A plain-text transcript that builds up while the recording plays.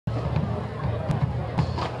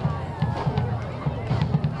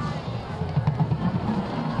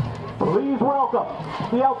Please welcome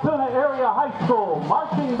the Altoona Area High School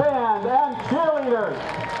Marching Band and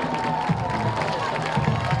Cheerleaders.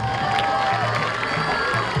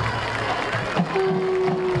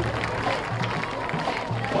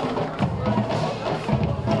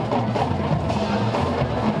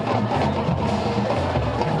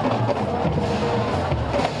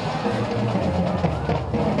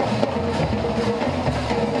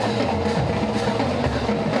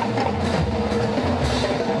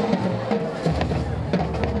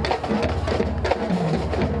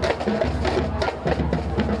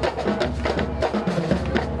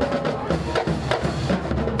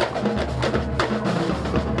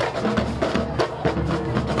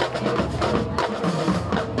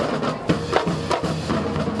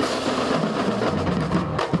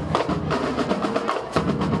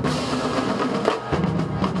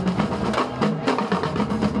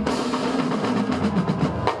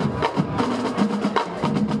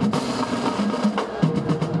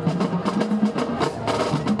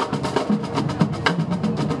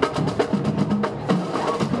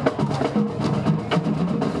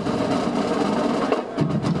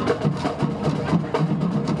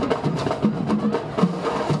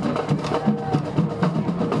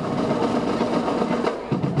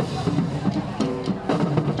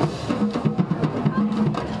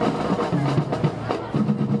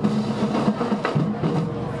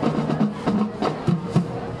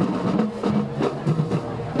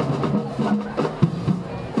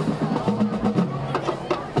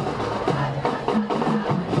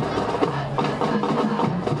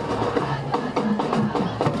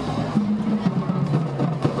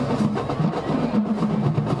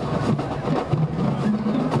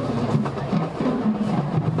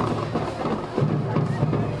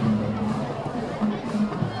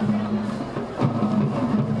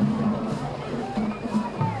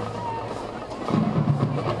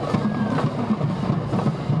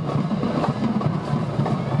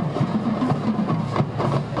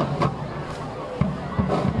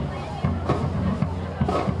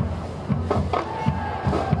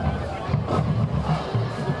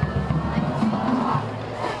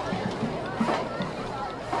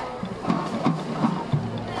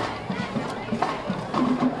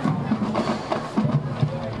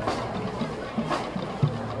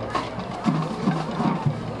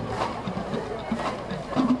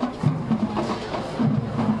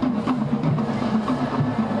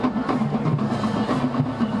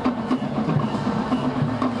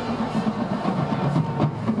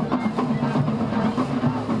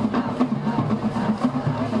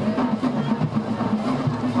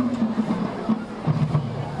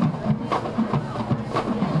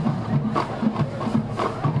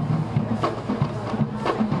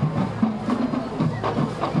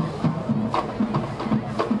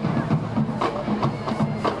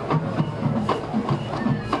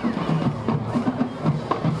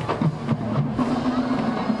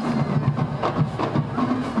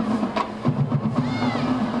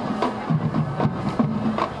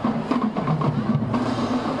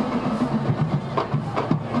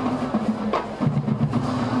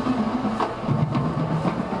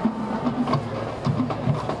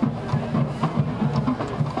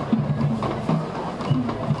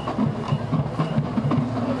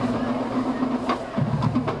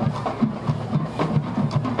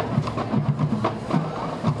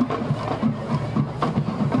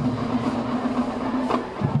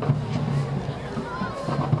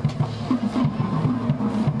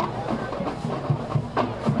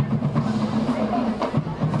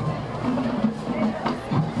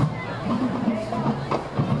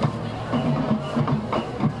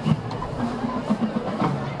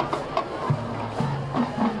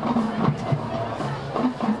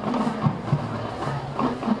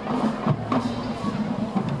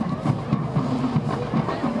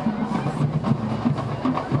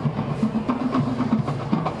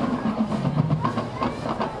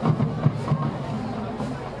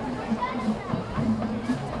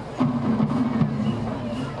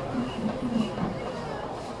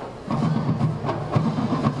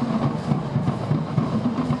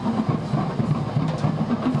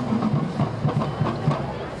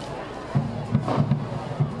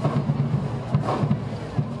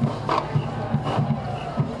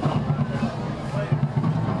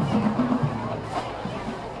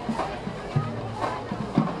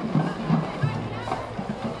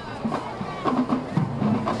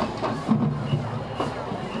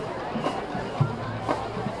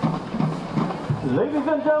 Ladies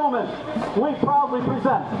and gentlemen, we proudly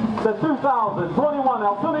present the 2021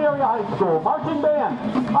 Altoona Area High School Marching Band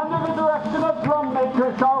under the direction of drum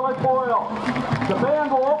major Charlotte Boyle. The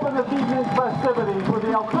band will open the evening's festivities with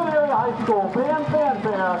the Altoona Area High School Band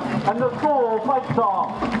Fanfare and the school fight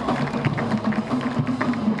song.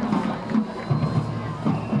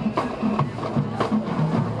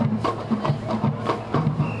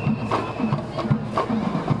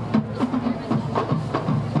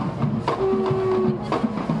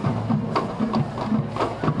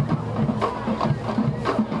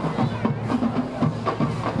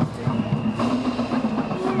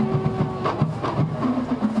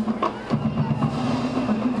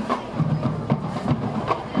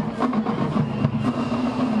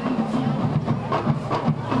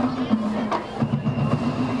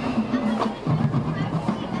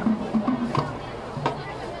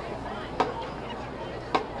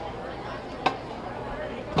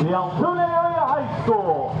 The Altoona Area High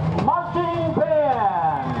School Marching Band.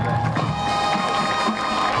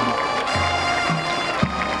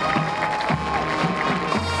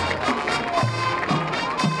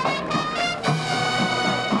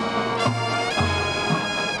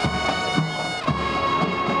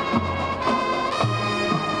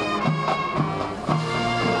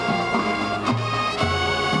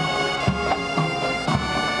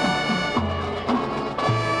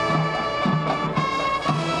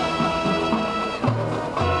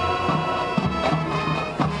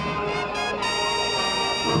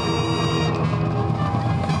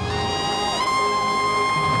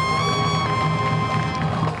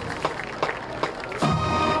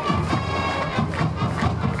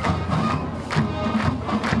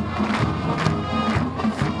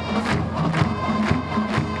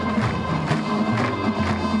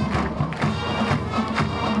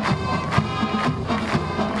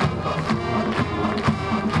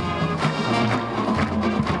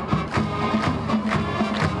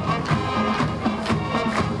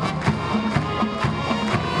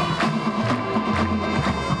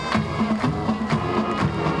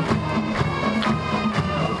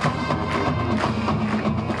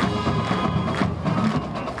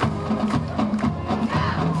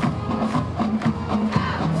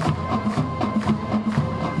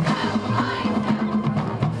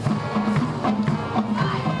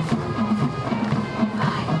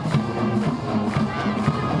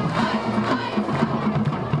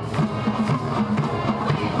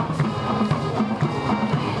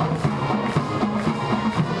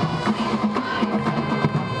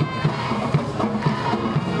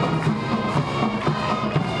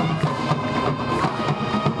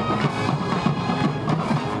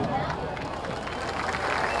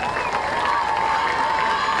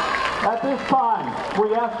 At this time,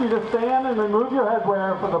 we ask you to stand and remove your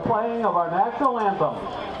headwear for the playing of our national anthem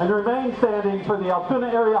and remain standing for the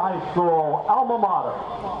Altoona Area High School alma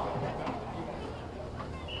mater.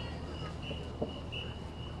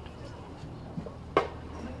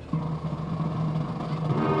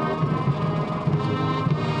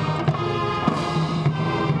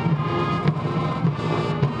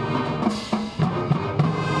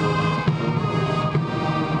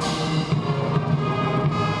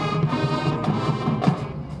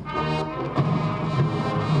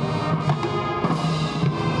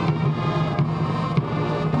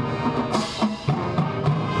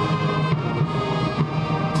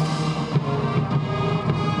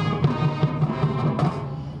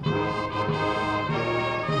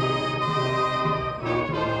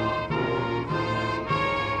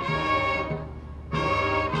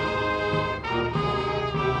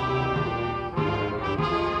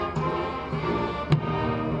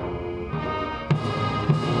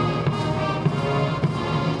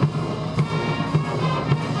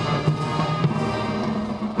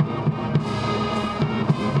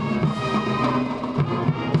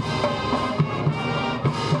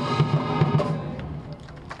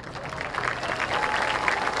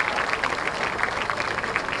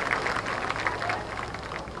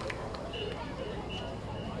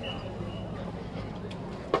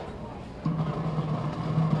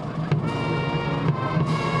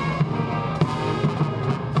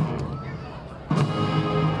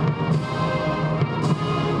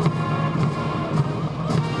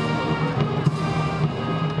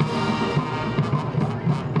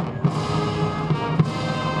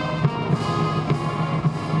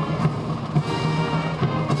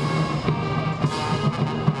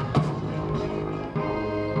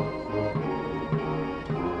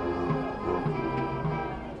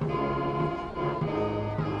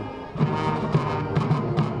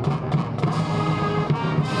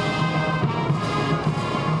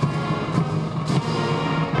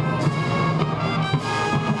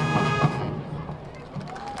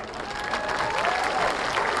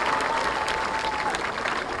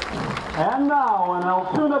 And now, an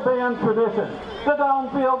Altoona band tradition, the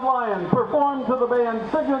Downfield Lions perform to the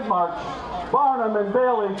band's signet march, Barnum and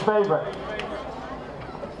Bailey's favorite.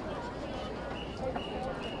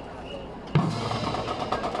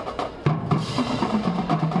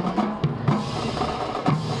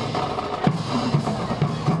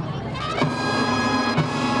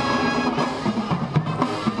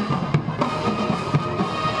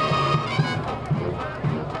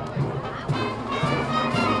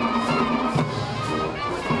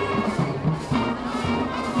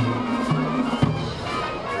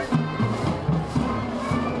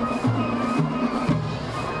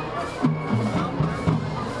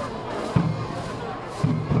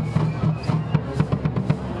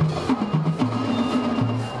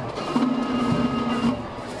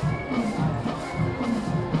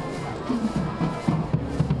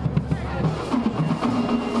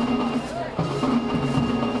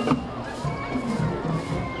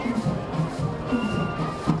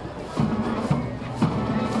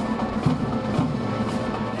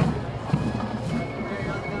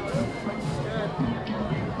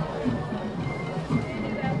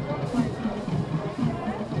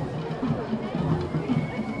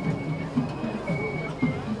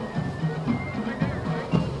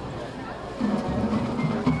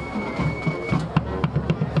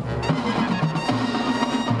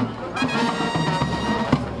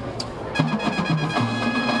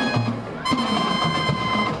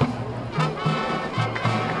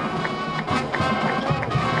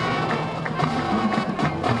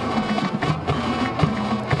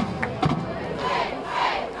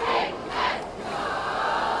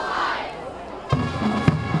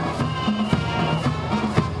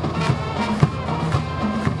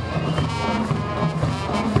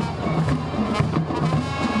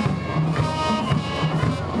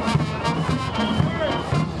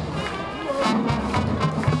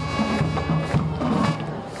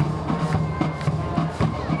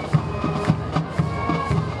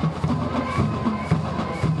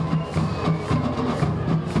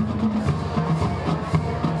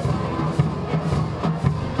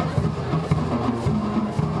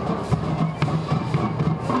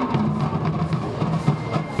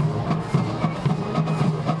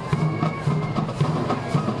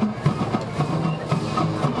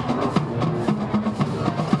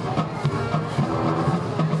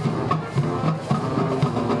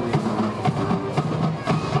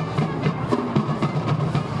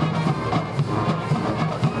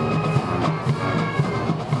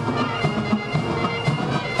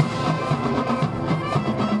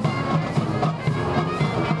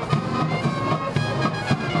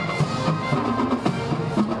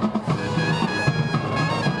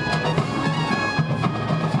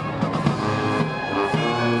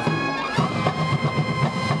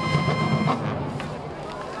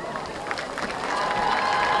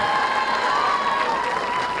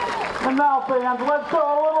 And now, fans, let's show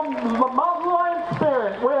a little Mountain Lion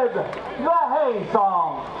spirit with the Hay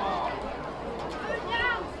Song.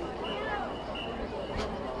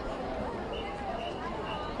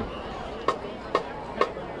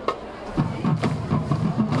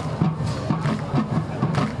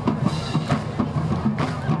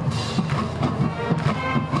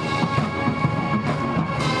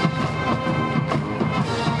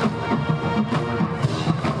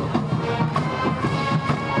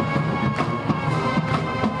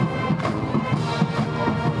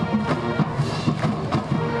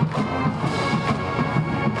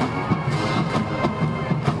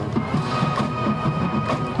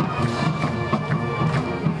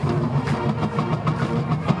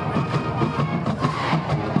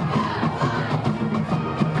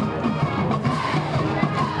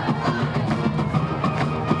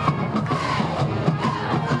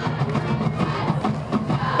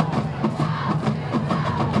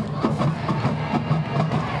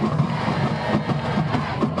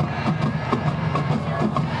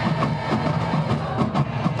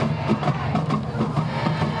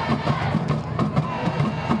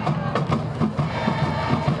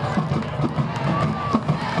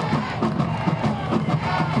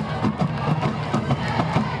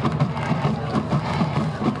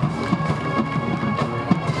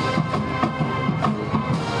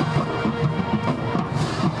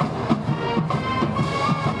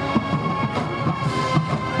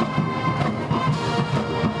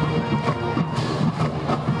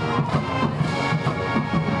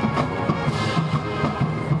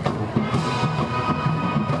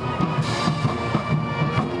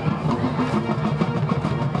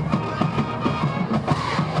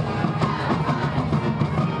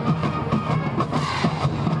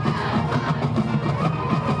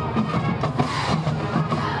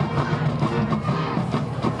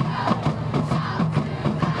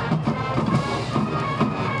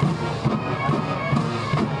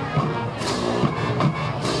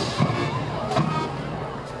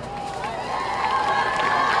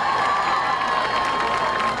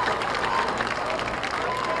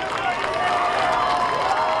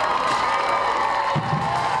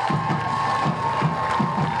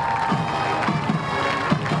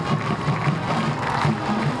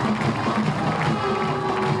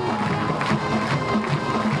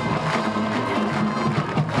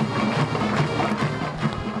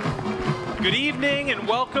 evening and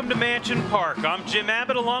welcome to Mansion Park. I'm Jim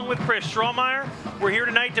Abbott along with Chris Strohmeyer. We're here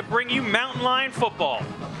tonight to bring you Mountain Lion football.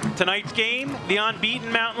 Tonight's game, the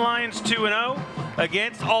unbeaten Mountain Lions 2-0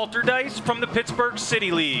 against Alderdice from the Pittsburgh City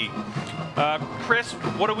League. Chris,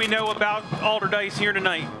 what do we know about Alderdice here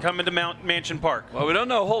tonight coming to Mansion Park? Well, we don't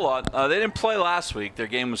know a whole lot. They didn't play last week. Their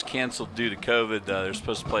game was canceled due to COVID. They're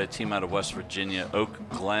supposed to play a team out of West Virginia. Oak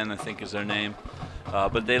Glen, I think is their name.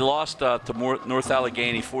 But they lost to North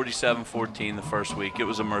Allegheny 47-14 the first week. It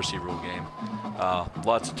was a mercy rule game.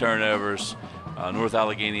 Lots of turnovers. North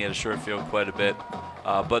Allegheny had a short field quite a bit.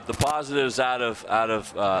 But the positives out of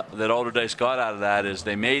that Alderdice got out of that is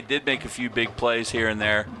they did make a few big plays here and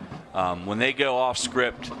there. When they go off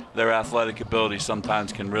script, their athletic ability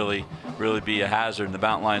sometimes can really be a hazard, and the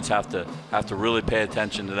Mountain Lions have to really pay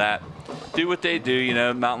attention to that. Do what they do, you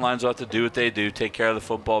know. Mountain Lions ought to do what they do, take care of the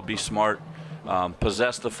football, be smart,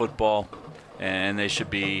 possess the football, and they should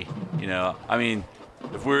be, you know. I mean,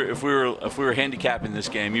 if we were handicapping this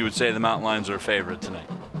game, you would say the Mountain Lions are a favorite tonight.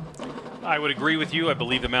 I would agree with you. I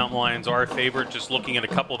believe the Mountain Lions are a favorite, just looking at a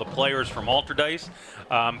couple of the players from Alderdice.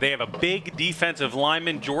 They have a big defensive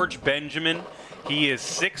lineman, George Benjamin. He is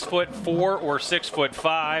 6'4" or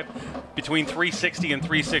 6'5", between 360 and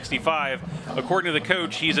 365. According to the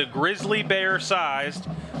coach, he's a grizzly bear sized.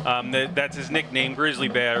 That's his nickname, Grizzly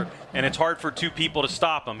Bear, and it's hard for two people to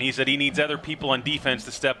stop him. He said he needs other people on defense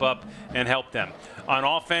to step up and help them. On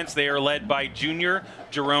offense, they are led by junior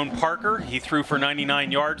Jerome Parker. He threw for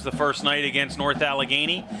 99 yards the first night against North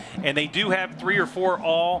Allegheny. And they do have 3 or 4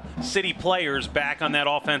 all-city players back on that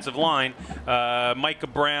offensive line. Micah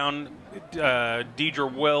Brown,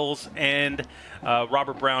 Deidre Wills, and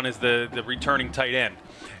Robert Brown is the returning tight end.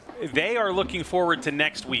 They are looking forward to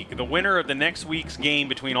next week. The winner of the next week's game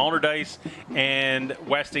between Alderdice and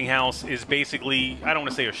Westinghouse is basically, I don't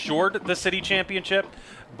want to say assured the city championship,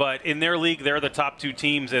 but in their league, they're the top 2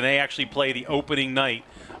 teams, and they actually play the opening night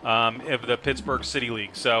of the Pittsburgh City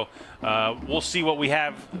League. So we'll see what we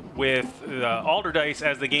have with Alderdice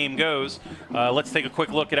as the game goes. Let's take a quick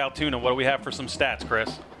look at Altoona. What do we have for some stats,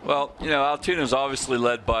 Chris? Well, you know, Altoona is obviously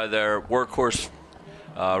led by their workhorse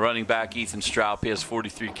running back Ethan Stroup. He has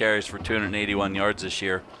 43 carries for 281 yards this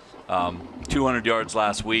year. 200 yards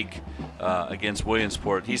last week against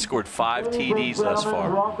Williamsport. He scored 5 TDs thus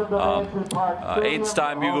far. Aiden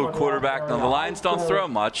Steinbugle, quarterback. Now, the Lions don't throw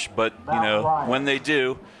much, but, you know, when they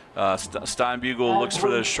do, Steinbugle looks for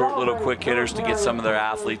those short little quick hitters to get some of their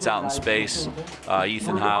athletes out in space.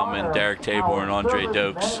 Ethan Heilman, Derek Tabor, and Andre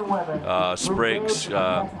Dokes, Spriggs,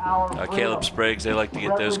 Caleb Spriggs, they like to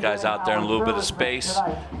get those guys out there in a little bit of space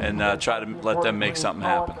and try to let them make something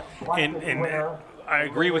happen. And I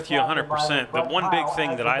agree with you 100%. The one big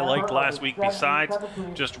thing that I liked last week, besides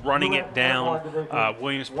just running it down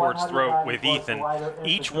Williamsport's throat with Ethan,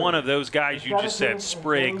 each one of those guys you just said,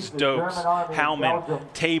 Spriggs, Dokes, Howman,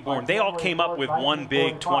 Taborn, they all came up with one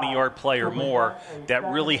big 20-yard play or more that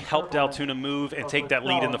really helped Altoona move and take that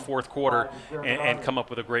lead in the fourth quarter and come up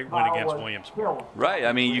with a great win against Williamsport. Right.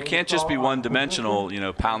 I mean, you can't just be one-dimensional, you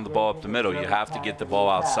know, pound the ball up the middle. You have to get the ball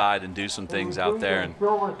outside and do some things out there, and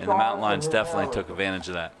the Mountain Lions definitely took advantage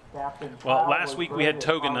of that. Well, last week we had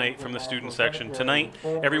toga night from the student section. Tonight,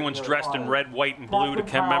 everyone's dressed in red, white, and blue to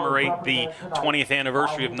commemorate the 20th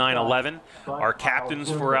anniversary of 9/11. Our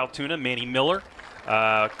captains for Altoona, Manny Miller,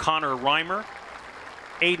 Connor Reimer,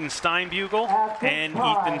 Aiden Steinbugle, and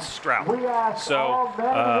Ethan Stroup. So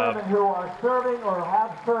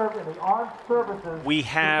we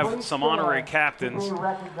have some honorary captains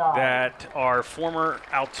that are former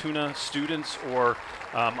Altoona students or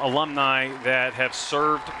alumni that have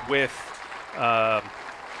served with the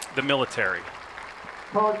military.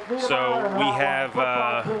 So we have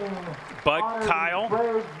Bud Kyle.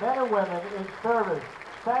 Brave men and women in service.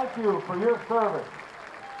 Thank you for your service.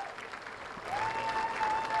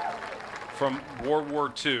 From World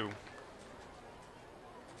War II.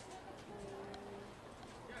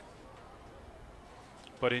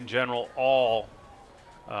 But in general, all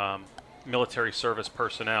military service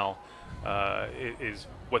personnel is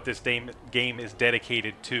what this game is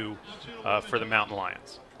dedicated to for the Mountain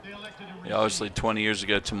Lions. Yeah, obviously 20 years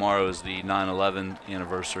ago tomorrow is the 9/11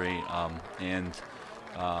 anniversary, and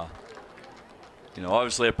you know,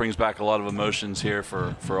 obviously it brings back a lot of emotions here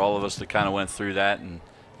for all of us that kind of went through that, and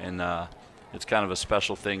it's kind of a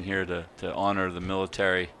special thing here to honor the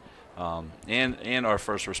military and our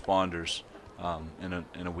first responders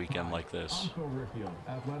in a weekend like this.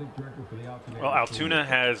 Well, Altoona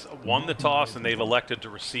has won the toss and they've elected to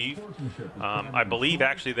receive. I believe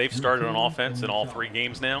actually they've started on offense in all 3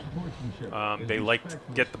 games now. They like to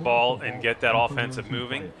get the ball and get that offensive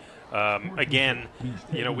moving. Again,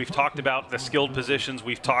 you know, we've talked about the skilled positions.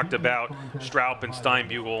 We've talked about Straub and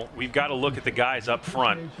Steinbugle. We've got to look at the guys up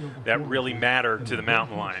front that really matter to the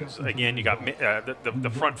Mountain Lions. Again, you got the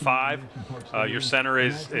front five. Your center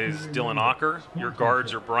is Dylan Ocker. Your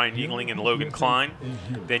guards are Brian Yingling and Logan Klein.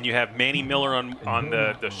 Then you have Manny Miller on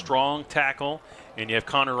the strong tackle, and you have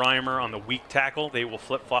Connor Reimer on the weak tackle. They will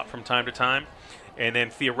flip-flop from time to time. And then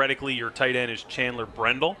theoretically, your tight end is Chandler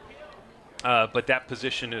Brendel. But that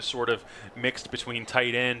position is sort of mixed between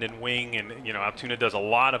tight end and wing, and you know, Altoona does a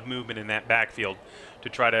lot of movement in that backfield to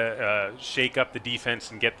try to shake up the defense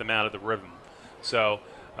and get them out of the rhythm. So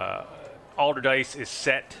Alderdice is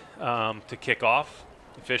set to kick off.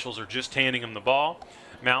 Officials are just handing them the ball.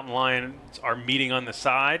 Mountain Lions are meeting on the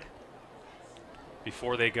side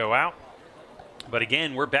before they go out. But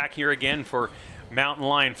again, we're back here again for Mountain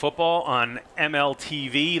Lion football on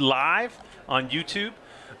MLTV live on YouTube.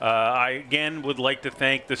 I again would like to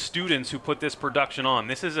thank the students who put this production on.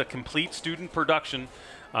 This is a complete student production,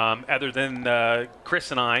 other than Chris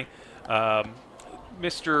and I.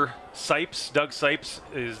 Mr. Sipes, Doug Sipes,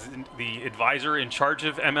 is the advisor in charge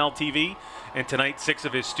of MLTV, and tonight 6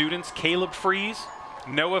 of his students, Caleb Fries,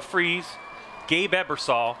 Noah Fries, Gabe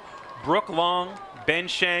Ebersol, Brooke Long, Ben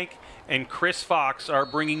Shank, and Chris Fox are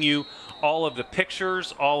bringing you all of the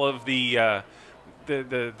pictures, all of the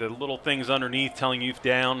little things underneath telling you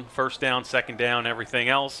down, first down, second down, everything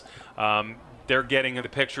else. They're getting the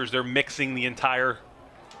pictures. They're mixing the entire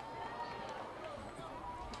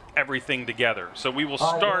everything together. So we will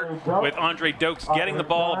start with Andre Dokes getting the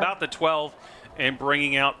ball about the 12 and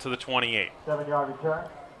bringing out to the 28. 7-yard return.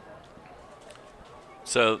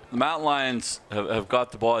 So the Mountain Lions have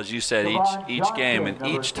got the ball, as you said, each game, and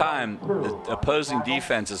each time the opposing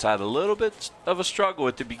defense has had a little bit of a struggle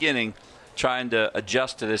at the beginning, trying to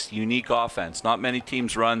adjust to this unique offense. Not many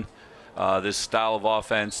teams run this style of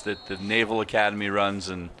offense that the Naval Academy runs,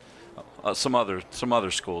 and some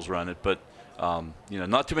other schools run it. But you know,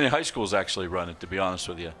 not too many high schools actually run it, to be honest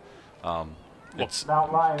with you. Coach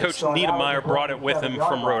Niedermeyer brought it with him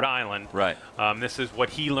from Rhode Island. Right. This is what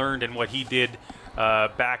he learned and what he did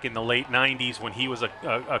back in the late 90s when he was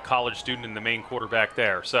a college student and the main quarterback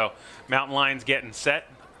there. So Mountain Lions getting set.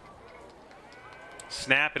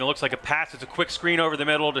 Snap, and it looks like a pass. It's a quick screen over the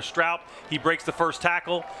middle to Straub. He breaks the first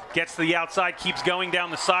tackle, gets to the outside, keeps going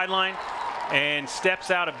down the sideline, and steps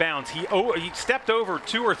out of bounds. He stepped over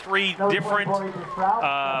 2 or 3 different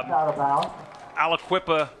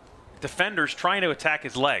Aliquippa defenders trying to attack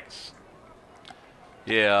his legs.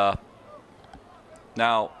 Yeah.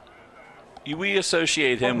 Now, we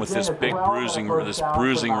associate him with this big bruising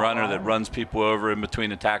runner that runs people over in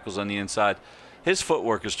between the tackles on the inside. His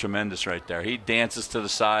footwork is tremendous right there. He dances to the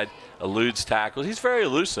side, eludes tackles. He's very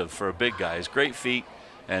elusive for a big guy. He's great feet,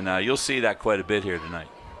 and you'll see that quite a bit here tonight.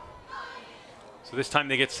 So this time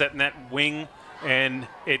they get set in that wing, and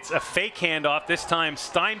it's a fake handoff. This time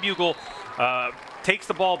Steinbugle takes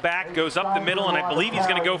the ball back, goes up the middle, and I believe he's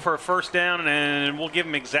going to go for a first down, and we'll give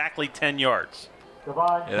him exactly 10 yards.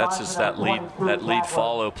 Yeah, that's just that lead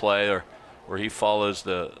follow play, where he follows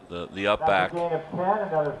the up back. Gain of 10,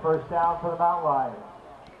 another first down for the Mountain Lions.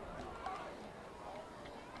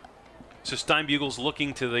 So Steinbugle's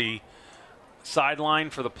looking to the sideline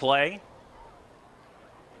for the play.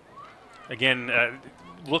 Again,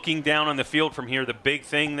 looking down on the field from here, the big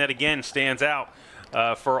thing that again stands out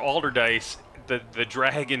for Alderdice, the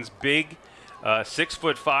Dragons' big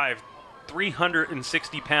 6'5",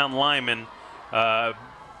 360-pound lineman,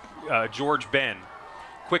 George Ben.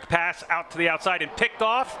 Quick pass out to the outside and picked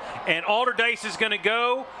off, and Alderdice is going to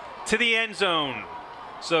go to the end zone.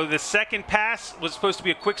 So the second pass was supposed to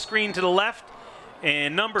be a quick screen to the left,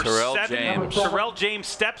 and number 7, Terrell James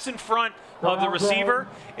steps in front of the receiver,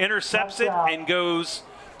 intercepts it, and goes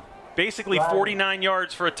basically 49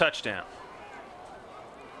 yards for a touchdown.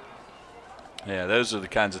 Yeah, those are the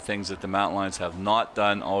kinds of things that the Mountain Lions have not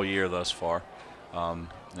done all year thus far. And,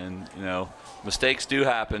 you know, mistakes do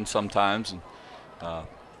happen sometimes. And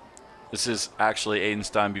this is actually Aiden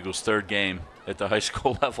Steinbugle's 3rd game at the high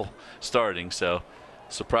school level starting. So,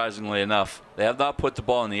 surprisingly enough, they have not put the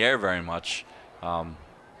ball in the air very much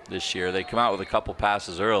this year. They come out with a couple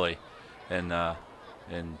passes early, and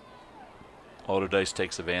Alderdice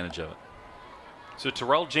takes advantage of it. So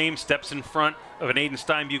Terrell James steps in front of an Aiden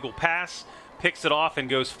Steinbugle pass, picks it off, and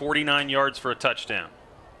goes 49 yards for a touchdown.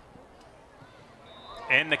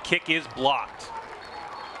 And the kick is blocked.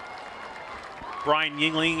 Brian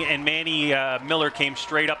Yingling and Manny Miller came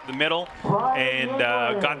straight up the middle and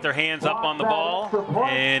got their hands up on the ball,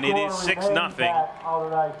 and it is 6-0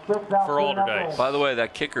 for Alderdice. By the way,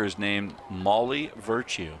 that kicker is named Molly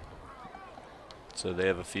Virtue. So they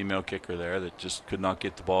have a female kicker there that just could not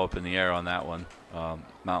get the ball up in the air on that one.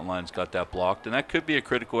 Mountain Lions got that blocked, and that could be a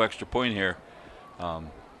critical extra point here,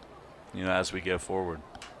 as we go forward.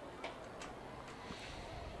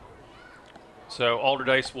 So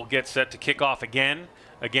Alderdice will get set to kick off again.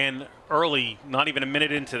 Again, early, not even a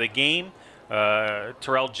minute into the game.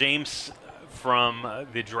 Terrell James from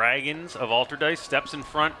the Dragons of Alderdice steps in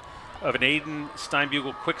front of an Aiden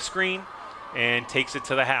Steinbugle quick screen and takes it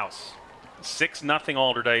to the house. 6-0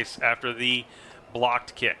 Alderdice after the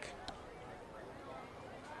blocked kick.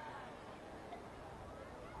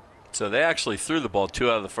 So they actually threw the ball 2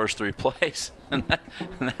 out of the first 3 plays, and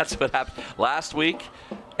that's what happened. Last week,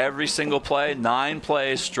 every single play, 9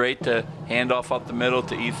 plays straight to handoff up the middle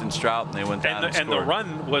to Ethan Strout, and they went down and the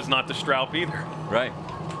run was not to Strout either. Right,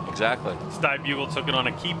 exactly. Steinbugle took it on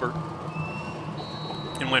a keeper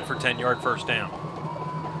and went for 10-yard first down.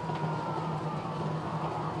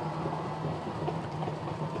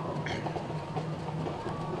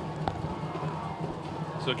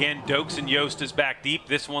 So again, Dokes and Yost is back deep.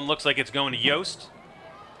 This one looks like it's going to Yost.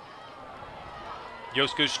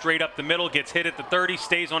 Yost goes straight up the middle, gets hit at the 30,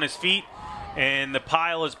 stays on his feet, and the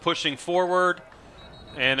pile is pushing forward,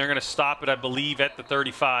 and they're going to stop it, I believe, at the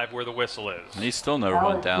 35 where the whistle is. And he's still never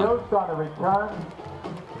went down. Yost on the return.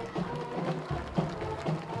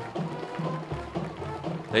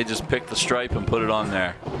 They just picked the stripe and put it on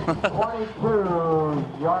there.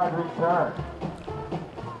 22-yard return.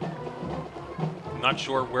 Not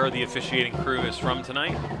sure where the officiating crew is from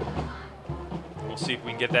tonight. We'll see if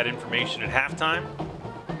we can get that information at halftime.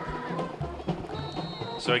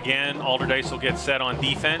 So again, Alderdice will get set on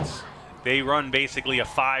defense. They run basically a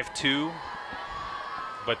 5-2,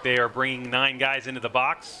 but they are bringing 9 guys into the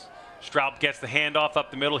box. Straub gets the handoff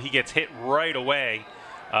up the middle. He gets hit right away.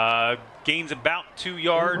 Gains about 2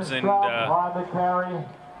 yards and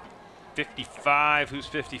 55. Who's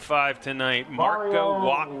 55 tonight? Mario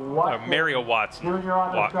Watson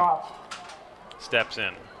steps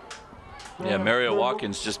in. Yeah, Mario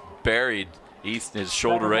Watkins just buried his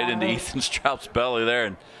shoulder right into Ethan Straub's belly there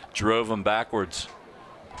and drove him backwards.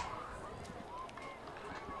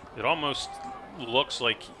 It almost looks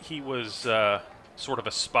like he was sort of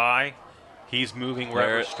a spy. He's moving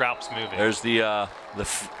wherever Straub's moving. There's the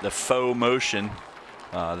faux motion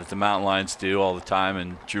that the Mountain Lions do all the time,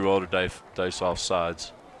 and drew Alderdice off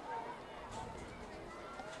sides.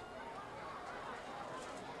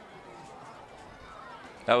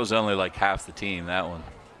 That was only like half the team, that one.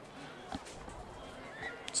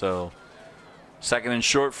 So, 2nd and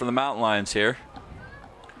short for the Mountain Lions here.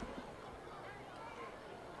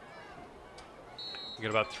 We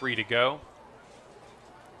got about 3 to go.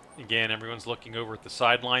 Again, everyone's looking over at the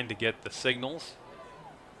sideline to get the signals.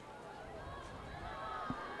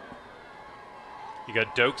 You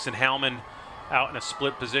got Dokes and Howman out in a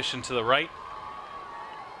split position to the right.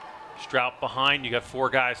 Strout behind. You got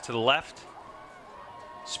 4 guys to the left.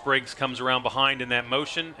 Spriggs comes around behind in that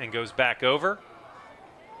motion and goes back over.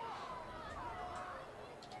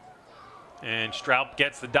 And Strout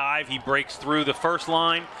gets the dive. He breaks through the first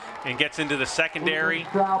line and gets into the secondary.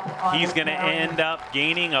 He's going to end up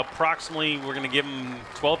gaining approximately, we're going to give him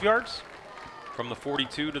 12 yards from the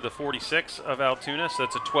 42 to the 46 of Altoona. So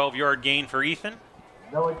that's a 12-yard gain for Ethan.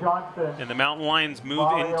 And the Mountain Lions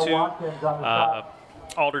move into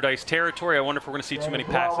Alderdice territory. I wonder if we're going to see too many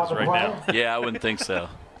passes right now. Yeah, I wouldn't think so.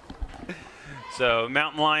 So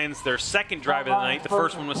Mountain Lions, their 2nd drive of the night. The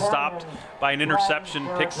first one was stopped by an interception,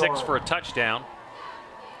 pick 6 for a touchdown.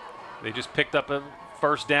 They just picked up a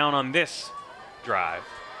first down on this drive.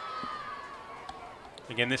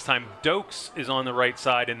 Again, this time Dokes is on the right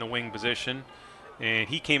side in the wing position, and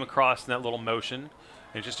he came across in that little motion.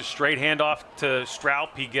 And just a straight handoff to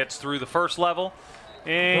Straub. He gets through the first level,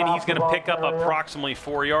 and he's going to pick up approximately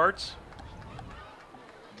 4 yards.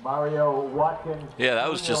 Mario Watkins. Yeah,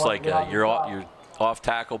 that was just like your off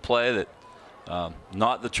tackle play that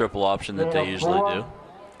not the triple option that they usually do.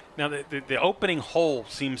 Now the opening hole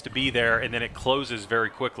seems to be there, and then it closes very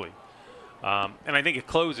quickly. And I think it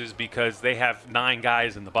closes because they have 9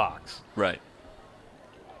 guys in the box. Right.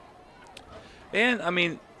 And I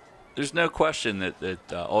mean, there's no question that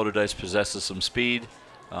Alderdice possesses some speed.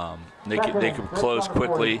 They could close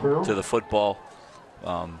quickly to the football.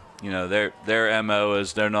 Their MO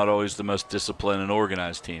is they're not always the most disciplined and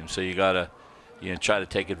organized team, so you gotta try to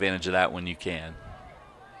take advantage of that when you can.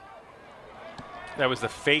 That was the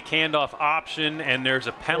fake handoff option, and there's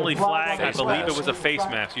a penalty flag. I believe it was a face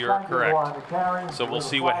mask. You're correct. So we'll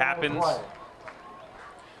see what happens.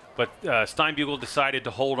 But Steinbugle decided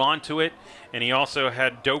to hold on to it, and he also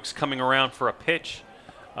had Dokes coming around for a pitch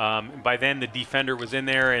By then, the defender was in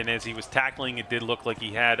there, and as he was tackling, it did look like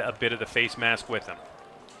he had a bit of the face mask with him.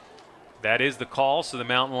 That is the call, so the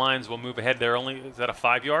Mountain Lions will move ahead. Is that a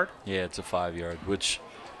 5-yard? Yeah, it's a 5-yard, which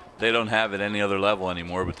they don't have at any other level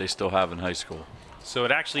anymore, but they still have in high school. So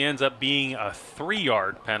it actually ends up being a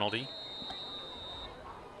 3-yard penalty.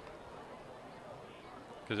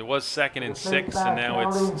 Because it was 2nd and 6, and now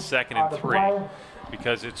it's 2nd and 3.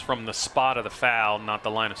 Because it's from the spot of the foul, not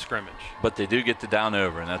the line of scrimmage. But they do get the down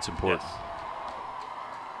over, and that's important.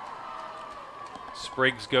 Yes.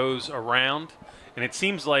 Spriggs goes around, and it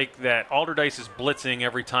seems like that Alderdice is blitzing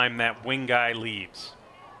every time that wing guy leaves.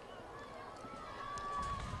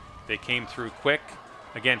 They came through quick.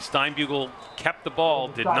 Again, Steinbugle kept the ball,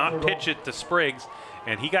 did not pitch it to Spriggs,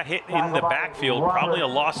 and he got hit in the backfield, probably a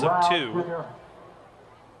loss of 2.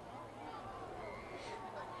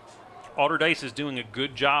 Alderdice is doing a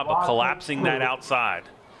good job of collapsing that outside.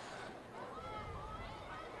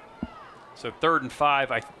 So 3rd and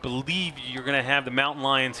 5, I believe you're going to have the Mountain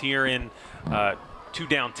Lions here in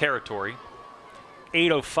 2-down territory.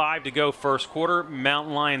 8:05 to go first quarter.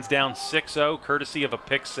 Mountain Lions down 6-0, courtesy of a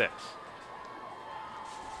pick 6.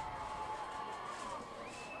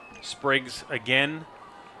 Spriggs again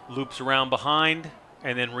loops around behind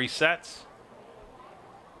and then resets.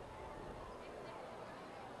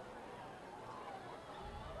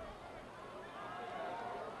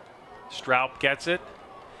 Straub gets it,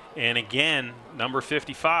 and again, number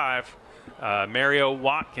 55, Mario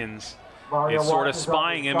Watkins is sort of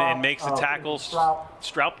spying him and makes the tackle.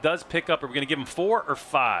 Straub does pick up. Are we going to give him 4 or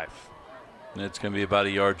 5? It's going to be about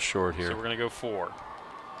a yard short here. So we're going to go 4.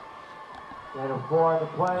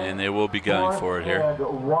 And they will be going for it here. Do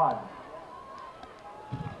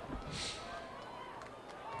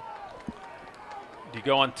you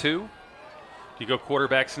go on 2? Do you go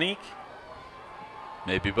quarterback sneak?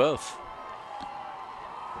 Maybe both.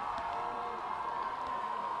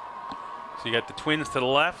 So you got the Twins to the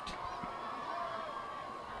left.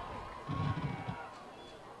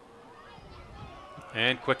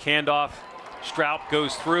 And quick handoff. Straub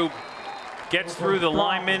goes through, gets through the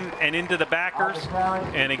linemen and into the backers.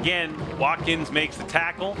 And again, Watkins makes the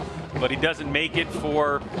tackle, but he doesn't make it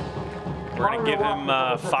for, we're going to give him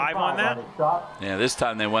 5 on that. Yeah, this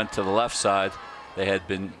time they went to the left side. They had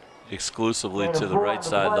been exclusively to the right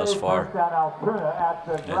side thus far.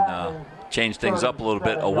 And changed things up a little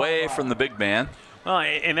bit away from the big man.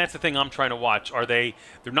 And that's the thing I'm trying to watch. They're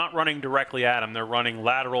not running directly at him. They're running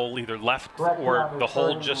lateral, either left or the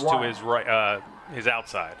hold just to his right, his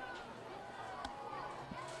outside.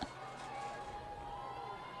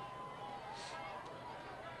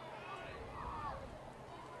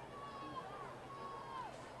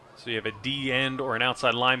 So you have a D end or an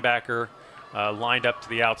outside linebacker lined up to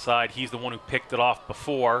the outside. He's the one who picked it off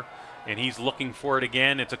before, and he's looking for it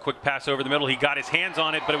again. It's a quick pass over the middle. He got his hands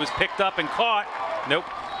on it, but it was picked up and caught. Nope,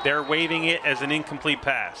 they're waving it as an incomplete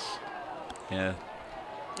pass. Yeah.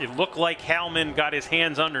 It looked like Hallman got his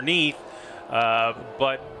hands underneath,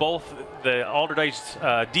 but both the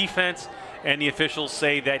Alderdice defense and the officials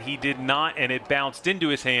say that he did not, and it bounced into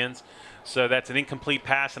his hands. So that's an incomplete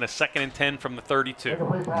pass and a 2nd and 10 from the 32.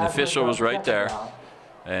 The official was right there,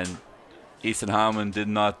 and Ethan Hallman did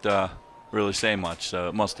not really say much, so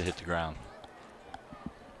it must have hit the ground.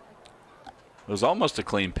 It was almost a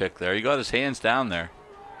clean pick there. He got his hands down there.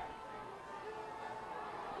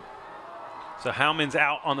 So Hallman's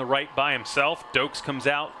out on the right by himself. Dokes comes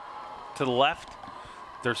out to the left.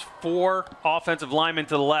 There's 4 offensive linemen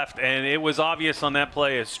to the left, and it was obvious on that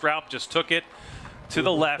play as Straub just took it to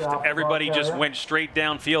the left. Everybody just went straight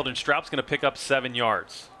downfield, and Straub's going to pick up 7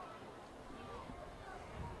 yards.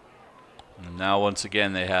 And now once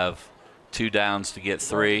again they have 2 downs to get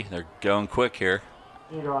 3. They're going quick here.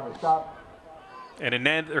 And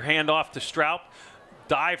another handoff to Straub.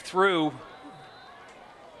 Dive through.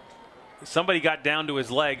 Somebody got down to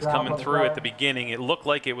his legs coming through at the beginning. It looked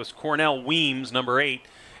like it was Cornell Weems, number 8.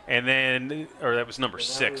 And then, or that was number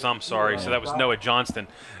 6, I'm sorry. So that was Noah Johnston.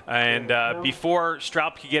 And before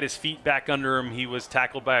Straub could get his feet back under him, he was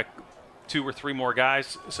tackled by 2 or 3 more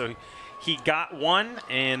guys. So he got 1,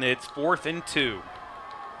 and it's 4th and 2.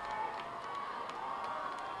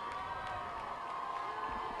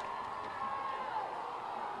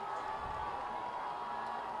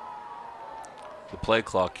 The play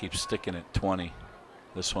clock keeps sticking at 20.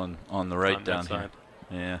 This one on the right down here.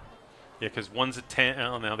 Yeah. Yeah, because one's at 10.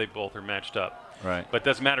 Oh, now they both are matched up. Right. But it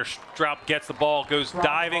doesn't matter. Straub gets the ball, goes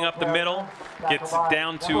diving up the middle, gets it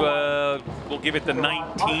down to, we'll give it the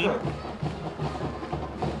 19.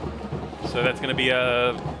 So that's going to be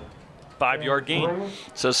a 5-yard gain.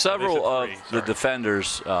 So several of the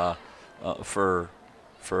defenders for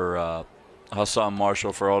for Hassan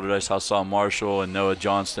Marshall, for Alderdice, Hassan Marshall and Noah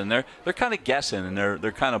Johnston. They're kind of guessing, and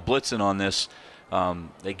they're kind of blitzing on this.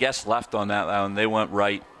 They guessed left on that one. They went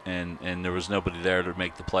right, and there was nobody there to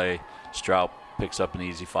make the play. Strout picks up an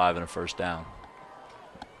easy 5 and a first down.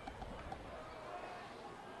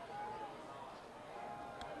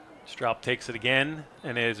 Strout takes it again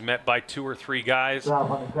and is met by 2 or 3 guys.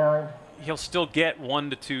 He'll still get 1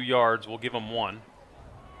 to 2 yards. We'll give him 1.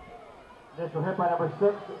 Initial hit by number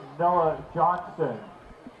 6, Noah Johnston.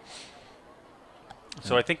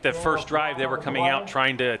 So I think that first drive they were coming out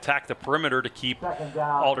trying to attack the perimeter to keep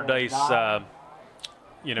Alderdice,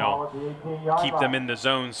 keep them in the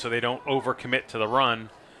zone so they don't overcommit to the run.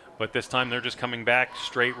 But this time they're just coming back,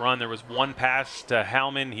 straight run. There was 1 pass to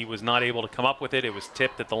Howman. He was not able to come up with it. It was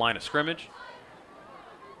tipped at the line of scrimmage.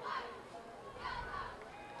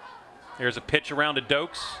 There's a pitch around to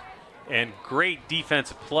Dokes, and great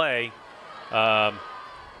defensive play. The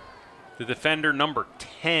defender number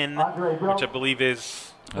 10, which I believe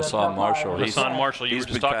is Hassan Marshall. Hassan Marshall, you were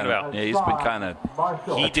just talking about. Yeah, he's been kind of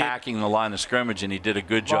attacking the line of scrimmage, and he did a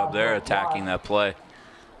good job there attacking that play.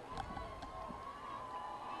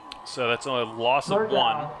 So that's a loss of 1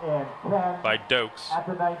 by Dokes. At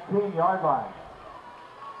the 19-yard line.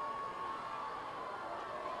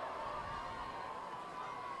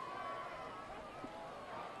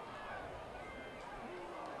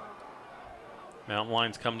 Mountain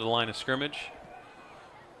Lions come to the line of scrimmage.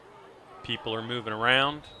 People are moving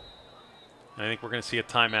around. I think we're going to see a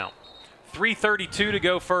timeout. 3:32 to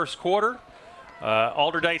go first quarter.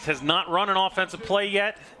 Alderdice has not run an offensive play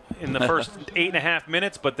yet in the first 8.5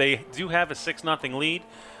 minutes, but they do have a 6-0 lead.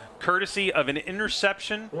 Courtesy of an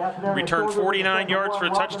interception, returned 49 yards for a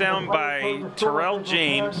touchdown by Terrell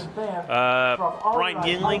James. Brian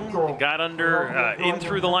Yinling got in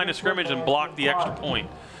through the line of scrimmage and blocked the extra point.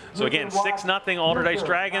 So again, 6-0 Alderdice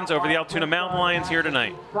Dragons over the Altoona Mountain Lions here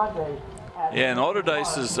tonight. Yeah, and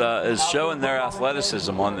Alderdice is showing their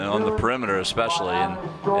athleticism on the perimeter especially, and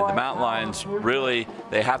the Mountain Lions really,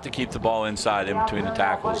 they have to keep the ball inside in between the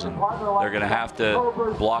tackles, and they're going to have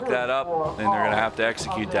to block that up, and they're going to have to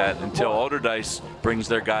execute that until Alderdice brings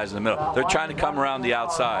their guys in the middle. They're trying to come around the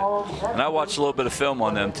outside, and I watched a little bit of film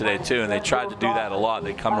on them today too, and they tried to do that a lot.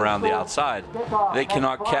 They come around the outside. They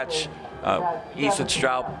cannot catch. Ethan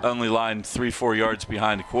Strout only lined 3-4 yards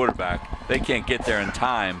behind the quarterback. They can't get there in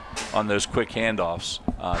time on those quick handoffs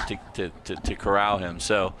to corral him.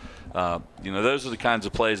 So, those are the kinds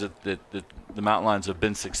of plays that the Mountain Lions have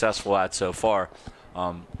been successful at so far.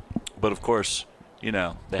 But of course, they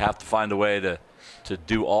have to find a way to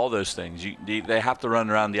do all those things. They have to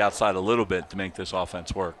run around the outside a little bit to make this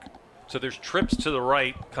offense work. So there's trips to the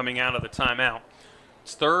right coming out of the timeout.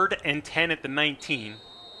 It's 3rd and 10 at the 19.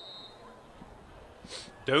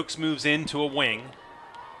 Dokes moves into a wing.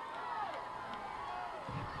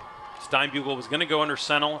 Steinbugle was going to go under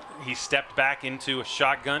center. He stepped back into a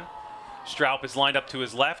shotgun. Straub is lined up to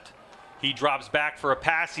his left. He drops back for a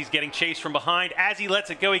pass. He's getting chased from behind. As he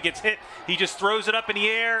lets it go, he gets hit. He just throws it up in the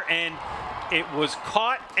air, and it was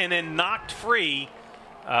caught and then knocked free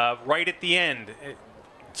right at the end.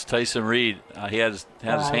 It's Tyson Reed. He had his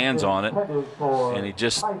hands on it, and he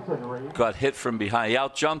just got hit from behind. He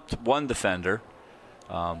outjumped one defender.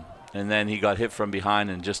 And then he got hit from behind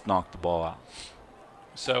and just knocked the ball out.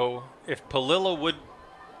 So if Palilla would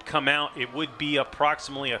come out, it would be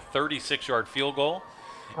approximately a 36-yard field goal.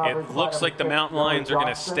 It looks like the Mountain Lions are going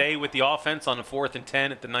to stay with the offense on the 4th and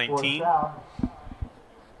 10 at the 19.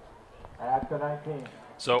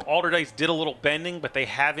 So Alderdice did a little bending, but they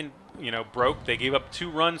haven't, broke. They gave up 2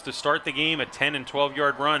 runs to start the game, a 10 and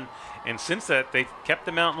 12-yard run. And since that, they've kept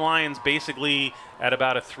the Mountain Lions basically at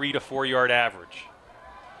about a 3 to 4 yard average.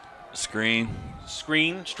 Screen.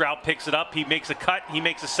 Strout picks it up. He makes a cut. He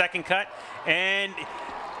makes a second cut. And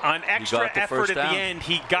on extra effort at the end,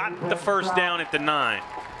 he got the first down at the 9.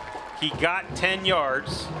 He got 10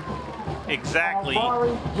 yards. Exactly.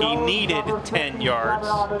 He needed 10 yards.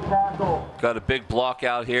 Got a big block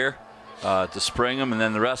out here to spring him, and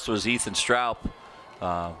then the rest was Ethan Strout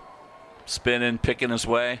spinning, picking his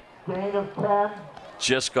way. Gain of 10.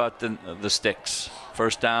 Just got the sticks.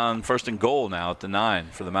 First down, 1st and goal now at the 9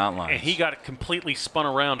 for the Mountain Lions. And he got completely spun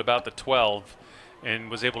around about the 12 and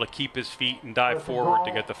was able to keep his feet and dive forward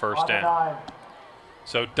to get the first down.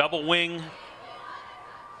 So double wing.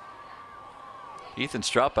 Ethan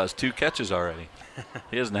Strout has 2 catches already.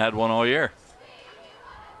 He hasn't had one all year.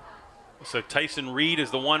 So Tyson Reed is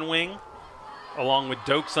the one wing, along with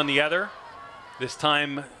Dokes on the other. This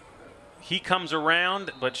time he comes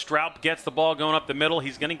around, but Straub gets the ball going up the middle.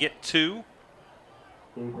 He's going to get 2.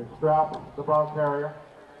 Ethan Straub, the ball carrier.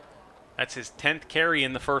 That's his 10th carry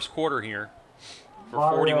in the first quarter here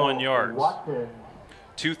for 41 yards.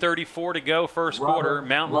 2:34 to go first quarter.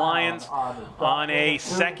 Mountain Lions on a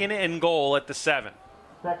 2nd and goal at the 7.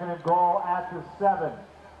 2nd and goal at the 7.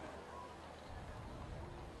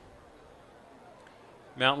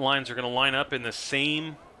 Mountain Lions are going to line up in the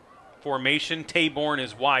same formation. Taborn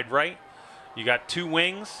is wide right. You got 2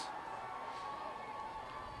 wings.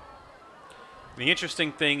 The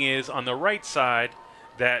interesting thing is on the right side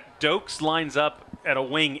that Dokes lines up at a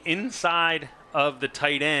wing inside of the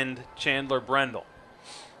tight end, Chandler Brendel.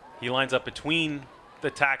 He lines up between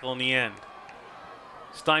the tackle and the end.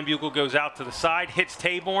 Steinbuchel goes out to the side, hits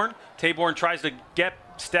Taborn. Taborn tries to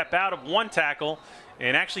step out of one tackle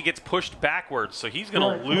and actually gets pushed backwards, so he's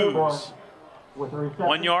going to lose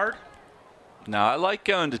 1 yard. Now, I like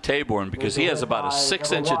going to Taborn because he has about a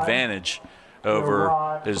 6-inch advantage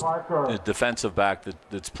over his defensive back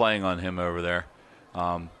that's playing on him over there.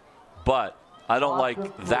 But I don't like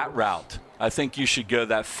that route. I think you should go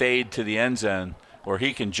that fade to the end zone where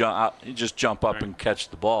he can just jump up and catch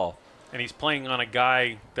the ball. And he's playing on a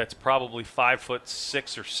guy that's probably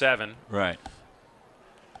 5'6" or 7. Right.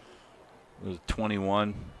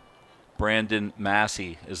 21. Brandon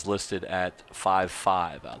Massey is listed at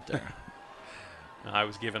 5'5" out there. I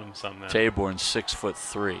was giving him some then. Taborn's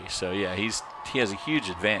 6'3", so yeah, he has a huge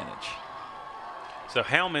advantage. So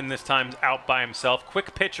Hellman this time out by himself.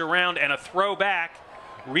 Quick pitch around and a throw back.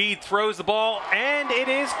 Reed throws the ball and it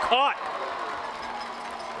is caught.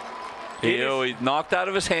 He knocked out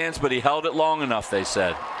of his hands, but he held it long enough, they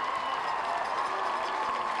said.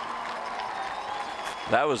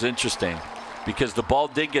 That was interesting because the ball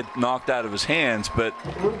did get knocked out of his hands, but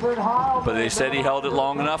they said he held it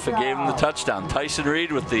long enough and gave him the touchdown. Tyson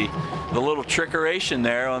Reed with the little trickeration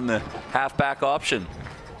there on the halfback option.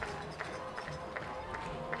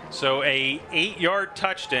 So a 8-yard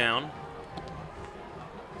touchdown.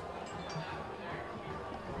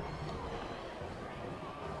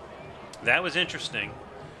 That was interesting.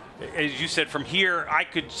 As you said, from here, I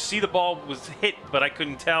could see the ball was hit, but I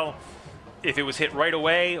couldn't tell if it was hit right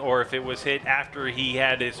away or if it was hit after he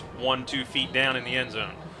had his 1-2 feet down in the end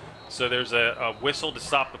zone. So there's a whistle to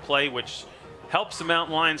stop the play, which helps the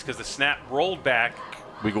Mountain Lions because the snap rolled back.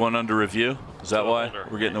 We going under review? Is that why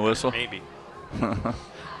we're getting a whistle? Maybe.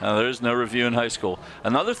 No, there is no review in high school.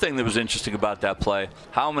 Another thing that was interesting about that play,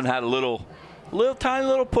 Howman had a tiny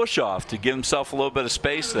little push off to give himself a little bit of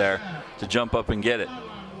space there to jump up and get it.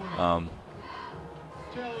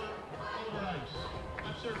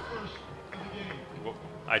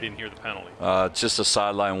 I didn't hear the penalty. It's just a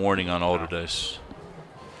sideline warning on Alderdice.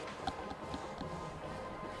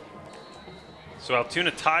 So Altoona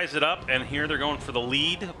ties it up, and here they're going for the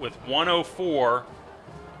lead with 1:04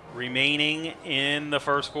 remaining in the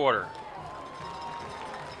first quarter.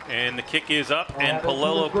 And the kick is up, and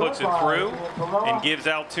Palillo puts it through and gives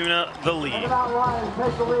Altoona the lead.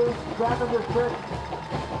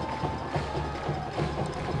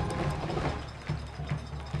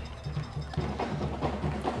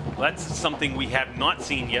 That's something we have not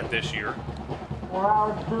seen yet this year. For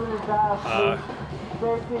our students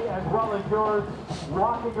safety as well as yours,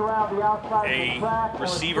 walking around the outside a of the track,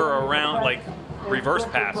 receiver around, like reverse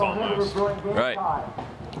pass almost. Right.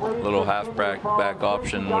 Little halfback back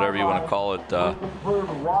option, whatever you want to call it.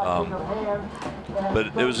 But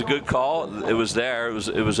it was a good call. It was there.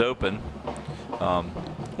 It was open.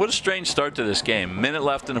 What a strange start to this game. Minute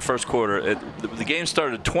left in the first quarter. The game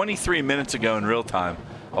started 23 minutes ago in real time.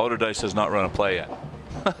 Alderdice has not run a play yet.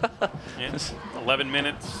 Yes, 11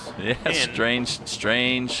 minutes. Yeah, in.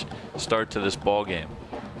 strange start to this ball game.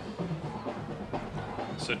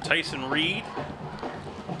 So Tyson Reed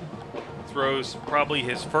throws probably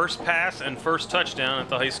his first pass and first touchdown at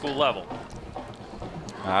the high school level.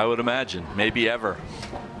 I would imagine, maybe ever,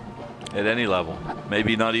 at any level.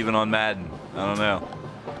 Maybe not even on Madden. I don't know.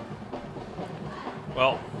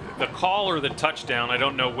 Well, the call or the touchdown, I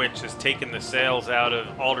don't know which, has taken the sails out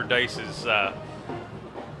of Alderdice's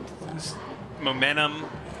momentum,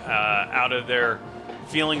 out of their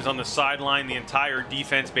feelings on the sideline. The entire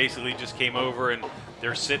defense basically just came over and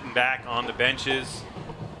they're sitting back on the benches.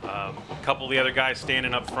 A couple of the other guys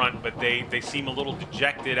standing up front, but they seem a little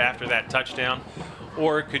dejected after that touchdown.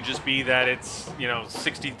 Or it could just be that it's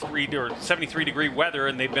 63 or 73 degree weather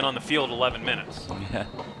and they've been on the field 11 minutes. Yeah.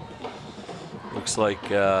 Looks like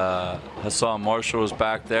Hassan Marshall is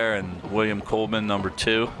back there and William Coleman, number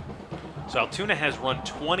 2. So Altoona has run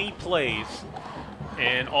 20 plays,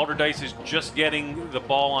 and Alderdice is just getting the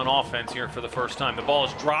ball on offense here for the first time. The ball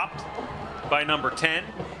is dropped by number 10.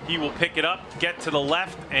 He will pick it up, get to the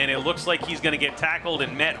left, and it looks like he's going to get tackled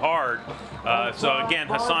and met hard. So again,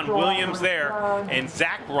 Hassan Williams there, and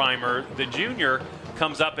Zach Reimer, the junior,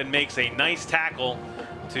 comes up and makes a nice tackle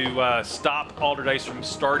to stop Alderdice from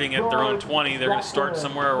starting at their own 20. They're going to start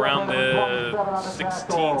somewhere around the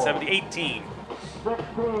 16, 17, 18.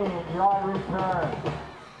 16-yard return.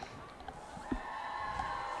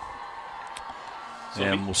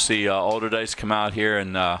 And we'll see Alderdice come out here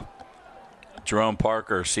and Jerome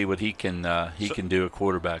Parker see what he can do at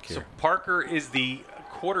quarterback here. So Parker is the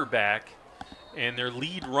quarterback, and their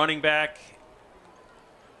lead running back,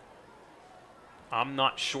 I'm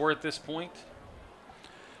not sure at this point.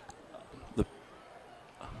 I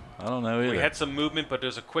don't know either. We had some movement, but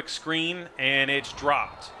there's a quick screen, and it's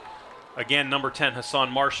dropped. Again, number 10,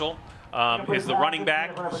 Hassan Marshall, is the running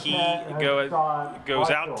back. He goes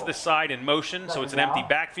out to the side in motion, so it's an empty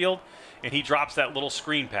backfield, and he drops that little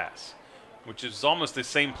screen pass, which is almost the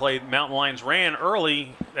same play Mountain Lions ran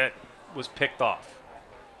early that was picked off.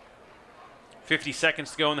 50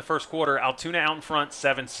 seconds to go in the first quarter. Altoona out in front,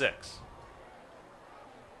 7-6.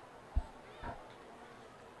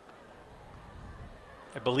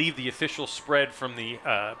 I believe the official spread from the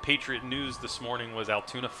Patriot News this morning was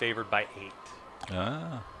Altoona favored by 8.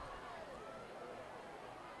 Ah.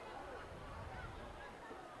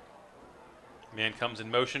 Man comes in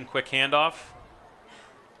motion, quick handoff.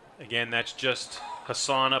 Again, that's just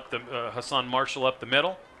Hassan Marshall up the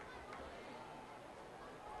middle,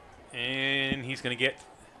 and he's going to get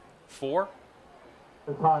 4.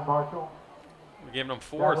 Hassan Marshall. We're giving him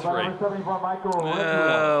 4 or 3.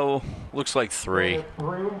 Oh, looks like 3. Okay.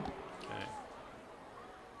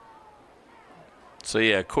 So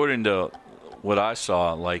yeah, according to what I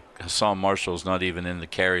saw, like Hassan Marshall's not even in the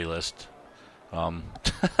carry list.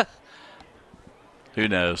 Who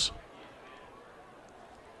knows?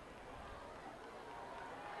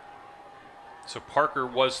 So Parker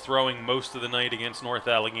was throwing most of the night against North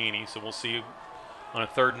Allegheny, so we'll see on a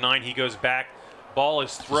 3rd and 9. He goes back. Ball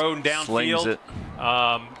is thrown downfield.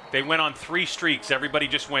 They went on 3 streaks. Everybody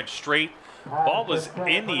just went straight. Ball was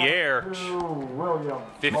in the air,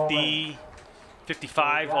 50,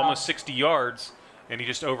 55, almost 60 yards, and he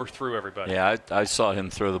just overthrew everybody. Yeah, I saw him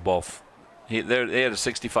throw the ball. They had a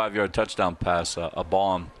 65-yard touchdown pass, a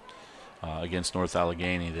bomb against North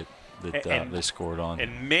Allegheny that they scored on.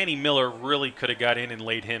 And Manny Miller really could have got in and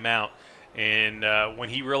laid him out. And when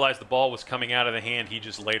he realized the ball was coming out of the hand, he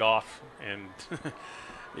just laid off and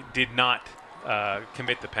did not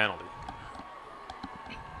commit the penalty.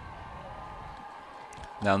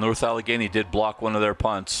 Now, North Allegheny did block one of their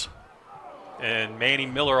punts. And Manny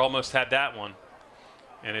Miller almost had that one.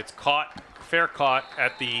 And it's caught, fair caught,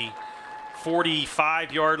 at the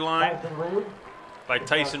 45-yard line by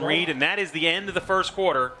Tyson Reed. And that is the end of the first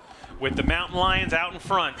quarter with the Mountain Lions out in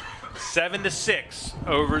front, 7-6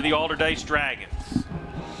 over the Alderdice Dragons.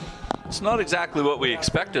 It's not exactly what we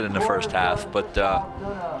expected in the first half, but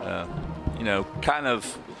you know, kind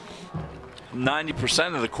of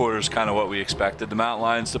 90% of the quarter is kind of what we expected. The Mountain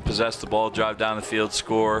Lions to possess the ball, drive down the field,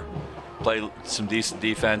 score, play some decent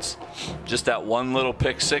defense. Just that one little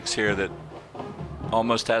pick 6 here that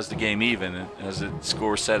almost has the game even, as the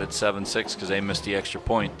score set at 7-6 because they missed the extra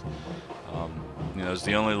point. You know, it's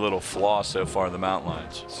the only little flaw so far in the Mountain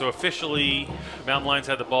Lions. So officially, Mountain Lions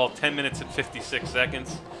had the ball 10 minutes and 56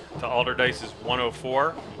 seconds to Alderdice's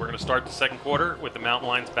 104. We're going to start the second quarter with the Mountain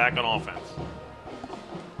Lions back on offense.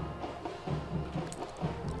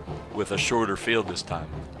 With a shorter field this time.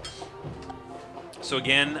 So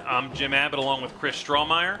again, I'm Jim Abbott along with Chris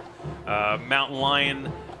Strawmeyer. Mountain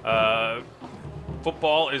Lion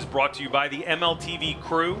football is brought to you by the MLTV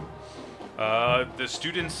crew. The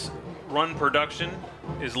students' run production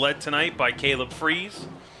is led tonight by Caleb Freeze,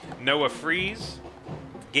 Noah Freeze,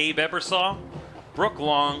 Gabe Ebersaw, Brooke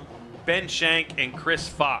Long, Ben Shank, and Chris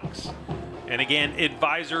Fox. And again,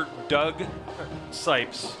 advisor Doug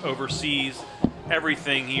Sipes oversees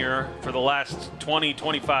everything here for the last 20,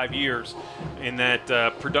 25 years in that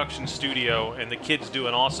production studio, and the kids do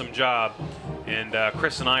an awesome job. And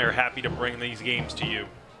Chris and I are happy to bring these games to you.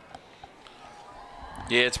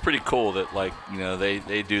 Yeah, it's pretty cool that, like, you know,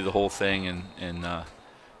 they do the whole thing, and you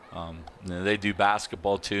know, they do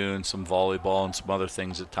basketball too, and some volleyball and some other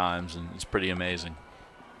things at times, and it's pretty amazing.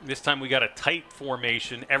 This time we got a tight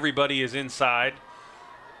formation. Everybody is inside.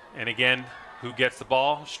 And again, who gets the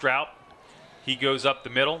ball? Strout. He goes up the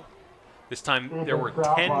middle. This time there were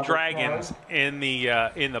 10 Dragons in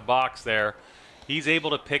the box there. He's able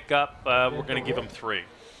to pick up. We're going to give him 3.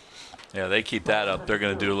 Yeah, they keep that up. They're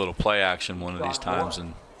going to do a little play action one of these times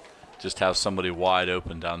and just have somebody wide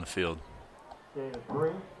open down the field.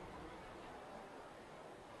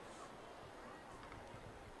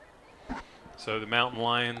 So the Mountain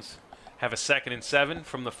Lions have a 2nd and 7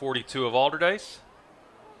 from the 42 of Alderdice.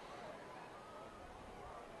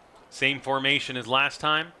 Same formation as last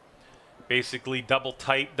time. Basically double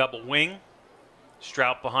tight, double wing.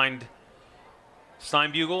 Strout behind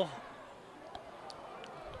Steinbugle.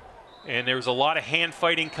 And there was a lot of hand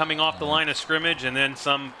fighting coming off the line of scrimmage, and then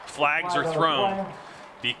some flags are thrown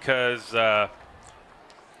because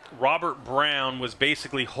Robert Brown was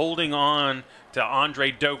basically holding on to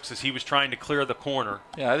Andre Dokes as he was trying to clear the corner.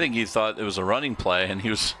 Yeah, I think he thought it was a running play, and he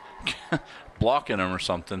was blocking him or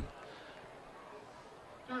something.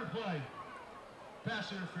 Third play, pass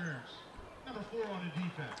interference. Number 4 on the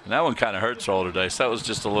defense. And that one kind of hurts Alderdice. That was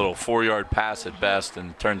just a little 4-yard pass at best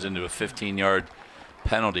and turns into a 15-yard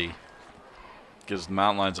penalty. Gives the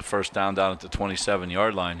Mountain Lions a first down at the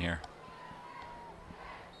 27-yard line here.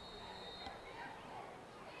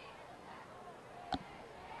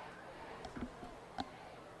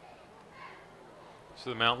 So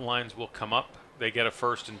the Mountain Lions will come up. They get a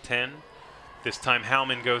 1st and 10. This time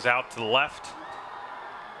Howman goes out to the left.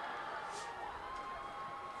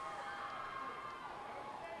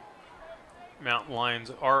 Mountain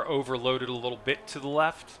Lions are overloaded a little bit to the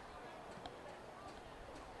left.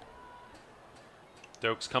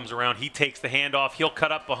 Dokes comes around. He takes the handoff. He'll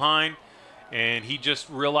cut up behind. And he just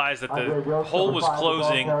realized that the hole was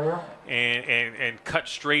closing and cut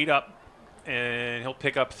straight up. And he'll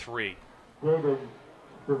pick up 3. David,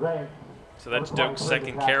 so that's Dokes'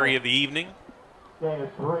 2nd carry of the evening.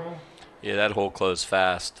 Yeah, that hole closed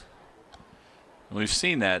fast. And we've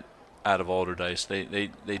seen that out of Alderdice.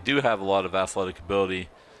 They do have a lot of athletic ability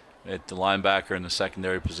at the linebacker in the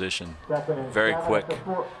secondary position. Very quick.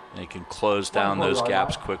 And they can close down those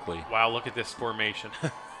gaps quickly. Wow, look at this formation.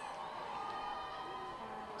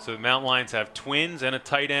 So the Mountain Lions have twins and a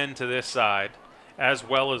tight end to this side, as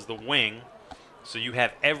well as the wing. So you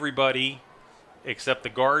have everybody except the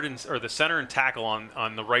guard or the center and tackle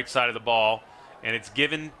on the right side of the ball, and it's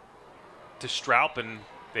given to Stroup, and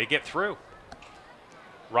they get through.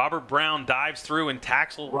 Robert Brown dives through and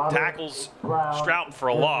tackles Stroup for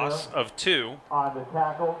a loss of 2. On the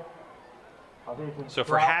tackle. So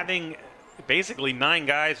for having basically 9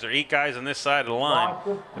 guys or 8 guys on this side of the line,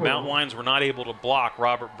 the Mountain Lions were not able to block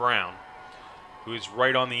Robert Brown, who is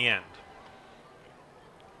right on the end.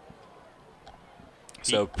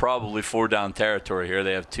 So probably 4-down territory here.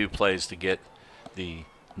 They have 2 plays to get the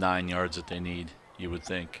 9 yards that they need, you would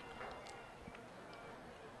think.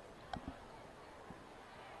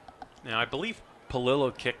 Now, I believe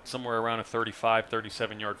Palillo kicked somewhere around a 35,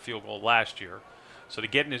 37-yard field goal last year. So to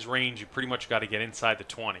get in his range, you pretty much got to get inside the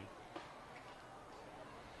 20.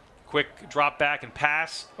 Quick drop back and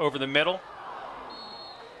pass over the middle.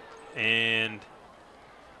 And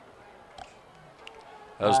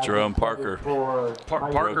that was Jerome Parker.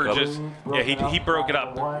 Parker just, yeah, he broke it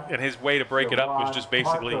up. And his way to break it up was just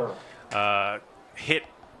basically hit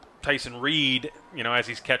Tyson Reed, as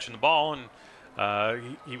he's catching the ball. And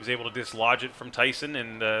he was able to dislodge it from Tyson.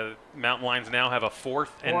 And the Mountain Lions now have a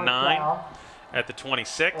 4th and 9 at the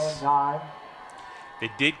 26.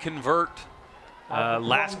 They did convert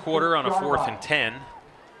last quarter on a 4th and 10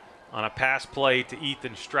 on a pass play to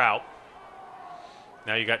Ethan Strout.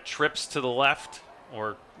 Now you got trips to the left,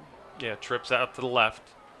 trips out to the left.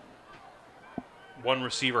 One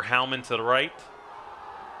receiver, Howman, to the right.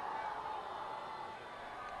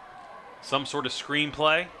 Some sort of screen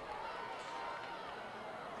play.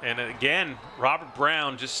 And again, Robert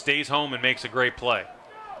Brown just stays home and makes a great play.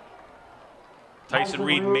 Tyson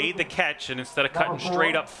Reed made the catch, and instead of cutting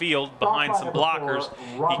straight up field behind some blockers,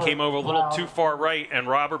 he came over a little too far right, and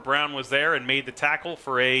Robert Brown was there and made the tackle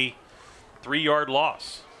for a 3-yard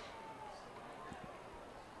loss.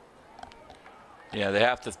 Yeah, they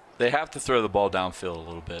have to throw the ball downfield a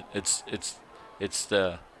little bit. It's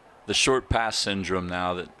the short pass syndrome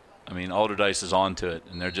now that, Alderdice is onto it,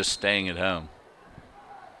 and they're just staying at home.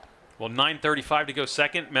 Well, 9:35 to go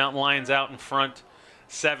second. Mountain Lions out in front,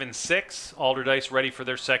 7-6. Alderdice ready for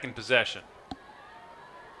their second possession.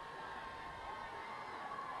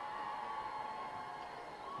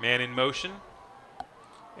 Man in motion.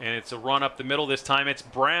 And it's a run up the middle. This time it's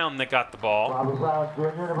Brown that got the ball.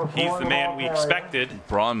 He's the man we expected.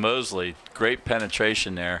 Braun Mosley, great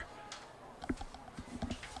penetration there.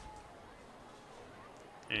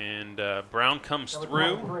 And Brown comes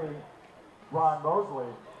through. Ron Mosley.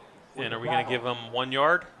 And are we going to give him 1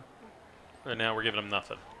 yard? Or now we're giving him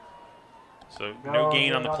nothing. So no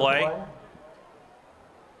gain on the play.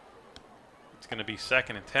 It's going to be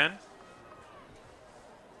 2nd and 10.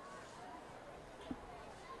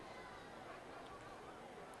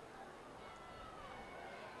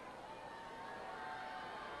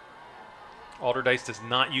 Alderdice does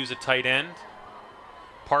not use a tight end.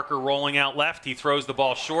 Parker rolling out left. He throws the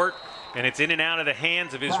ball short, and it's in and out of the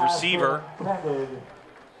hands of his receiver.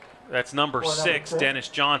 That's number 6, Dennis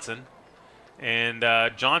Johnson. And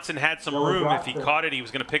Johnson had some room. If he caught it, he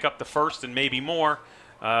was going to pick up the first and maybe more.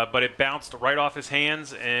 But it bounced right off his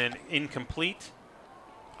hands and incomplete.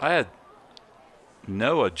 I had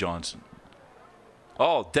Noah Johnson.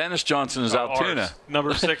 Oh, Dennis Johnson is Altoona. Ours.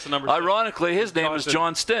 Number 6 and number 6. Ironically, his name is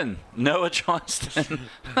Johnston. Noah Johnston.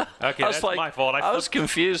 Okay, that's my fault. I was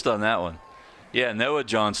confused on that one. Yeah, Noah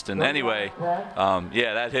Johnston. Anyway,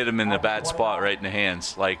 yeah, that hit him in the bad spot right in the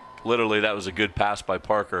hands. Like, literally, that was a good pass by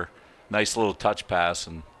Parker. Nice little touch pass,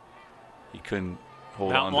 and he couldn't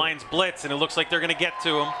hold on. Mountain Lions blitz, and it looks like they're going to get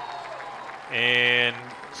to him. And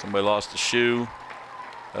somebody lost a shoe.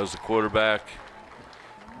 That was the quarterback.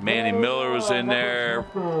 Manny Miller was in there.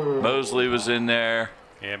 Mosley was in there.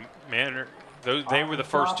 Yeah, man, they were the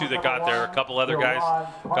first 2 that got there. A couple other guys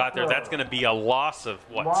got there. That's going to be a loss of,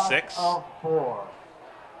 what, 6? I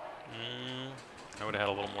would have had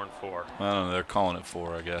a little more than 4. I don't know. They're calling it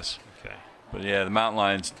 4, I guess. Okay. But, yeah, the Mountain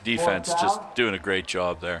Lions defense just doing a great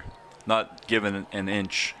job there. Not giving an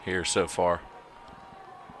inch here so far.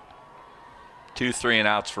 2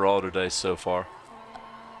 3-and-outs for Alderdice so far.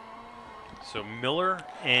 So Miller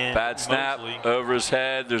and bad snap Mosley. Over his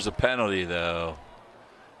head. There's a penalty, though.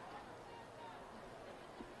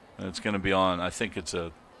 And it's going to be on. I think it's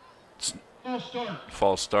a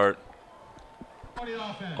false start.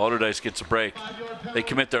 Alderdice gets a break. They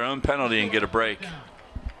commit their own penalty and get a break.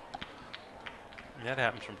 That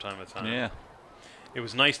happens from time to time. Yeah. It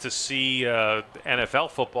was nice to see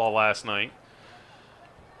NFL football last night.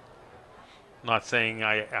 Not saying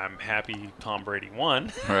I'm happy Tom Brady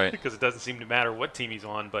won, right? Because it doesn't seem to matter what team he's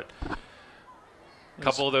on. But a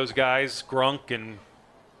couple of those guys, Grunk and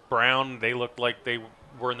Brown, they looked like they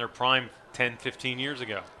were in their prime 10, 15 years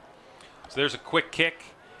ago. So there's a quick kick,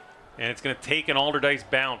 and it's going to take an Alderdice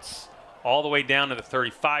bounce all the way down to the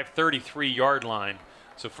 35, 33-yard line.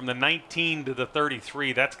 So from the 19 to the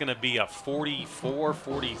 33, that's going to be a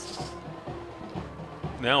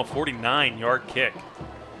 49-yard kick.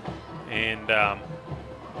 And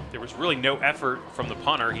there was really no effort from the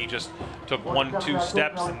punter. He just took 1-2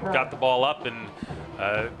 steps and got the ball up, and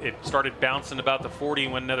it started bouncing about the 40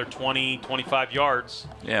 and went another 20, 25 yards.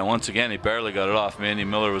 Yeah, once again, he barely got it off. Manny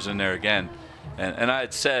Miller was in there again. And I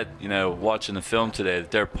had said, you know, watching the film today,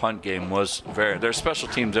 that their punt game was their special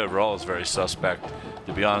teams overall is very suspect,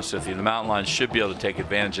 to be honest with you. The Mountain Lions should be able to take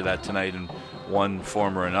advantage of that tonight in one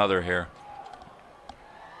form or another here.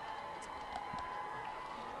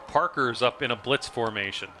 Parker's up in a blitz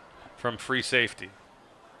formation from free safety.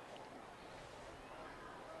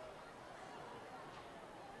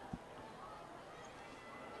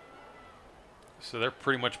 So they're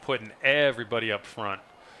pretty much putting everybody up front.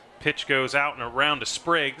 Pitch goes out and around to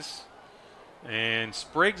Spriggs. And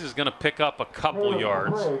Spriggs is going to pick up a couple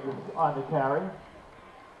yards. Spriggs on the carry.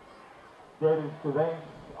 David Stevanes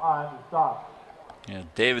on the stop. Yeah,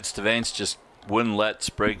 David Stevanes just wouldn't let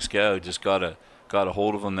Spriggs go. Just got a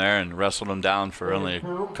hold of him there and wrestled him down for only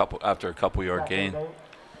after a couple yard gain.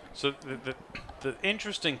 So the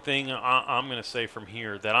interesting thing I'm going to say from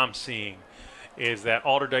here that I'm seeing is that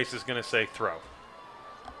Alderdice is going to say throw.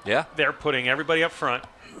 Yeah. They're putting everybody up front.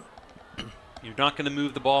 You're not going to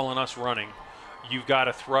move the ball on us running. You've got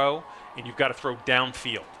to throw, and you've got to throw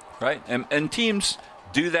downfield. Right, and teams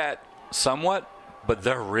do that somewhat, but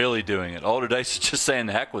they're really doing it. Alderdice is just saying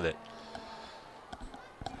the heck with it.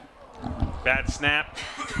 Bad snap.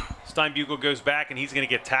 Steinbugle goes back, and he's going to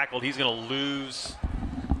get tackled. He's going to lose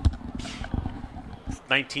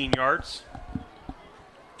 19 yards.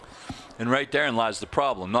 And right therein lies the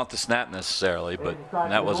problem. Not the snap necessarily, but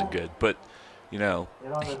that wasn't good. But you know,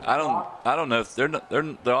 I don't know if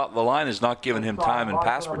the line is not giving him time in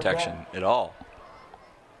pass protection at all.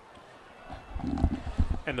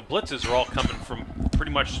 And the blitzes are all coming from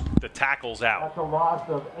pretty much the tackles out. That's a loss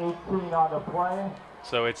of 18 on the play.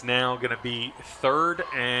 So it's now going to be 3rd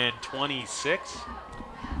and 26.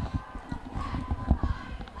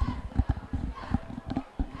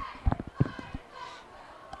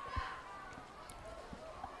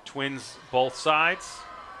 Twins both sides.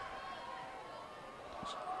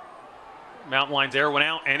 Mountain Lions air went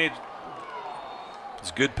out, and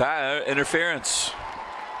it's good pass interference.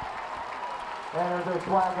 And there's a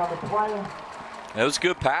flag on the play. That was a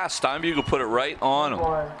good pass. Steinbugle put it right on him.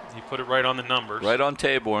 He put it right on the numbers. Right on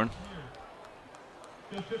Taborn.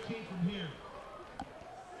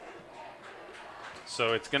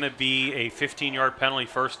 So it's going to be a 15-yard penalty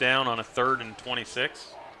first down on a 3rd and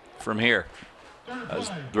 26. From here,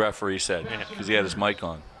 as the referee said, because he had his mic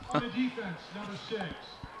on. On the defense, number 6.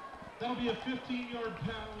 That'll be a 15-yard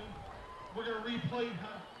penalty. We're going to replay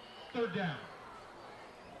third down.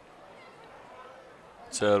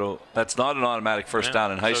 So that's not an automatic first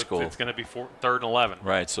down in high school. It's going to be third and 11.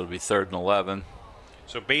 Right, so it'll be 3rd and 11.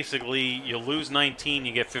 So basically, you lose 19,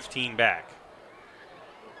 you get 15 back.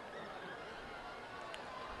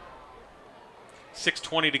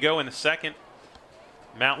 6:20 to go in the second.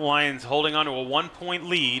 Mountain Lions holding on to a 1-point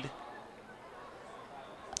lead.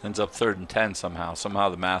 Ends up 3rd and 10 somehow. Somehow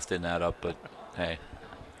the math didn't add up, but hey.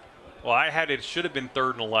 Well, I had it should have been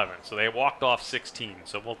 3rd and 11, so they walked off 16,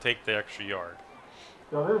 so we'll take the extra yard.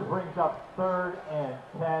 So this brings up 3rd and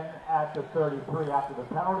 10 at the 33 after the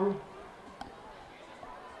penalty.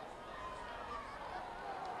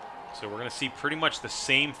 So we're going to see pretty much the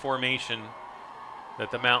same formation that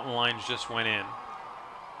the Mountain Lions just went in.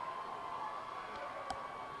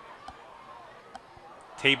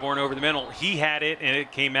 Taborn over the middle. He had it, and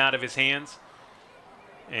it came out of his hands.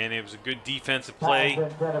 And it was a good defensive play.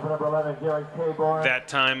 That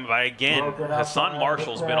time by, again, Hassan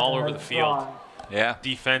Marshall's been all over the field. Yeah.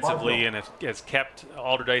 Defensively, and has kept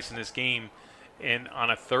Alderdice in this game. And on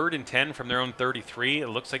a 3rd and 10 from their own 33, it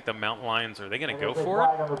looks like the Mountain Lions, are they going to go for it?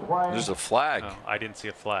 There's a flag. Oh, I didn't see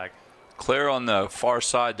a flag. Clear on the far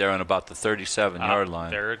side there on about the 37-yard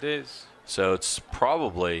line. There it is. So it's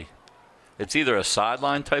probably, it's either a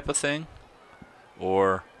sideline type of thing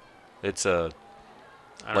or it's a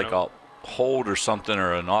hold or something,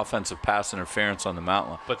 or an offensive pass interference on the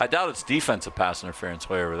Mountain Lion. But I doubt it's defensive pass interference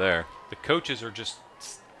way over there. The coaches are just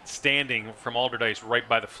standing from Alderdice right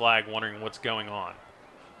by the flag wondering what's going on.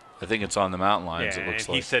 I think it's on the Mountain Lions, yeah, it looks and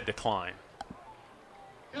like. He said decline.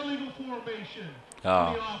 Illegal formation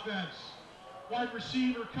on the offense. Wide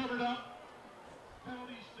receiver covered up.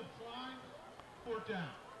 Penalties declined. 4th down.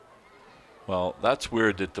 Well, that's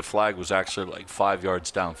weird that the flag was actually like 5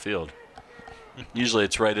 yards downfield. Usually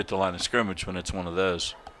it's right at the line of scrimmage when it's one of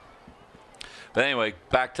those. But anyway,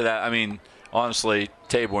 back to that. I mean, honestly,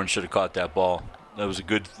 Taborn should have caught that ball. That was a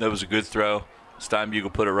good throw.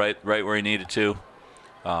 Steinbugle put it right where he needed to.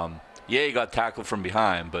 Yeah, he got tackled from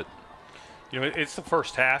behind, but you know, it's the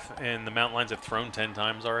first half, and the Mountain Lions have thrown 10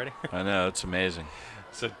 times already. I know, it's amazing.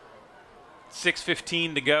 So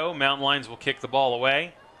 6:15 to go. Mountain Lions will kick the ball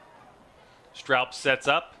away. Straub sets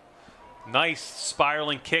up. Nice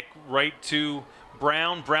spiraling kick right to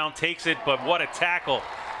Brown. Brown takes it, but what a tackle.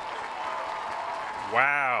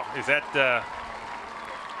 Wow. Is that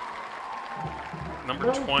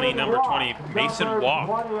number 20? Mason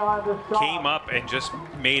Walk came up and just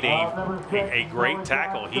made a great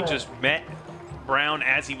tackle. He just met Brown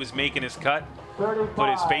as he was making his cut,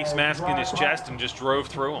 put his face mask in his chest, and just drove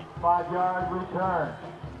through him. 5-yard return.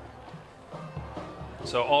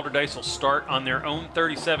 So Alderdice will start on their own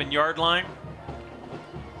 37-yard line.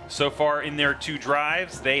 So far in their 2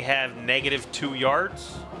 drives, they have -2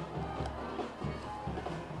 yards.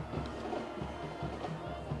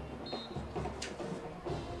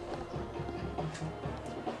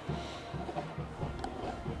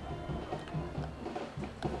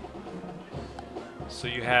 So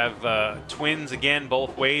you have twins again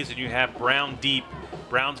both ways, and you have Brown deep.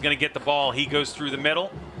 Brown's going to get the ball. He goes through the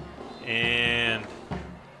middle, and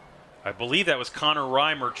I believe that was Connor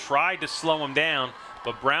Reimer tried to slow him down,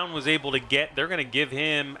 but Brown was able to get, they're going to give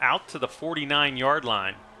him out to the 49-yard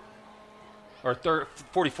line. Or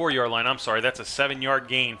 44-yard line, I'm sorry. That's a 7-yard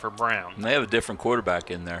gain for Brown. And they have a different quarterback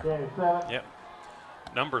in there. Yep.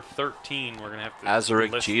 Number 13, we're going to have to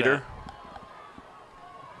Azaric list Jeter.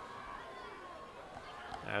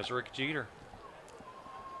 That. Azaric Jeter.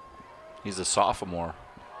 He's a sophomore.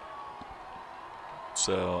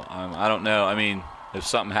 So I don't know. I mean, if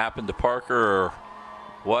something happened to Parker or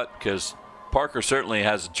what, because Parker certainly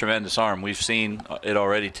has a tremendous arm. We've seen it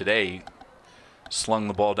already today. He slung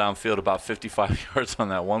the ball downfield about 55 yards on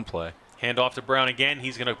that one play. Hand off to Brown again.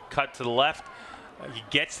 He's going to cut to the left. He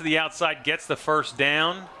gets to the outside, gets the first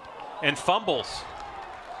down, and fumbles.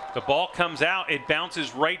 The ball comes out. It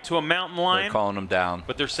bounces right to a Mountain Lion. They're calling him down.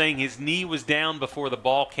 But they're saying his knee was down before the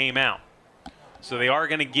ball came out. So they are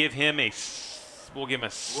going to give him we'll give him a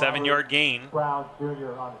 7-yard gain. Brown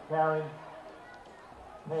Jr. on the carry.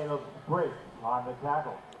 Caleb Spriggs on the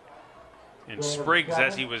tackle. And Spriggs,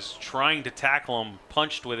 as he was trying to tackle him,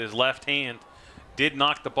 punched with his left hand, did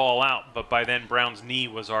knock the ball out, but by then Brown's knee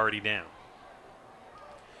was already down.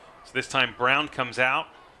 So this time Brown comes out,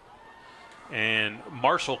 and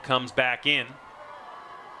Marshall comes back in.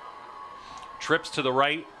 Trips to the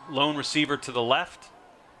right, lone receiver to the left.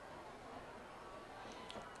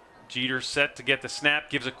 Jeter set to get the snap,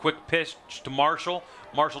 gives a quick pitch to Marshall.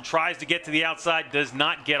 Marshall tries to get to the outside, does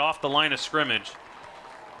not get off the line of scrimmage.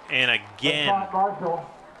 And again,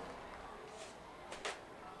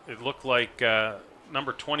 it looked like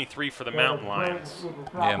number 23 for the Mountain Lions.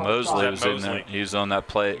 Yeah, Mosley was in there. He was on that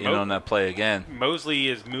play. On that play again. Mosley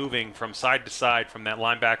is moving from side to side from that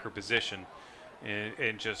linebacker position,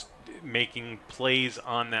 and just making plays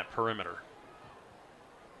on that perimeter.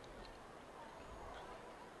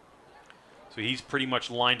 So he's pretty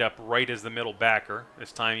much lined up right as the middle backer.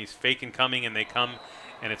 This time he's faking coming, and they come,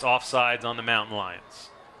 and it's offsides on the Mountain Lions.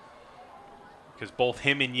 Because both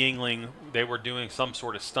him and Yingling, they were doing some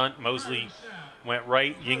sort of stunt. Mosley went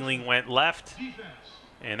right, Yingling went left,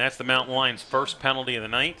 and that's the Mountain Lions' first penalty of the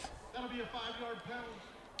night.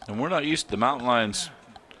 And we're not used to the Mountain Lions.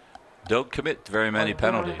 Don't commit very many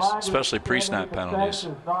penalties, especially pre-snap penalties. Is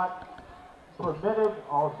not permitted.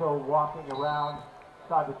 Also, walking around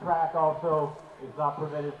side the track also is not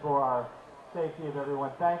permitted for our safety of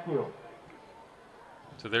everyone. Thank you.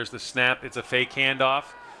 So there's the snap. It's a fake handoff.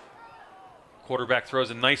 Quarterback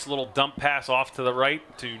throws a nice little dump pass off to the right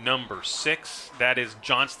to number 6. That is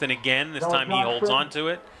Johnston again. This time he holds on to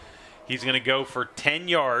it. He's going to go for 10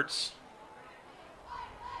 yards.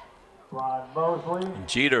 And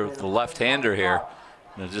Jeter, the left-hander here,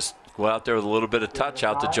 just go out there with a little bit of touch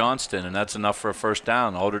out to Johnston, and that's enough for a first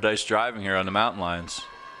down. Alderdice driving here on the Mountain Lions.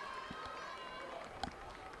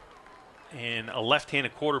 And a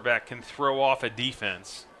left-handed quarterback can throw off a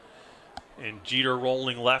defense. And Jeter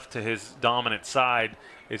rolling left to his dominant side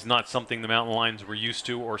is not something the Mountain Lions were used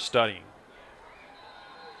to or studying.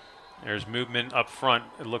 There's movement up front.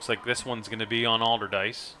 It looks like this one's going to be on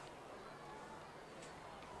Alderdice.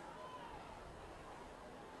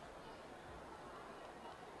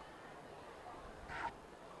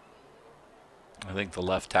 I think the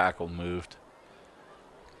left tackle moved.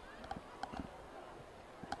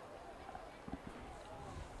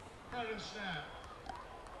 Snap.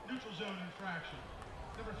 Neutral zone infraction.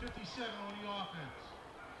 Number 57 on the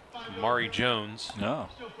offense. Mari Jones. No.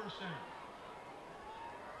 Still first down.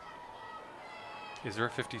 Is there a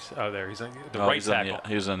 50? Oh, there. He's on the Oh, right tackle.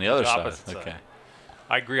 he was on the other side. Side. Okay.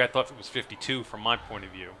 I agree. I thought it was 52 from my point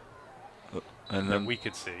of view. And that then we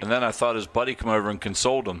could see. And then I thought his buddy come over and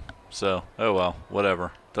consoled him. So, oh well,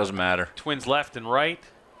 whatever. Doesn't matter. Twins left and right.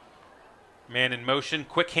 Man in motion.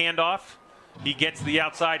 Quick handoff. He gets the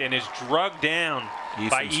outside and is drugged down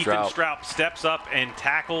by Ethan Strout. Steps up and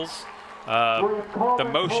tackles the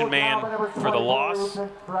motion man for the loss.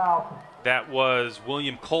 That was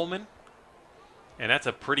William Coleman. And that's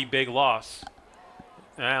a pretty big loss.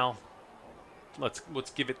 Now, let's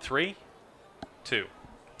give it 3, 2.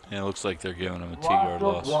 Yeah, it looks like they're giving him a 2-yard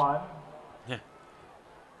loss. Yeah,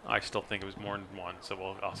 I still think it was more than 1,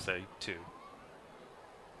 so I'll say 2.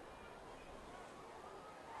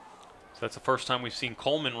 So that's the first time we've seen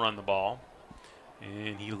Coleman run the ball,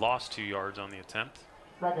 and he lost 2 yards on the attempt.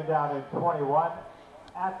 Second down and 21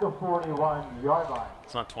 at the 41-yard line.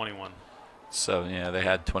 It's not 21. So, yeah, they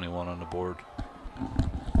had 21 on the board.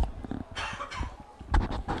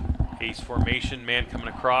 Ace formation, man coming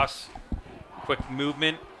across. Quick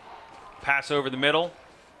movement, pass over the middle.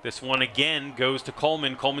 This one again goes to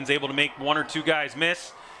Coleman. Coleman's able to make 1 or 2 guys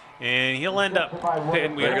miss, and he'll end up. They're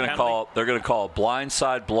going to call a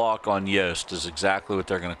blindside block on Yost. Is exactly what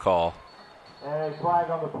they're going to call. And a flag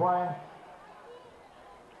on the play.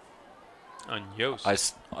 On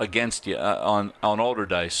Yost. Against on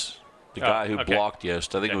Alderdice, the guy who okay. blocked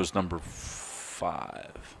Yost. I think it was number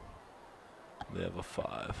 5. They have a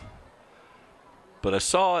 5. But I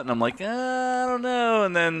saw it and I'm like, I don't know.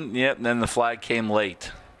 And then, then the flag came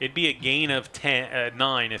late. It'd be a gain of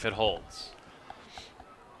 9 if it holds.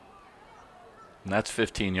 And that's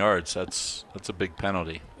 15 yards. That's a big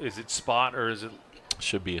penalty. Is it spot or is it?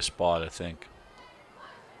 Should be a spot, I think.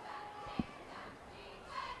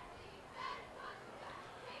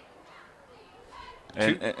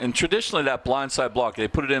 And traditionally that blindside block, they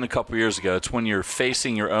put it in a couple years ago. It's when you're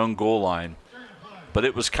facing your own goal line. But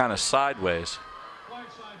it was kind of sideways.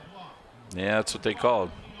 Yeah, that's what they called.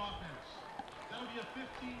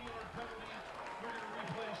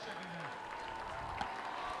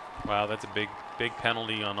 Wow, that's a big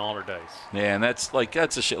penalty on Alderdice. Yeah, and that's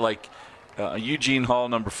a shit. Like Eugene Hall,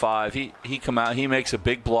 number 5, he come out, he makes a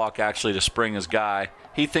big block actually to spring his guy.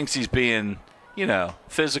 He thinks he's being,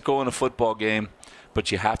 physical in a football game, but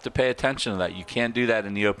you have to pay attention to that. You can't do that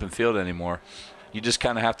in the open field anymore. You just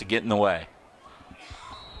kind of have to get in the way.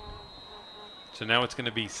 So now it's going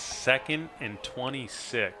to be 2nd and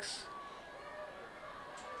 26.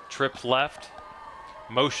 Trip left,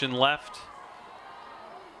 motion left.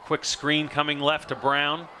 Quick screen coming left to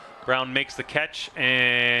Brown. Brown makes the catch,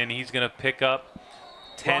 and he's going to pick up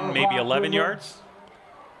 10, maybe 11 yards.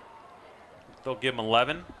 They'll give him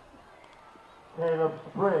 11. Caleb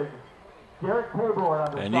Spriggs. Derek Taborn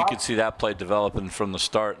on the And you could see that play developing from the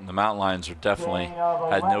start, and the Mountain Lions were definitely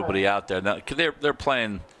had nobody out there. Now, they're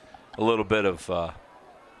playing a little bit of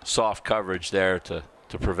soft coverage there to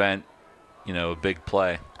prevent, a big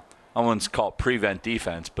play. I wouldn't call it prevent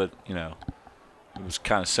defense, but, it was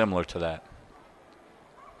kind of similar to that.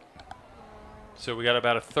 So we got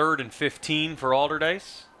about a 3rd and 15 for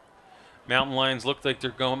Alderdice. Mountain Lions look like they're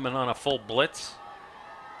going on a full blitz.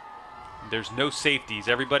 There's no safeties.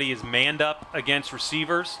 Everybody is manned up against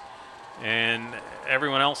receivers and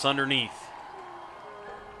everyone else underneath.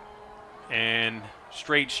 And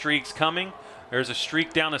straight streaks coming. There's a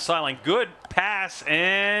streak down the sideline. Good pass,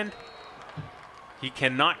 and he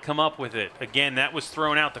cannot come up with it. Again, that was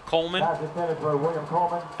thrown out to Coleman.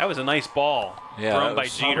 That was a nice ball thrown by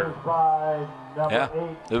Jeter. Yeah,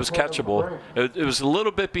 it was catchable. It was a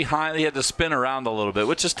little bit behind. He had to spin around a little bit,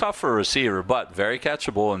 which is tough for a receiver, but very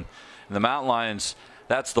catchable. And the Mountain Lions,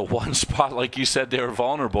 that's the one spot, like you said, they were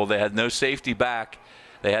vulnerable. They had no safety back.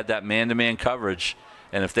 They had that man-to-man coverage.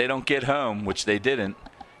 And if they don't get home, which they didn't,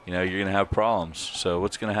 you're going to have problems. So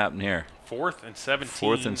what's going to happen here? 4th and 17.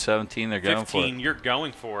 4th and 17, they're going for it. 15, you're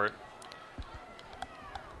going for it.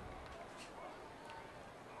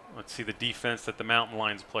 Let's see the defense that the Mountain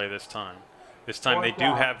Lions play this time. This time they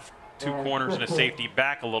do have 2 corners and a safety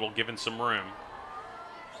back a little, given some room.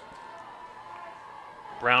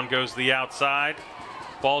 Brown goes to the outside.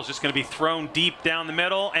 Ball's just going to be thrown deep down the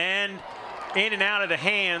middle and in and out of the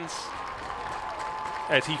hands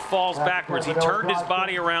as he falls backwards. He turned his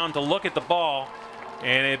body around to look at the ball,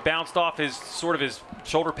 and it bounced off his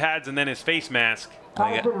shoulder pads and then his face mask.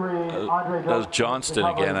 That was Johnston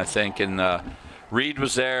again, I think, and Reed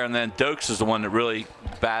was there, and then Dokes is the one that really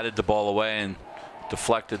batted the ball away and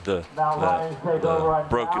deflected broke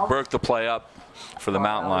the play up for the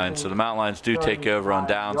Mountain Lions. So the Mountain Lions do take over on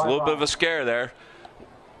downs. A little bit of a scare there.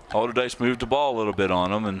 Alderdice moved the ball a little bit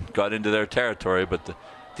on them and got into their territory, but the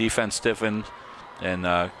defense stiffened and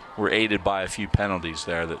were aided by a few penalties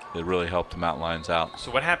there that really helped the Mountain Lions out.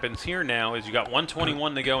 So what happens here now is you got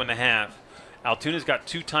 1:21 to go in the half. Altoona's got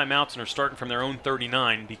 2 timeouts and are starting from their own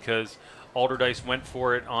 39 because Alderdice went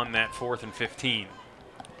for it on that 4th and 15.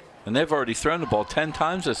 And they've already thrown the ball 10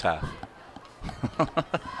 times this half.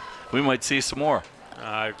 We might see some more.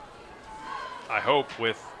 I hope,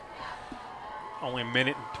 with only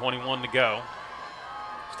 1:21 to go.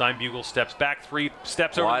 Steinbugle steps back, 3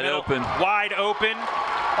 steps over the middle. Wide open,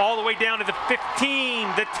 all the way down to the 15,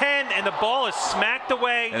 the 10, and the ball is smacked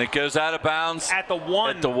away. And it goes out of bounds. At the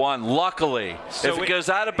 1. At the 1, luckily. So if it goes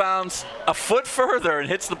out of bounds a foot further and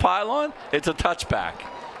hits the pylon, it's a touchback.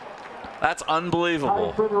 That's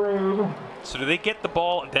unbelievable. So do they get the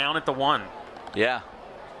ball down at the 1? Yeah.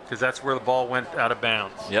 Because that's where the ball went out of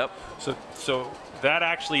bounds. Yep. So that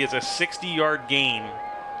actually is a 60-yard gain.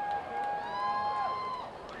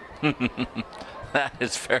 That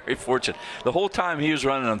is very fortunate. The whole time he was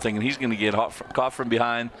running, I'm thinking he's going to get caught from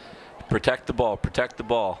behind. Protect the ball, protect the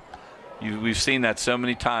ball. We've seen that so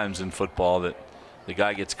many times in football that the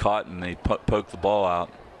guy gets caught and they poke the ball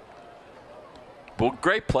out. But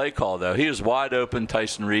great play call, though. He was wide open,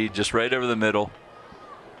 Tyson Reed, just right over the middle.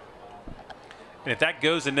 And if that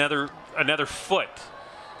goes another foot.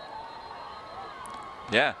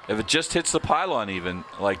 Yeah, if it just hits the pylon even,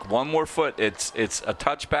 like 1 more foot, it's a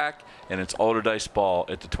touchback, and it's Alderdice ball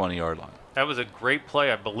at the 20-yard line. That was a great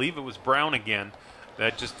play. I believe it was Brown again.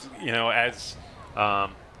 That just, as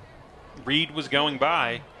Reed was going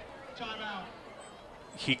by,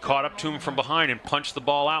 he caught up to him from behind and punched the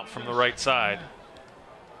ball out from the right side.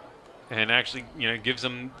 And actually, gives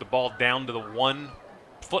him the ball down to the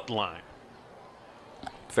 1-foot line.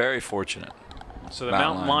 Very fortunate. So the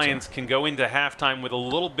Mountain Lions can go into halftime with a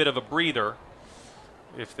little bit of a breather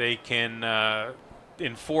if they can,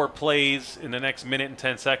 in 4 plays in the next minute and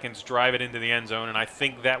 10 seconds, drive it into the end zone. And I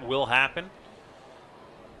think that will happen.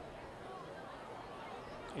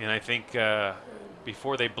 And I think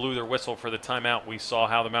before they blew their whistle for the timeout, we saw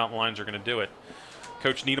how the Mountain Lions are going to do it.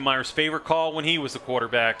 Coach Niedermeyer's favorite call when he was the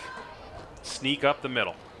quarterback: sneak up the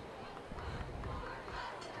middle.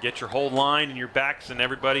 Get your whole line and your backs and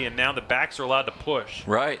everybody, and now the backs are allowed to push.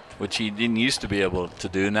 Right, which he didn't used to be able to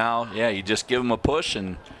do. Now, yeah, you just give them a push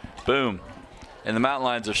and boom. And the Mountain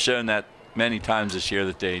Lions have shown that many times this year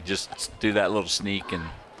that they just do that little sneak, and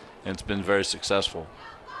it's been very successful.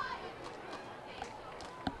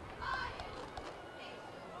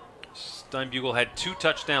 Steinbugle had 2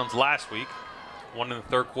 touchdowns last week, 1 in the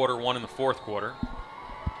 3rd quarter, 1 in the 4th quarter.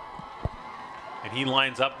 And he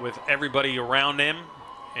lines up with everybody around him.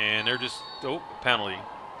 And they're just, penalty.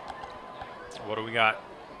 What do we got?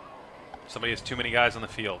 Somebody has too many guys on the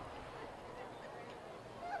field.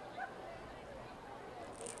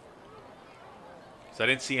 So I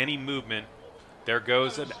didn't see any movement. There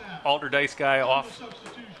goes an Alderdice guy off.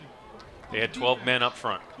 Substitution. They had 12 men up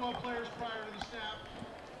front. 12 players prior to the snap.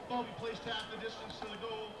 Ball be placed half the distance to the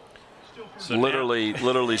goal. Still for So literally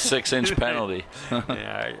 6-inch penalty.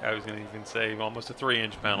 Yeah, I was going to even say almost a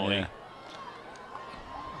 3-inch penalty. Yeah.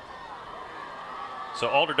 So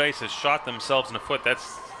Alderdice has shot themselves in the foot.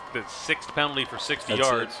 That's the 6th penalty for 60 That's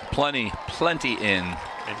yards. it. Plenty in.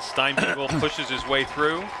 And Steinbugle pushes his way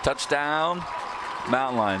through. Touchdown,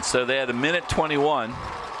 Mountain Lions. So they had 1:21,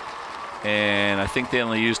 and I think they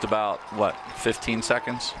only used about, what, 15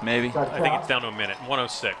 seconds, maybe? I think it's down to a minute,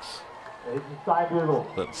 1:06.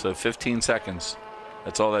 So 15 seconds.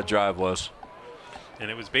 That's all that drive was. And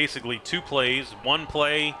it was basically 2 plays. One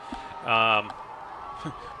play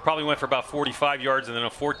probably went for about 45 yards, and then a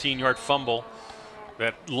 14-yard fumble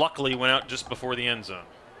that luckily went out just before the end zone.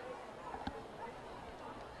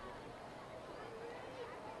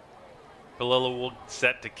 Balilla will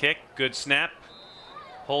set to kick. Good snap.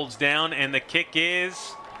 Holds down, and the kick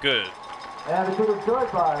is good. And the kick is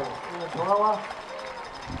good by Ian Balilla.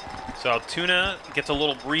 So Altoona gets a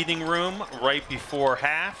little breathing room right before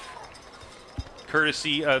half,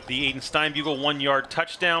 courtesy of the Aiden Steinbugle 1-yard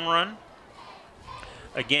touchdown run.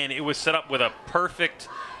 Again, it was set up with a perfect,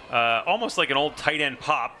 almost like an old tight end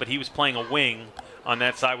pop, but he was playing a wing on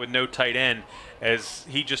that side with no tight end, as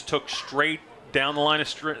he just took straight down the line of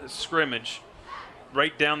scrimmage,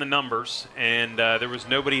 right down the numbers, and there was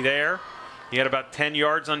nobody there. He had about 10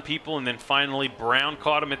 yards on people, and then finally Brown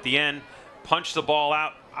caught him at the end, punched the ball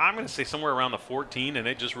out, I'm going to say somewhere around the 14, and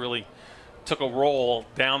it just really took a roll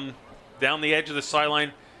down the edge of the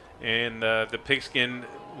sideline, and the pigskin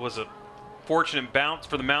was a fortunate bounce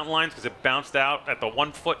for the Mountain Lions because it bounced out at the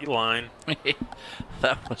 1-foot line.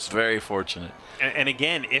 That was very fortunate. And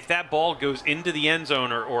again, if that ball goes into the end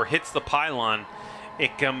zone or hits the pylon,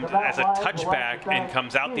 it comes as a touchback and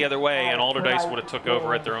comes out the other way, and Alderdice would have took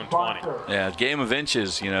over at their own 20. Yeah, game of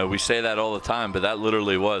inches. You know, we say that all the time, but that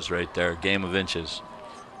literally was right there, game of inches.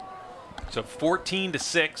 So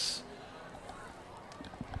 14-6,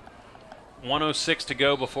 1:06 to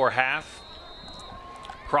go before half.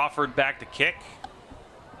 Crawford back to kick.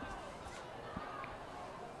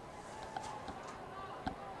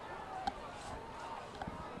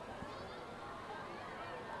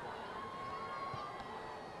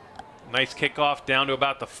 Nice kickoff down to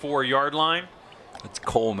about the 4-yard line. It's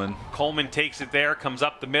Coleman. Coleman takes it there, comes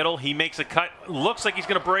up the middle. He makes a cut. Looks like he's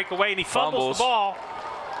going to break away, and he fumbles the ball.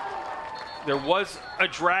 There was a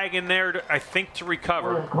drag in there, I think, to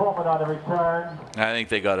recover. Coleman on the return. I think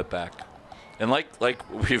they got it back. And like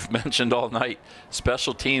we've mentioned all night,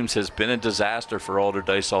 special teams has been a disaster for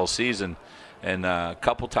Alderdice all season. And a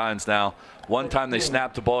couple times now, one time they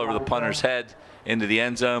snapped the ball over the punter's head into the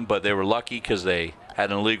end zone, but they were lucky because they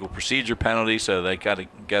had an illegal procedure penalty, so they got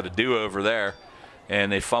a do-over there.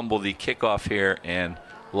 And they fumbled the kickoff here, and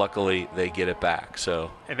luckily they get it back.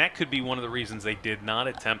 So, and that could be one of the reasons they did not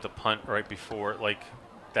attempt a punt right before, like,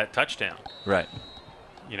 that touchdown. Right.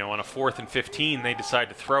 You know, on a 4th and 15, they decide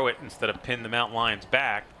to throw it instead of pin the Mountain Lions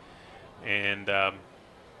back. And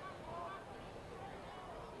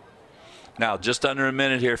now, just under a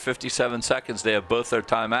minute here, 57 seconds. They have both their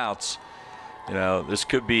timeouts. You know, this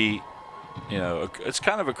could be, you know, it's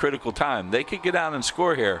kind of a critical time. They could get down and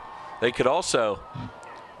score here. They could also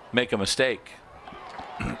make a mistake.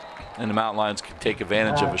 And the Mountain Lions could take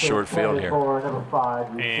advantage of a short field here.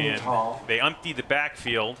 And they emptied the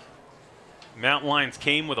backfield. Mountain Lions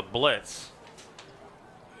came with a blitz.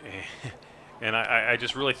 And I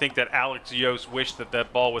just really think that Alex Yost wished that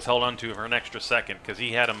that ball was held onto for an extra second, because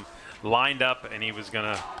he had him lined up and he was going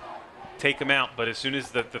to take him out. But as soon as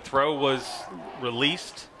the throw was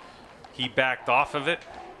released, he backed off of it.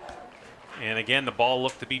 And again, the ball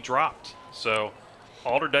looked to be dropped. So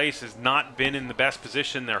Alderdice has not been in the best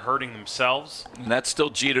position. They're hurting themselves. And that's still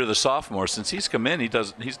Jeter, the sophomore. Since he's come in,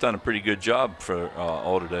 he's done a pretty good job for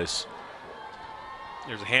Alderdice.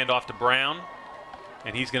 There's a handoff to Brown,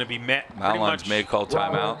 and he's going to be met. Mountain Lions may call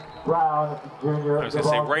timeout. Brown, junior. I was going to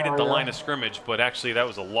say right at the line of scrimmage, but actually that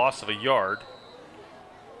was a loss of a yard.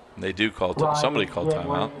 They do call somebody called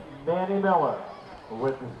timeout. Manny Miller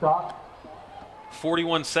with the stop.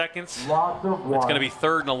 41 seconds. It's Loss of one. going to be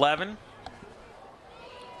 3rd and 11.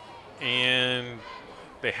 And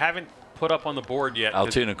they haven't put up on the board yet.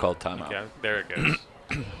 Altoona called timeout. Okay, there it goes.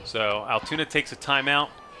 So Altoona takes a timeout.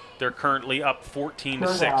 They're currently up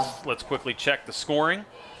 14-6. Let's quickly check the scoring.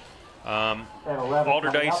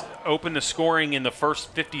 Alderdice opened the scoring in the first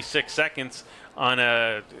 56 seconds on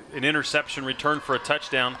an interception return for a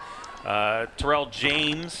touchdown. Terrell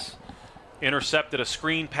James intercepted a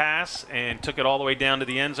screen pass and took it all the way down to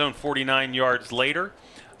the end zone 49 yards later.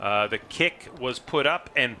 The kick was put up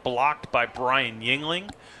and blocked by Brian Yingling,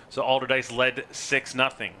 so Alderdice led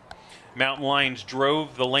 6-0. Mountain Lions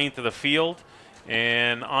drove the length of the field,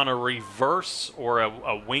 and on a reverse or a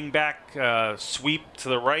wingback sweep to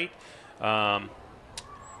the right,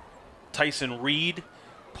 Tyson Reed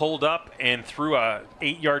pulled up and threw a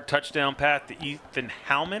 8-yard touchdown pass to Ethan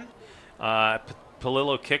Howman.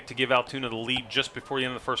 Palillo kicked to give Altoona the lead just before the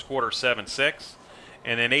end of the first quarter, 7-6.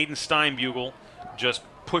 And then Aiden Steinbugel just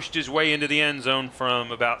pushed his way into the end zone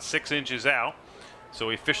from about 6 inches out. So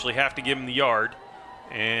we officially have to give him the yard.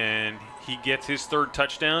 And he gets his 3rd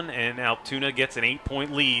touchdown, and Altoona gets an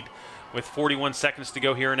 8-point lead with 41 seconds to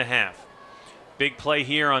go here in a half. Big play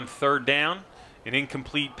here on 3rd down. An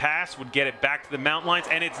incomplete pass would get it back to the Mountain Lions,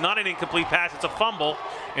 and it's not an incomplete pass, it's a fumble.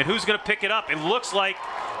 And who's going to pick it up? It looks like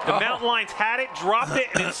the Mountain Lions had it, dropped it,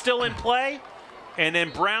 and it's still in play. And then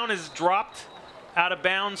Brown is dropped out of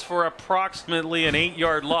bounds for approximately an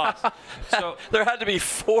 8-yard loss. So there had to be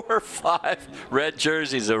 4 or 5 red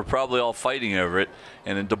jerseys that were probably all fighting over it,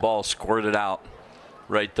 and then the ball squirted out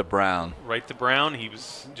right to Brown. Right to Brown. He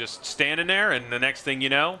was just standing there, and the next thing you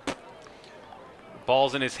know,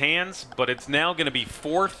 ball's in his hands, but it's now going to be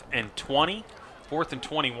 4th and 20, 4th and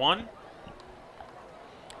 21.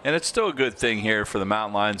 And it's still a good thing here for the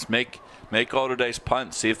Mountain Lions. Make Alderdice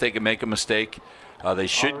punt, see if they can make a mistake. They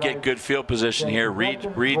should get good field position here.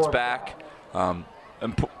 Reed's back and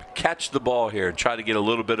catch the ball here and try to get a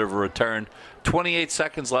little bit of a return. 28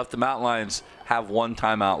 seconds left. The Mountain Lions have 1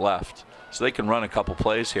 timeout left, so they can run a couple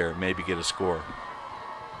plays here and maybe get a score.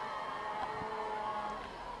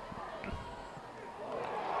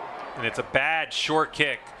 And it's a bad short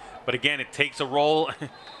kick, but again, it takes a roll,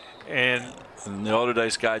 and the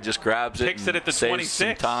Alderdice guy just grabs it, picks it at the saves 26.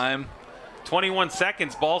 some time. 21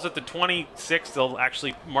 seconds, ball's at the 26. They'll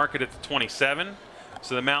actually mark it at the 27.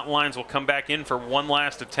 So the Mountain Lions will come back in for one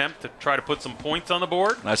last attempt to try to put some points on the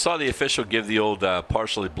board. I saw the official give the old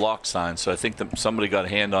partially blocked sign, so I think that somebody got a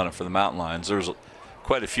hand on it for the Mountain Lions. There's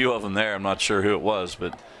quite a few of them there. I'm not sure who it was,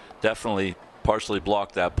 but definitely partially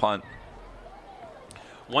blocked that punt.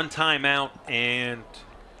 1 timeout and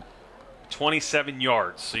 27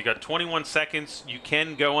 yards. So you got 21 seconds. You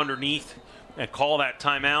can go underneath and call that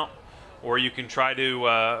timeout, or you can try to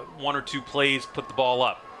 1 or 2 plays put the ball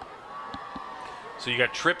up. So you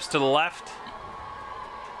got trips to the left.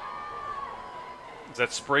 Is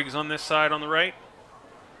that Spriggs on this side on the right?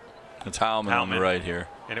 It's Howman on the right here.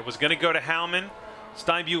 And it was going to go to Howman.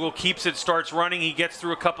 Steinbugel keeps it, starts running. He gets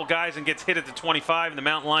through a couple guys and gets hit at the 25, and the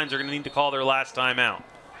Mountain Lions are going to need to call their last timeout.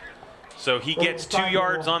 So he gets 2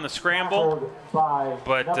 yards on the scramble,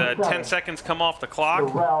 but 10 seconds come off the clock.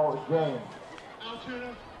 Altoona,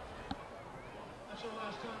 that's our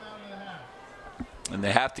last timeout in the half. And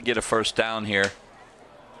they have to get a first down here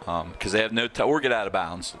because they have no time, or get out of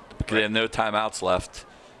bounds because they have no timeouts left.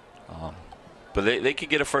 But they could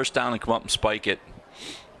get a first down and come up and spike it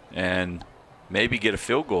and maybe get a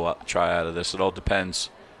field goal try out of this. It all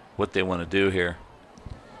depends what they want to do here.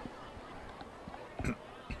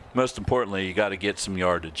 Most importantly, you got to get some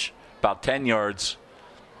yardage. About 10 yards,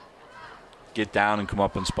 get down and come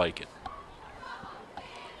up and spike it.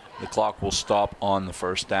 The clock will stop on the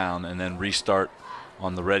first down and then restart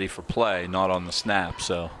on the ready for play, not on the snap.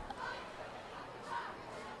 So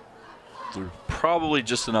there's probably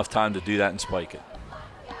just enough time to do that and spike it.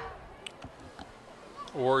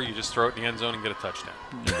 Or you just throw it in the end zone and get a touchdown.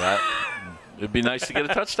 It'd be nice to get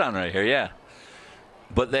a touchdown right here, yeah.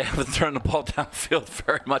 But they haven't thrown the ball downfield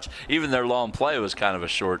very much. Even their long play was kind of a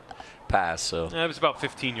short pass. So it was about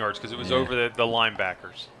 15 yards because it was over the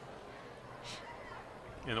linebackers.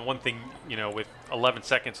 And the one thing, you know, with 11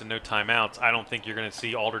 seconds and no timeouts, I don't think you're going to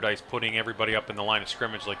see Alderdice putting everybody up in the line of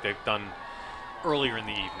scrimmage like they've done earlier in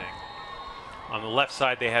the evening. On the left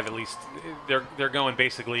side, they have at least they're going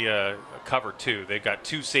basically a cover 2. They've got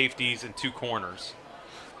 2 safeties and 2 corners.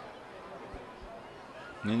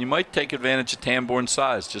 And you might take advantage of Tamborn's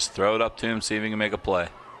size. Just throw it up to him, see if he can make a play.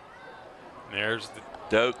 There's the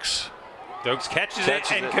Dokes. Dokes catches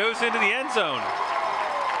it and goes into the end zone.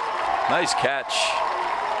 Nice catch.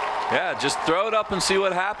 Yeah, just throw it up and see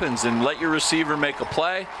what happens and let your receiver make a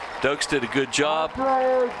play. Dokes did a good job.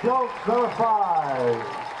 And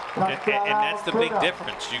that's the big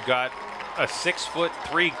difference. You got a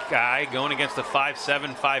 6'3" guy going against a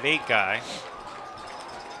 5'7", 5'8" guy.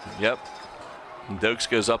 Yep. And Dokes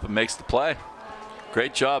goes up and makes the play.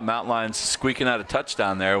 Great job, Mountain Lions squeaking out a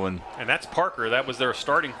touchdown there. And that's Parker. That was their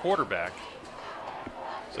starting quarterback.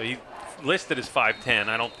 So he listed as 5'10".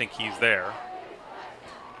 I don't think he's there.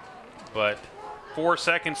 But 4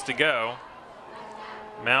 seconds to go.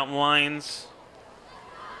 Mountain Lions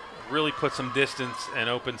really put some distance and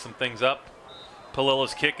open some things up.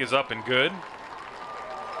 Palilla's kick is up and good.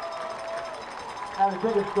 And the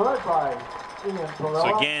kick is good by Ian Palilla.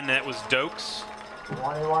 So again, that was Dokes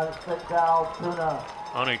 21-6 Altoona.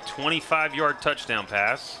 on a 25-yard touchdown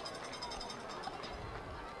pass.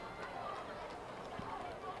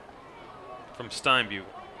 From Steinbugle.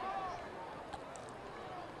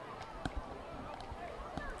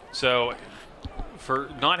 So for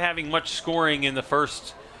not having much scoring in the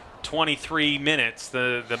first 23 minutes,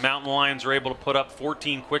 the Mountain Lions are able to put up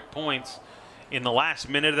 14 quick points in the last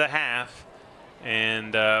minute of the half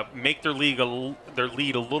and make their lead a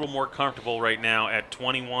little more comfortable right now at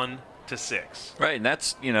 21-6. Right, and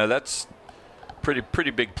that's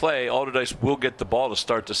pretty big play. Alderdice will get the ball to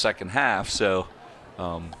start the second half, so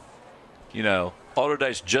Alderdice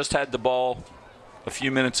just had the ball a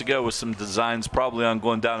few minutes ago with some designs probably on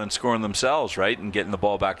going down and scoring themselves, right, and getting the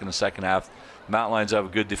ball back in the second half. Mountain Lions have a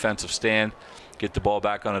good defensive stand, get the ball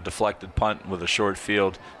back on a deflected punt with a short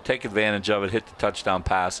field, take advantage of it, hit the touchdown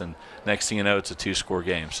pass, and next thing you know, it's a 2-score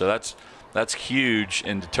game. So that's huge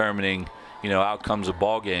in determining, outcomes of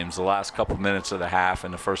ball games, the last couple minutes of the half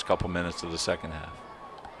and the first couple minutes of the second half.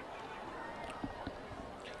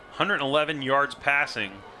 111 yards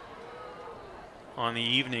passing on the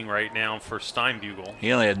evening right now for Steinbugle.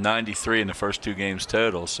 He only had 93 in the first 2 games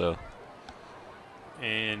total, so.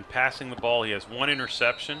 And passing the ball, he has 1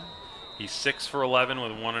 interception. He's 6 for 11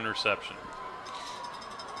 with 1 interception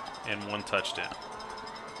and 1 touchdown.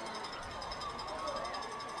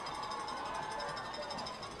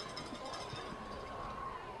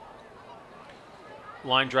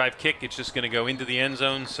 Line drive kick, it's just going to go into the end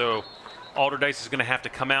zone, so Alderdice is going to have to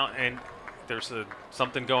come out, and there's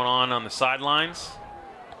something going on the sidelines.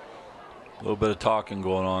 A little bit of talking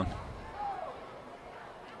going on.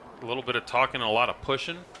 A little bit of talking and a lot of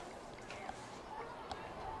pushing.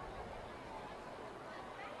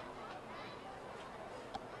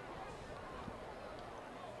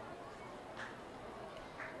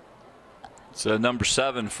 So number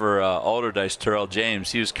 7 for Alderdice, Terrell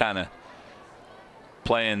James, he was kind of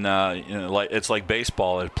playing, like it's like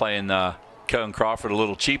baseball. They're playing Kevin Crawford a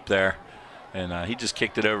little cheap there, and he just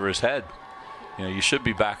kicked it over his head. You should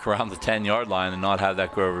be back around the 10-yard line and not have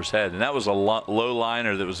that go over his head. And that was a low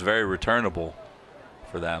liner that was very returnable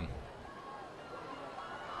for them.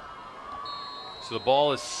 So the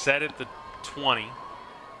ball is set at the 20.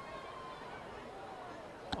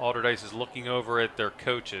 Alderdice is looking over at their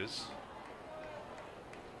coaches.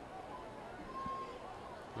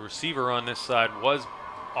 The receiver on this side was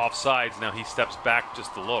offsides. Now he steps back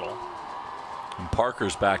just a little. And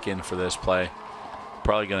Parker's back in for this play.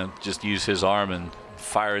 Probably going to just use his arm and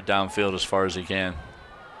fire it downfield as far as he can.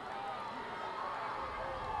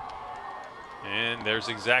 And there's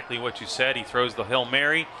exactly what you said. He throws the Hail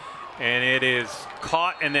Mary, and it is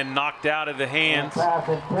caught and then knocked out of the hands.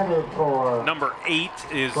 Number 8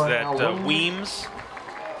 is that Weems.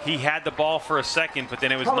 He had the ball for a second, but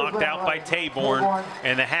then it was knocked out by Taborn,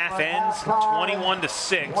 and the half ends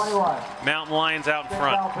 21-6. Mountain Lions out in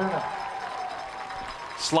front.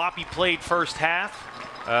 Sloppy played first half.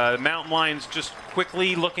 The Mountain Lions just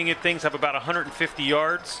quickly looking at things have about 150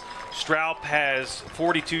 yards. Straub has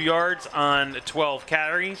 42 yards on 12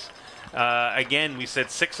 carries. Again, we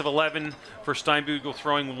said 6 of 11 for Steinbugle,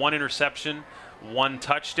 throwing 1 interception, 1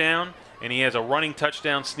 touchdown, and he has a running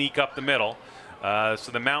touchdown sneak up the middle.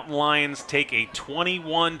 So the Mountain Lions take a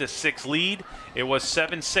 21-6 lead. It was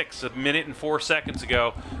 7-6 a minute and 4 seconds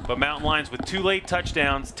ago, but Mountain Lions with 2 late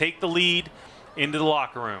touchdowns take the lead into the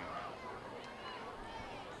locker room.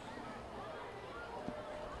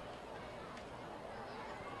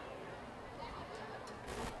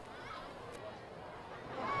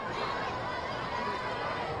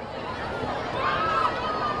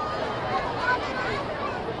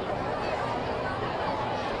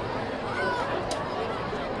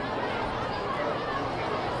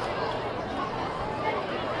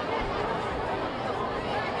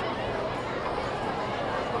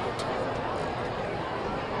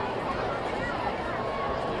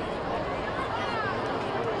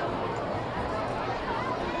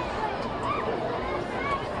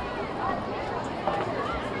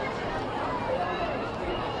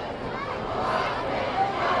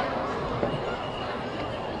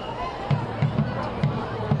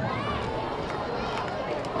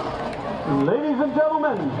 Ladies and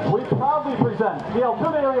gentlemen, we proudly present the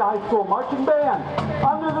Altoona Area High School Marching Band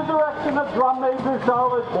under the direction of Drum Major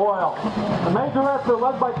Charlotte Boyle. The majorettes are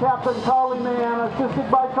led by Captain Carly Mann, assisted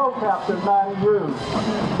by Co-Captain Matty Hughes.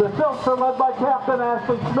 The Silks are led by Captain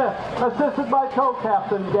Ashley Smith, assisted by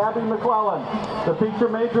Co-Captain Gabby McClellan. The feature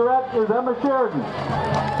majorette is Emma Sheridan.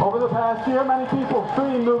 Over the past year, many people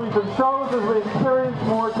streamed movies and shows as we experienced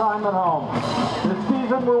more time at home. This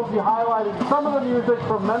season, we'll be highlighting some of the music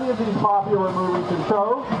from many of these popular movies and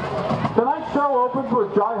shows. Tonight's show opens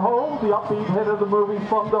with Jai Ho, the upbeat hit of the movie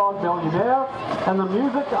Slumdog Millionaire, and the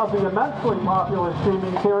music of the immensely popular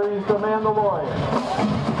streaming series The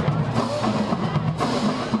Mandalorian.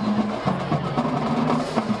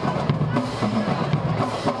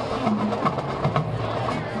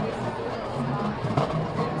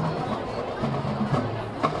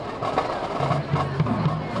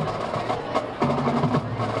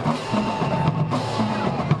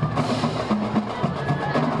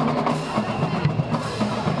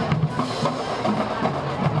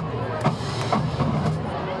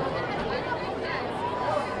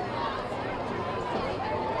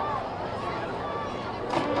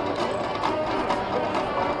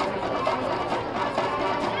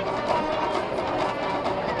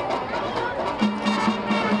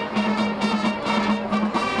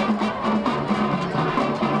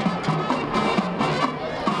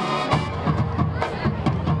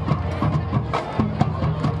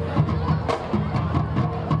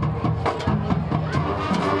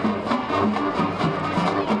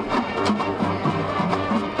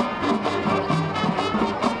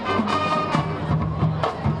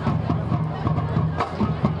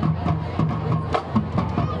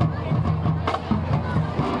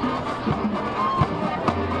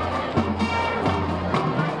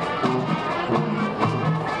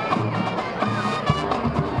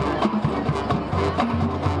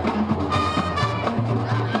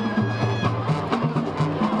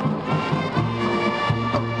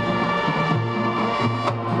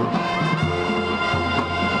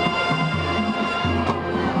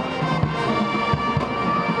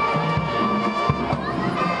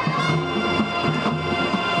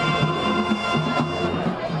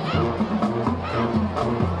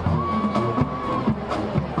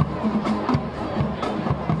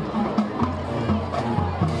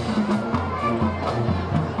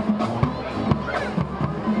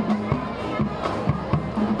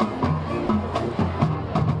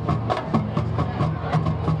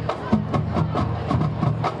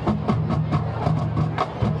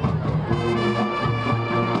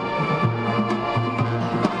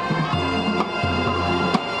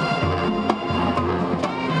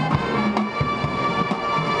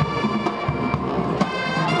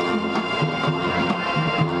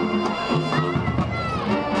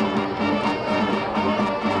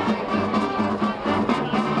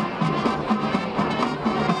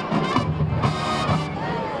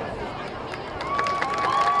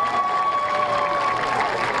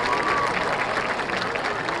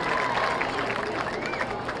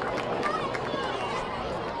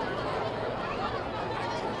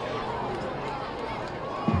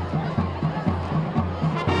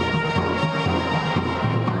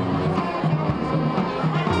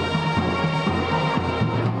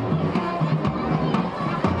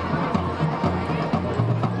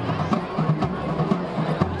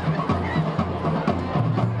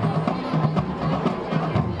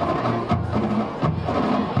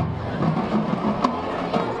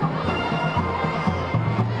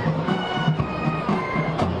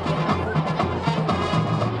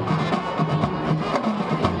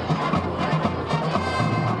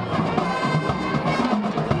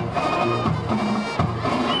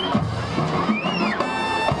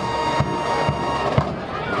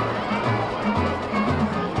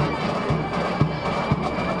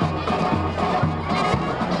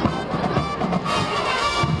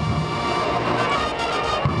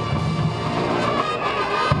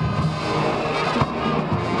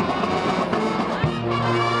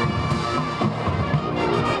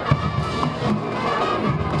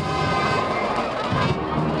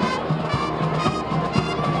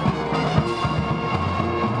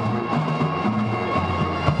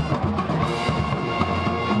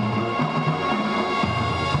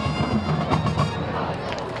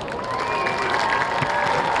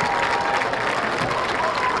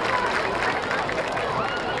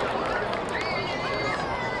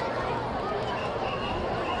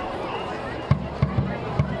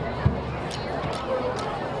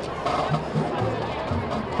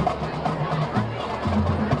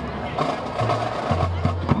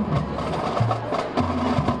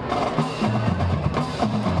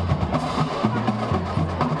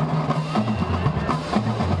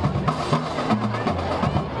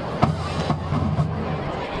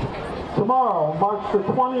 the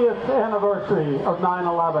 20th anniversary of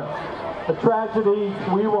 9/11, a tragedy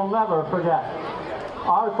we will never forget.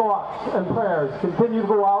 Our thoughts and prayers continue to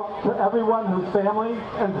go out to everyone whose family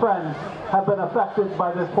and friends have been affected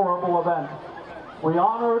by this horrible event. We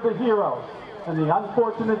honor the heroes and the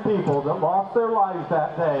unfortunate people that lost their lives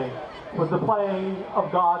that day with the playing of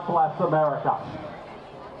God Bless America.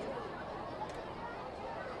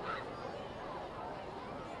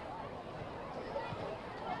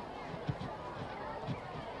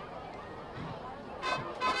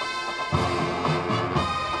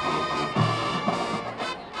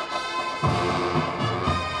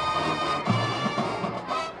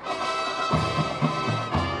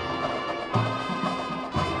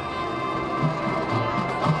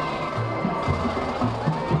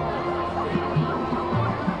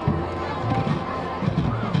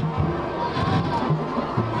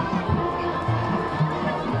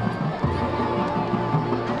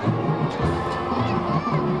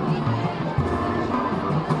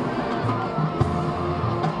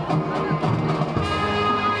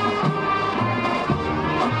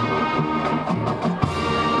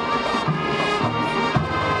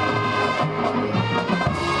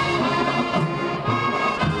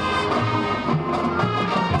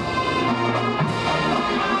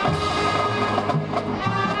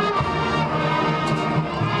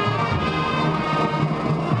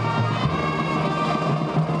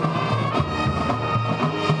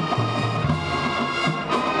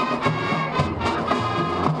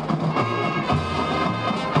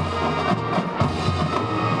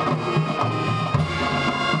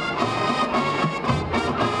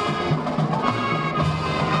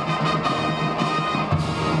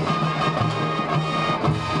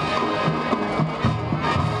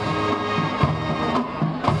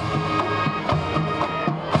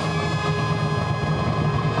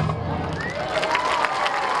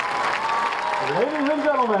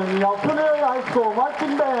 The Altoona Area High School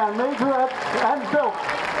Marching Band, Majorettes, and Sept.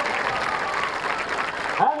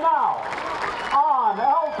 And now, on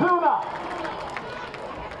Altoona.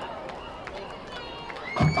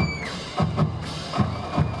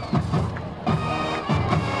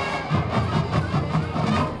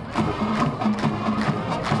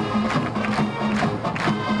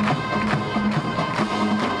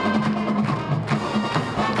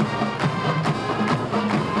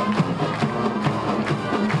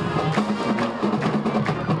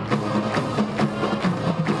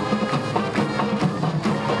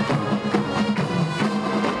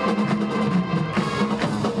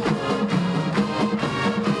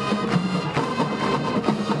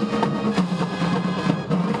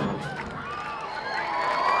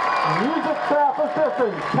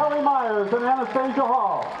 Kelly Myers and Anastasia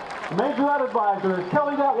Hall. Majorette advisor is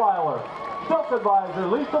Kelly Detweiler. Silk advisor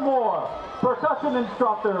Lisa Moore. Percussion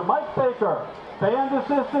instructor Mike Baker. Band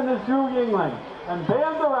assistant is Drew Yingling. And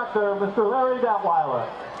band director Mr. Larry Detweiler.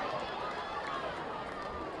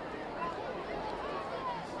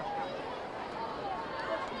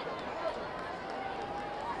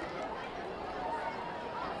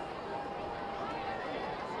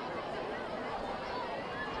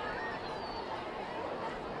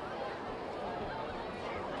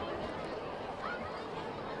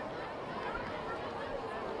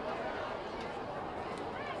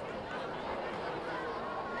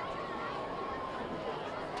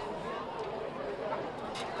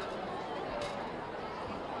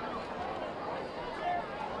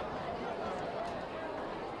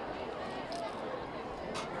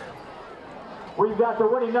 We've got the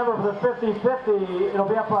winning number for the 50-50. It'll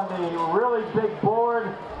be up on the really big board.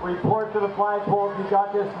 Report to the flagpole if you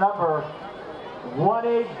got this number.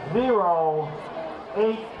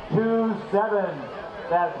 180827.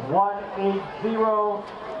 That's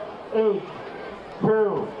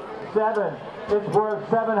 180827. It's worth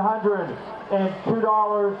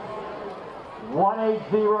 $702.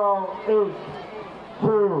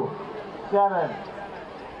 180827.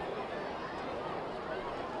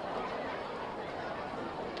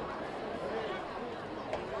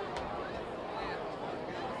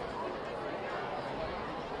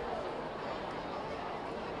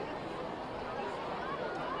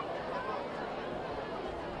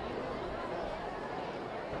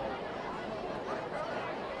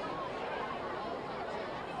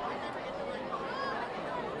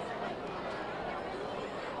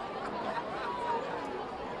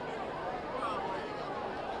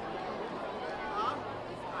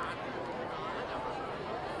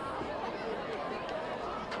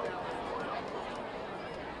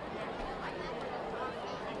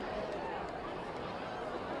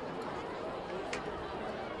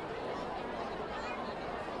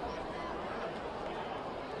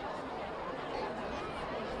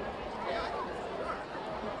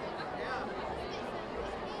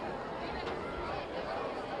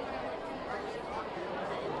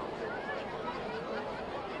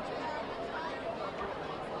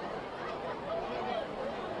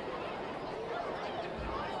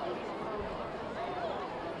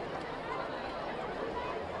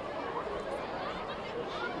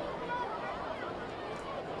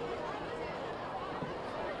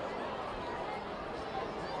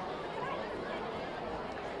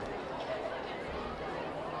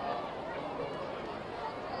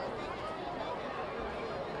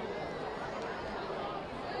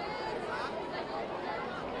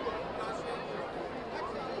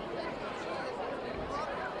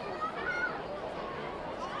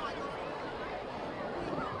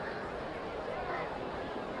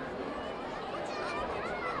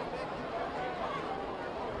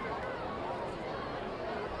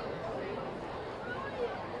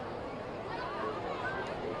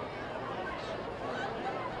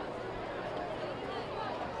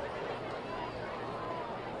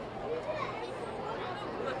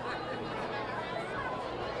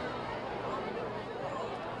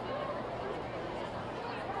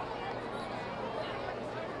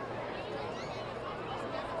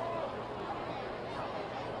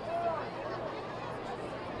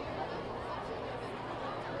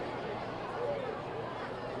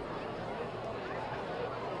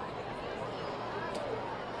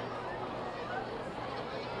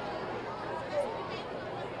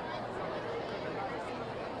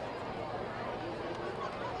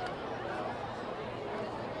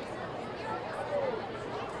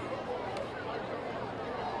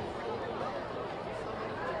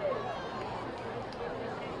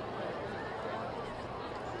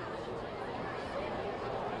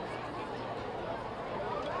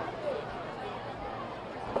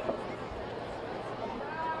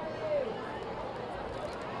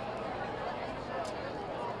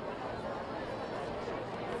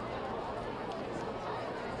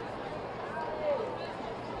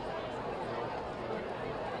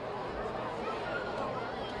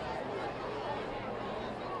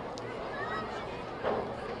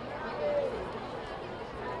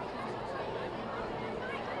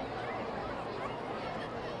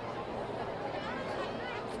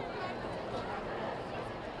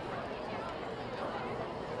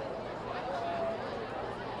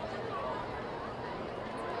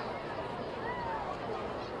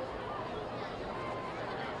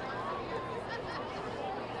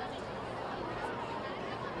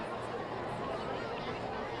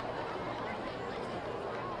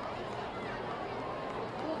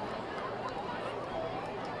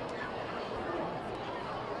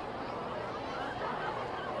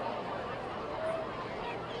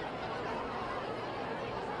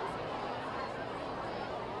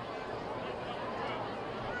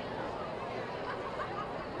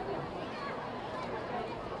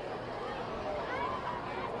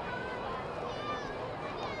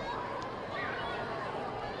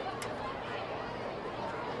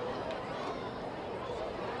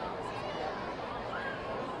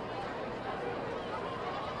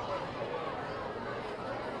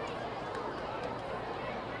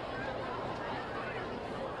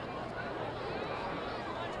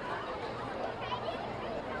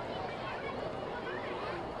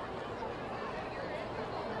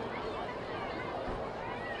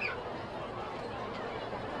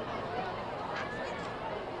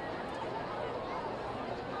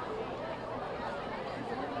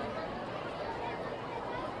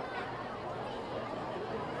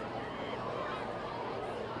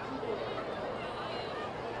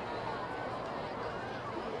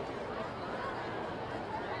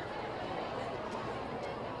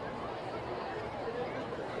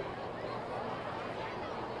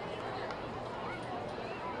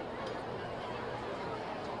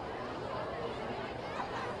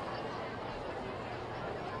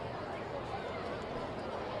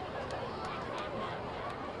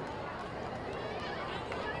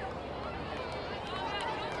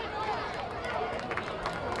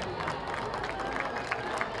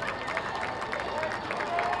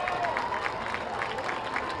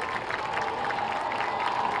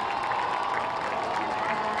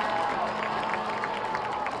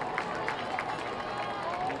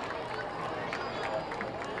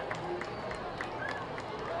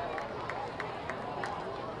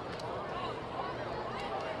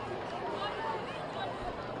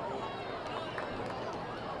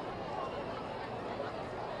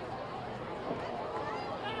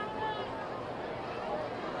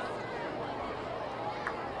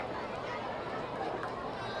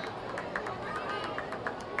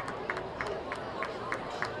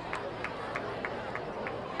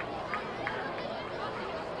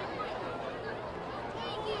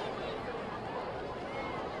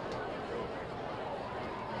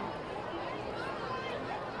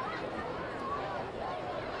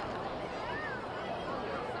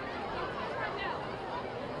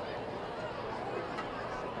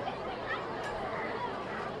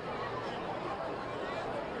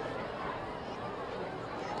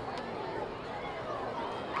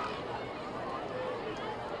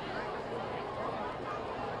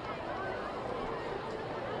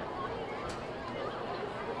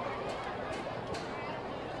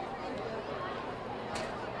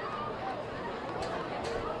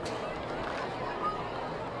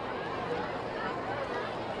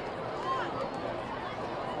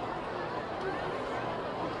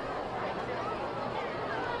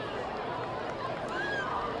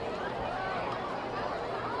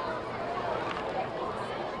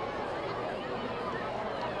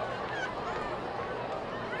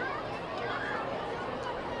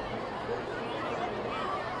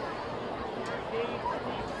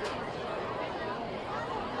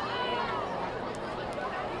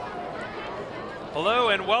 Hello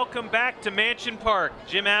and welcome back to Mansion Park.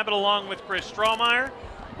 Jim Abbott along with Chris Strahlmeyer.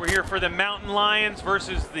 We're here for the Mountain Lions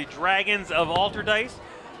versus the Dragons of Alderdice.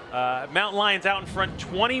 Mountain Lions out in front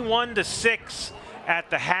 21-6 at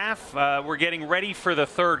the half. We're getting ready for the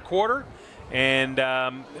third quarter. And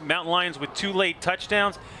Mountain Lions with 2 late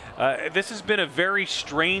touchdowns. This has been a very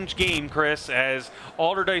strange game, Chris, as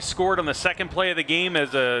Alderdice scored on the second play of the game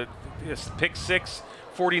as a pick 6,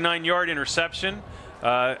 49-yard interception.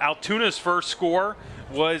 Altoona's first score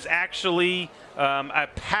was actually a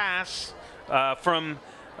pass from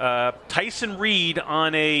Tyson Reed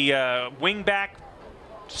on a wingback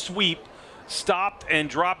sweep, stopped and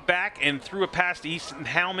dropped back and threw a pass to Easton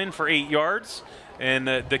Howman for 8 yards. And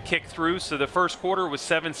the kick through. So the first quarter was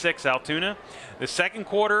 7-6 Altoona. The second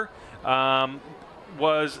quarter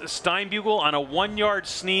was Steinbugle on a 1-yard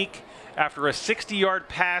sneak after a 60-yard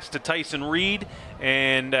pass to Tyson Reed.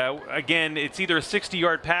 And again, it's either a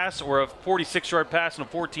 60-yard pass or a 46-yard pass and a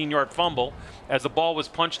 14-yard fumble as the ball was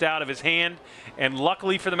punched out of his hand. And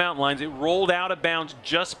luckily for the Mountain Lions, it rolled out of bounds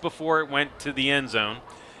just before it went to the end zone.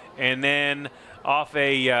 And then off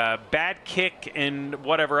a bad kick and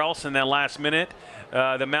whatever else in that last minute,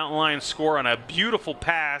 the Mountain Lions score on a beautiful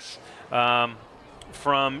pass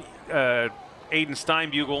from Aiden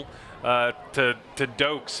Steinbugle to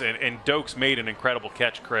Dokes, and Dokes made an incredible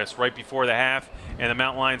catch, Chris, right before the half, and the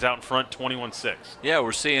Mountain Lions out in front 21-6. Yeah,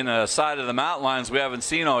 we're seeing a side of the Mountain Lions we haven't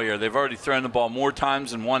seen all year. They've already thrown the ball more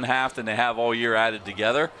times in one half than they have all year added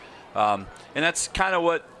together. And that's kind of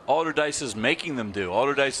what Alderdice is making them do.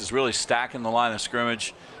 Alderdice is really stacking the line of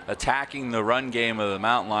scrimmage, attacking the run game of the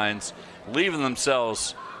Mountain Lions, leaving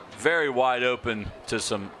themselves very wide open to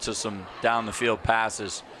some down the field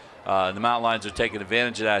passes. The Mountain Lions are taking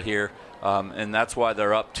advantage of that here, and that's why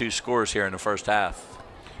they're up 2 scores here in the first half.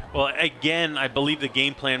 Well, again, I believe the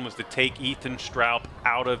game plan was to take Ethan Straup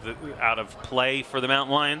out of play for the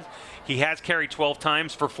Mountain Lions. He has carried 12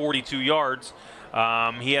 times for 42 yards.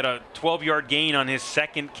 He had a 12-yard gain on his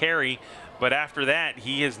second carry, but after that,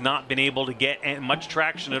 he has not been able to get much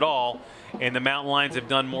traction at all. And the Mountain Lions have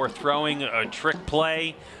done more throwing, a trick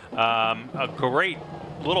play, a great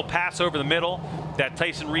little pass over the middle that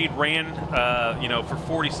Tyson Reed ran, for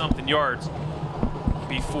 40-something yards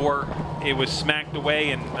before it was smacked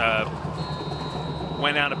away and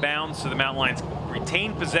went out of bounds. So the Mountain Lions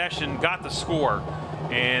retained possession, got the score,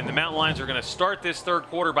 and the Mountain Lions are going to start this third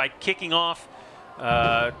quarter by kicking off.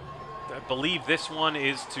 I believe this one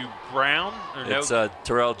is to Brown. It's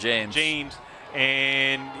Terrell James.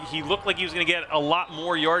 And he looked like he was going to get a lot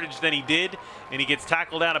more yardage than he did, and he gets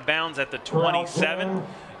tackled out of bounds at the 27.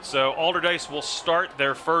 So Alderdice will start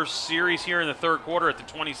their first series here in the third quarter at the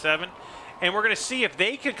 27, and we're going to see if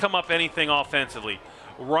they can come up anything offensively.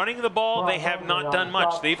 Running the ball, they have not done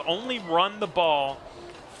much. They've only run the ball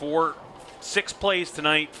for 6 plays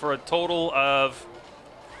tonight for a total of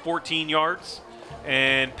 14 yards.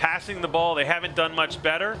 And passing the ball, they haven't done much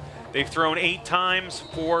better. They've thrown 8 times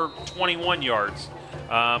for 21 yards.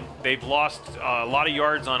 They've lost a lot of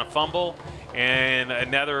yards on a fumble and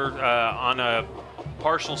another on a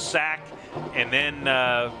partial sack, and then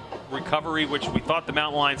recovery, which we thought the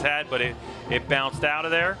Mountain Lions had, but it bounced out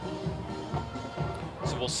of there.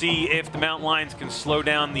 So we'll see if the Mountain Lions can slow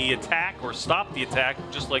down the attack or stop the attack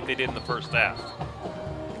just like they did in the first half.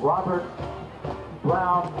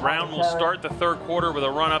 Brown will start the third quarter with a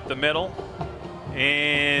run up the middle.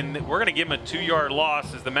 And we're going to give him a 2-yard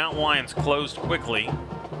loss as the Mountain Lions closed quickly.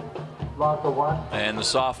 Loss of 1. And the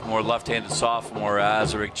sophomore, left-handed sophomore,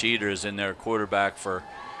 Azaric Jeter is in there, quarterback for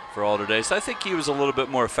Alderdice. I think he was a little bit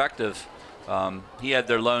more effective. He had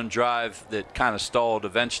their lone drive that kind of stalled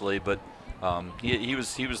eventually, but he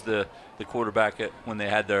was the quarterback when they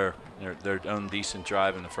had their own decent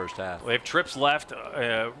drive in the first half. They have trips left,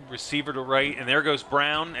 receiver to right, and there goes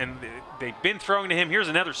Brown, and they've been throwing to him. Here's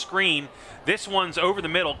another screen. This one's over the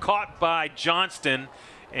middle, caught by Johnston,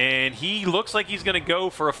 and he looks like he's going to go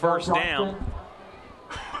for a first down.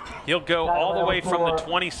 He'll go all the way from the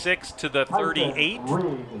 26 to the 38.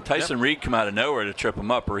 And Tyson Reed come out of nowhere to trip him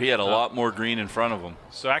up, or he had a lot more green in front of him.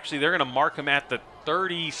 So actually they're going to mark him at the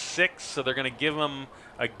 36, so they're going to give him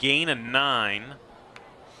a gain of 9.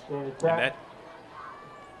 And that,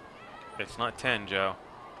 it's not 10, Joe.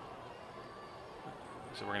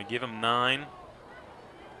 So we're going to give him 9.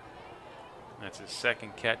 That's his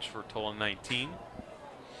second catch for a total of 19.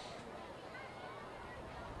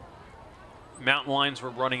 Mountain Lions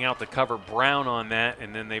were running out to cover Brown on that,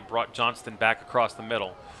 and then they brought Johnston back across the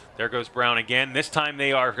middle. There goes Brown again. This time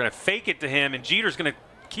they are going to fake it to him, and Jeter's going to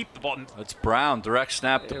keep the ball. It's Brown, direct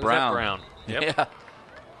snap to Brown. Brown. Yep. Yeah.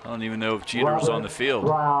 I don't even know if Jeter was on the field.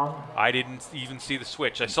 I didn't even see the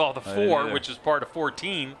switch. I saw the 4, which is part of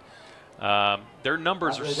 14. Their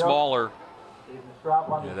numbers are smaller.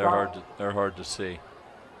 Yeah, they're hard to see.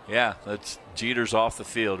 Yeah, that's Jeter's off the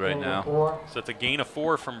field right now. So it's a gain of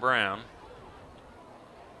 4 from Brown.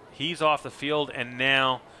 He's off the field, and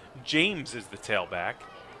now James is the tailback.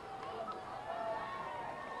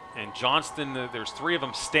 And Johnston, there's 3 of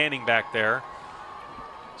them standing back there.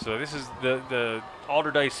 So this is the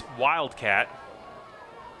Alderdice Wildcat.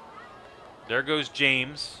 There goes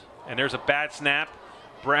James, and there's a bad snap.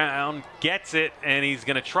 Brown gets it, and he's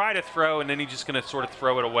going to try to throw, and then he's just going to sort of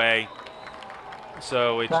throw it away.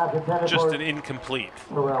 So it's just an incomplete.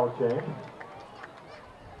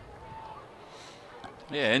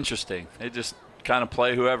 Yeah, interesting. They just kind of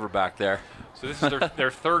play whoever back there. So this is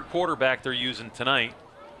their 3rd quarterback they're using tonight.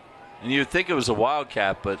 And you would think it was a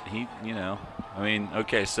Wildcat, but he, you know, I mean,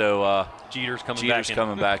 okay, so Jeter's coming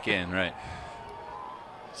back in, right.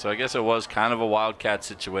 So I guess it was kind of a Wildcat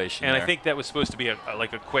situation And there. I think that was supposed to be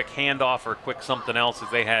like a quick handoff or a quick something else, as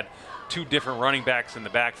they had 2 different running backs in the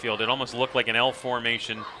backfield. It almost looked like an L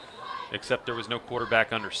formation, except there was no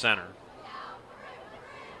quarterback under center.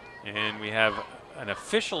 And we have an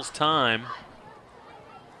official's time.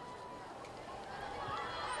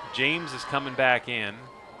 James is coming back in.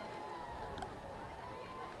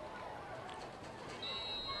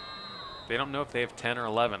 They don't know if they have 10 or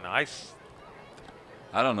 11. I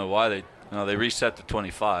don't know why they reset to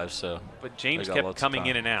 25. So, but James kept coming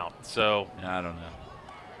in and out. So yeah, I don't know.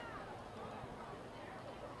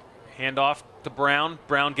 Handoff to Brown.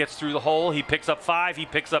 Brown gets through the hole. He picks up 5. He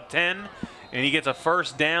picks up 10, and he gets a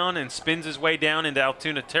first down and spins his way down into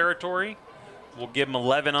Altoona territory. We'll give him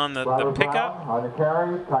 11 on the pickup. Brown on the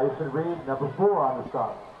carry. Tyson Reed, number 4 on the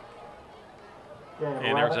stop.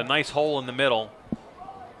 And there's a nice hole in the middle.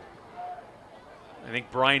 I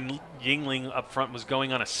think Brian Yingling up front was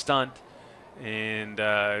going on a stunt, and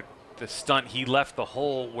the stunt, he left the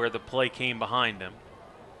hole where the play came behind him.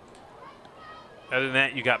 Other than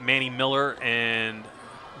that, you got Manny Miller and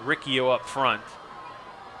Riccio up front.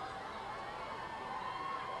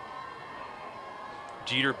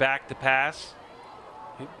 Jeter back to pass.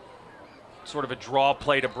 Sort of a draw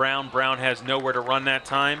play to Brown. Brown has nowhere to run that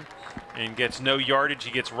time and gets no yardage.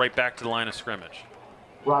 He gets right back to the line of scrimmage.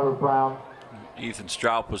 Robert Brown. Ethan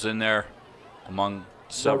Stroup was in there among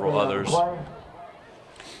several others.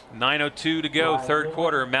 9:02 to go, 3rd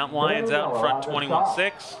quarter. Mountain Lions out in front,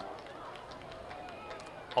 21-6.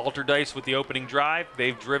 Alderdice with the opening drive.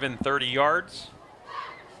 They've driven 30 yards.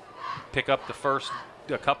 Pick up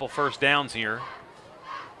a couple first downs here.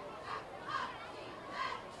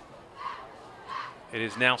 It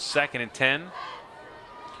is now 2nd and 10.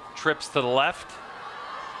 Trips to the left.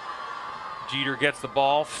 Jeter gets the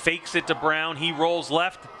ball, fakes it to Brown. He rolls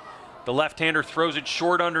left. The left-hander throws it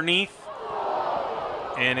short underneath.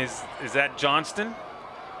 And is that Johnston?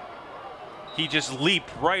 He just leaped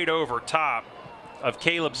right over top of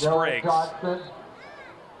Caleb Spriggs.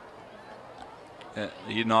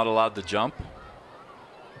 You're not allowed to jump?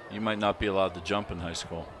 You might not be allowed to jump in high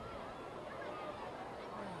school.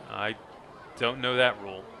 I don't know that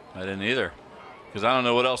rule. I didn't either, because I don't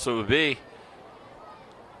know what else it would be.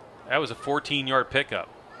 That was a 14-yard pickup.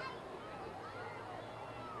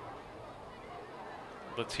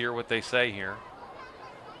 Let's hear what they say here.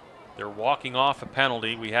 They're walking off a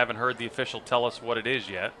penalty. We haven't heard the official tell us what it is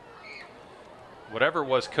yet. Whatever it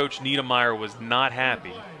was, Coach Niedermeyer was not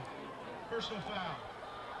happy. Personal foul.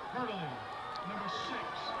 Hurdling, number 6.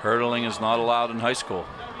 Hurdling is not allowed in high school.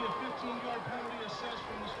 That'll be a 15-yard penalty assessed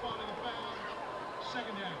from the spot of the foul.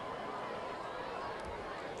 2nd down.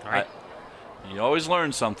 All right. You always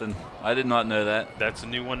learn something. I did not know that. That's a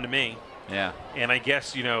new one to me. Yeah. And I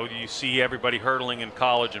guess, you know, you see everybody hurdling in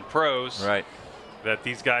college and pros. Right. That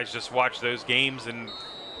these guys just watch those games, and,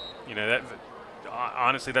 you know, that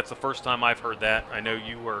honestly, that's the first time I've heard that. I know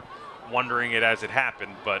you were wondering it as it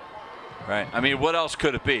happened, but. Right. I mean, what else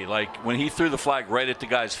could it be? Like, when he threw the flag right at the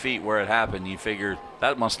guy's feet where it happened, you figure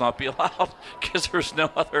that must not be allowed because there's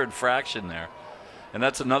no other infraction there. And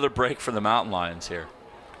that's another break for the Mountain Lions here.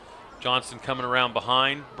 Johnston coming around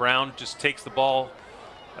behind. Brown just takes the ball,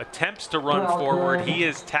 attempts to run forward. He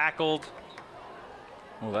is tackled.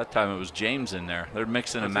 Well, that time it was James in there. They're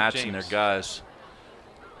mixing and matching their guys.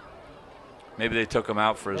 Maybe they took him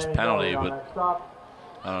out for his penalty, but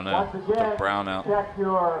I don't know. Took Brown out.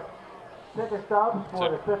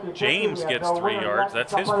 So James gets 3 yards.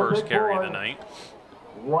 That's his first carry of the night.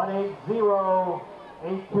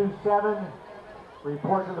 180-827.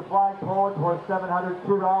 Report to the flagpole. It's worth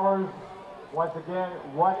 $702. Once again,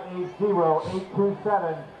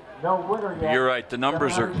 180-827. No winner yet. You're right. The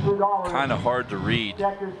numbers are kind of hard to read.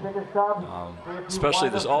 Check your ticket stub. Especially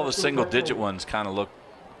all the single-digit ones kind of look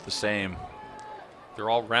the same. They're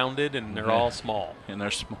all rounded and they're all small. And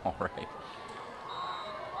they're small, right?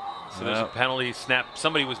 So there's a penalty snap.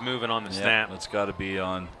 Somebody was moving on the snap. That's got to be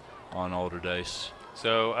on Alderdice.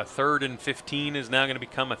 So a 3rd and 15 is now going to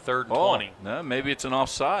become a 3rd and 20. No, maybe it's an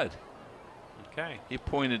offside. Okay. He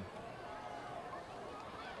pointed.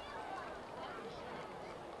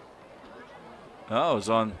 Oh, it was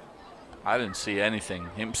on. I didn't see anything.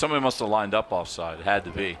 Somebody must have lined up offside. It had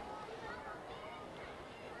to be.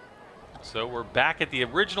 So we're back at the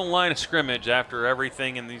original line of scrimmage after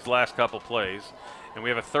everything in these last couple plays. And we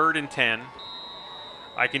have a 3rd and 10.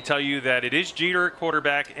 I can tell you that it is Jeter at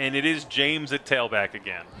quarterback and it is James at tailback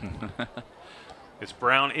again. Is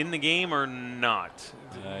Brown in the game or not?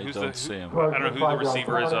 I don't see him. I don't know who the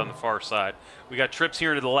receiver is on the far side. We got trips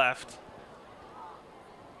here to the left.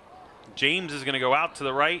 James is going to go out to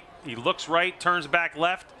the right. He looks right, turns back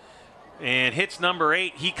left, and hits number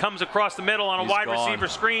 8. He comes across the middle on a wide receiver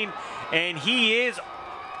screen, and he is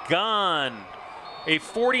gone. A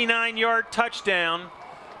 49-yard touchdown,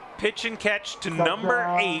 pitch and catch to number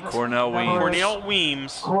 8. Cornell Weems. Cornell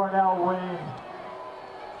Weems.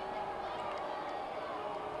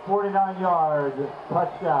 49-yard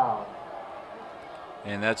touchdown.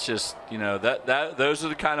 And that's just, those are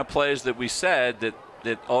the kind of plays that we said that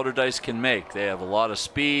Alderdice can make. They have a lot of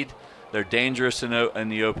speed. They're dangerous in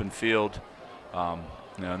the open field. And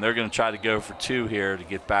they're going to try to go for 2 here to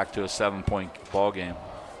get back to a 7-point ball game.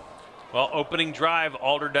 Well, opening drive,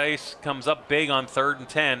 Alderdice comes up big on 3rd and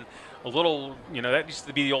 10. A little, that used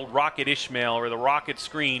to be the old Rocket Ishmael or the Rocket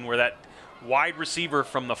screen where that wide receiver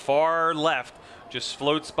from the far left just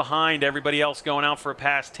floats behind everybody else going out for a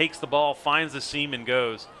pass, takes the ball, finds the seam, and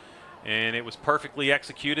goes. And it was perfectly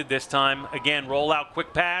executed this time. Again, roll out,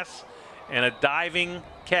 quick pass, and a diving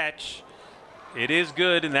catch. It is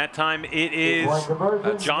good, and that time it is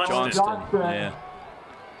Johnston. Yeah.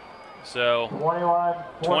 So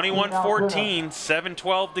 21-14,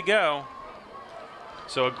 7:12 to go.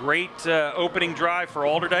 So a great opening drive for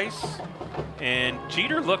Alderdice. And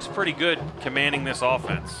Jeter looks pretty good commanding this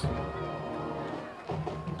offense.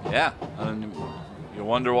 Yeah, and you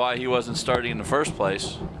wonder why he wasn't starting in the first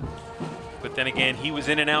place. But then again, he was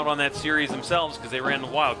in and out on that series themselves because they ran the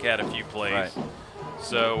Wildcat a few plays. Right.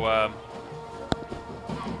 So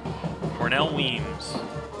Cornell Weems,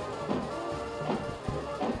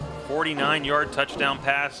 49-yard touchdown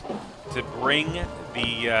pass to bring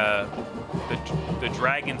the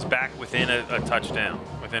Dragons back within a touchdown,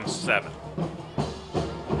 within 7.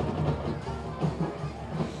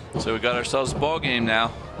 So we got ourselves a ball game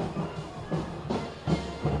now.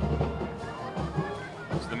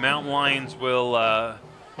 So the Mountain Lions will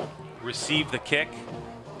receive the kick.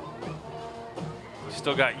 We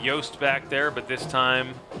still got Yost back there, but this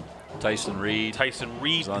time Tyson Reed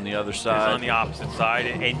is on the other side. Is on the opposite side,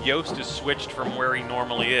 and Yost is switched from where he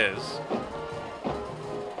normally is.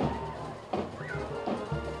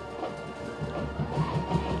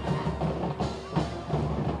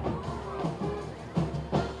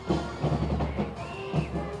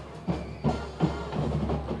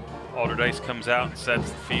 Alderdice comes out and sets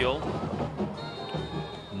the field.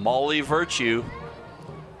 Molly Virtue,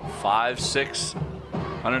 5'6",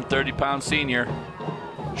 130-pound senior.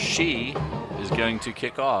 She is going to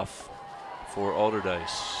kick off for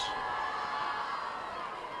Alderdice.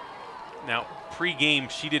 Now, pre-game,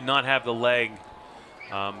 she did not have the leg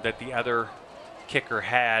that the other kicker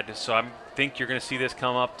had, so I think you're going to see this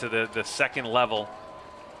come up to the second level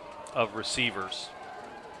of receivers.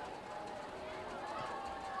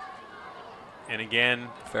 And again,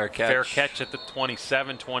 fair catch at the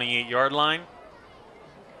 27, 28-yard line.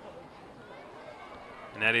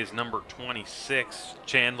 And that is number 26,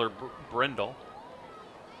 Chandler Brindle.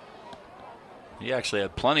 He actually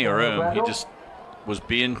had plenty of room. He just was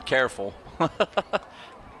being careful.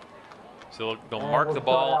 So they'll mark the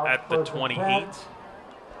ball at the 28.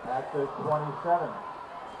 At the 27.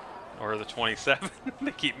 Or the 27.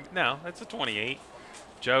 No, that's a 28.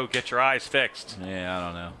 Joe, get your eyes fixed. Yeah, I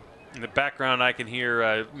don't know. In the background, I can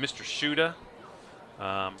hear Mr. Shuda,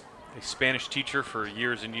 a Spanish teacher for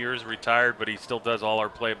years and years, retired, but he still does all our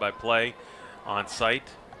play-by-play on site.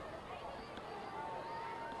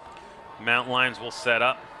 Mountain Lions will set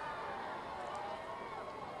up.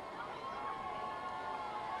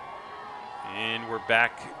 And we're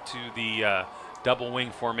back to the double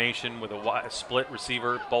wing formation with a split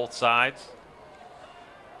receiver both sides.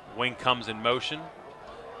 Wing comes in motion.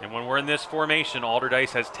 And when we're in this formation,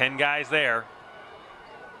 Alderdice has 10 guys there.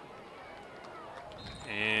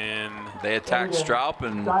 And They attacked Stroup,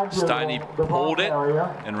 and Steiny pulled it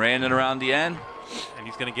and ran it around the end. And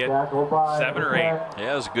he's going to get 7 or 8.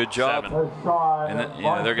 Yeah, it was a good job. 7. And then, you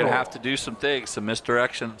know, they're going to have to do some things, some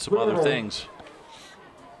misdirection, some other things.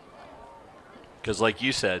 Because like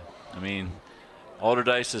you said, I mean,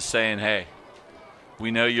 Alderdice is saying, hey,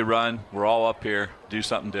 we know you run. We're all up here. Do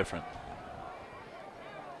something different.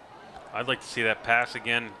 I'd like to see that pass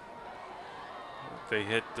again. They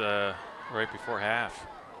hit right before half.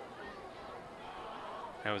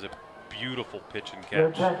 That was a beautiful pitch and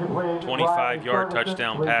catch. 25-yard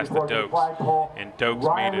touchdown pass to Dokes. And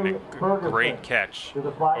Dokes made a great catch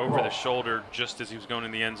over the shoulder just as he was going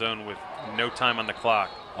in the end zone with no time on the clock.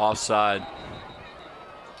 Offside.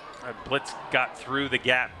 Blitz got through the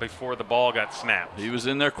gap before the ball got snapped. He was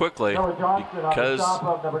in there quickly because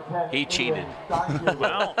he cheated.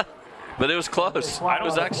 Well, but it was close. It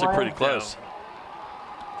was actually pretty close.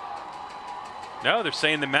 No, they're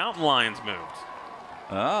saying the Mountain Lions moved.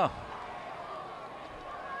 Oh.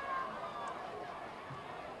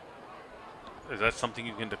 Is that something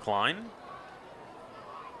you can decline?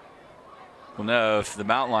 Well, no, if the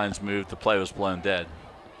Mountain Lions moved, the play was blown dead.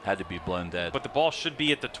 Had to be blown dead. But the ball should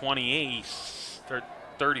be at the 28,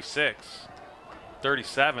 36,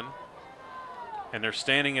 37, and they're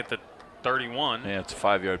standing at the 31. Yeah, it's a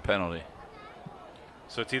 5-yard penalty.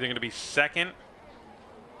 So it's either going to be 2nd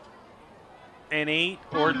and 8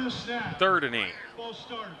 or 3rd and 8. Ball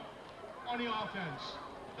started on the offense.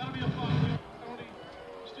 That'll be a 5-yard penalty.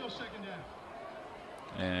 Still 2nd down.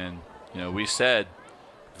 And, you know, we said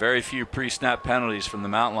very few pre-snap penalties from the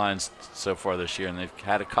Mountain Lions so far this year, and they've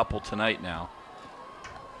had a couple tonight now.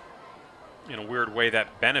 In a weird way,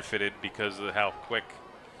 that benefited because of how quick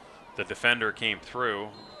the defender came through.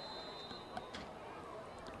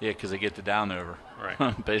 Yeah, because they get the down over.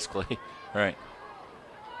 Right. Basically. Right.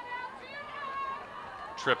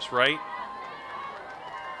 Trips right.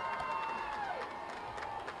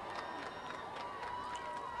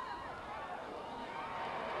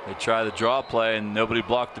 They try the draw play, and nobody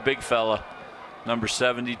blocked the big fella. Number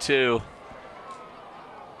 72.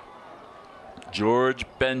 George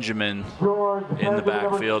Benjamin in the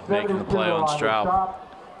backfield making the play on Stroup.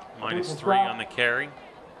 -3 on the carry.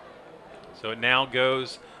 So it now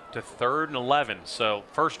goes to 3rd and 11. So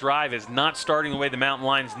first drive is not starting the way the Mountain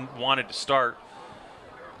Lions wanted to start.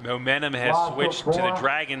 Momentum has switched to the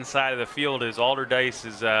Dragon side of the field as Alderdice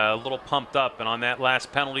is a little pumped up. And on that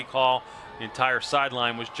last penalty call, the entire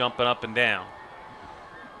sideline was jumping up and down.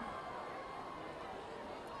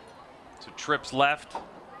 So trips left.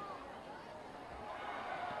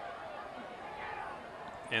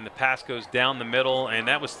 And the pass goes down the middle, and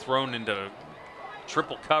that was thrown into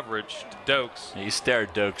triple coverage to Dokes. He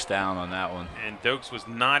stared Dokes down on that one. And Dokes was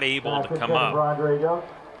not able to come up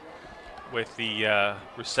with the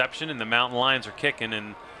reception, and the Mountain Lions are kicking,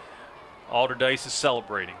 and Alderdice is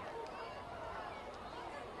celebrating.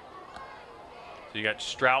 So you got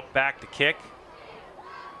Stroup back to kick.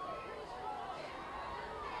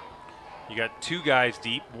 You got 2 guys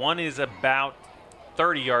deep. One is about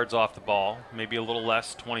 30 yards off the ball, maybe a little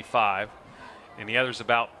less, 25, and the other's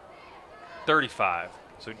about 35.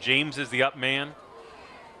 So James is the up man.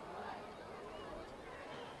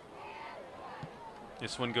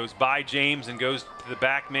 This one goes by James and goes to the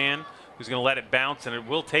back man, who's going to let it bounce, and it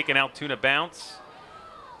will take an Altoona bounce,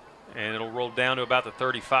 and it'll roll down to about the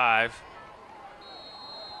 35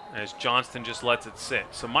 as Johnston just lets it sit.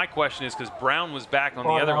 So my question is, because Brown was back on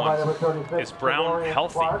the other one, is Brown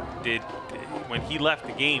healthy? When he left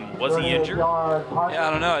the game, was he injured? Yeah, I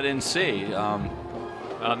don't know. I didn't see.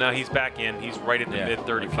 No, he's back in. He's right at the mid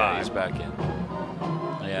 35. Okay, he's back in.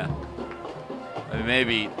 Yeah. I mean,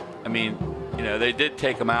 maybe. I mean, you know, they did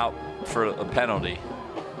take him out for a penalty.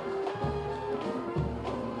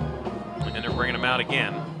 And they're bringing him out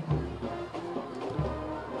again.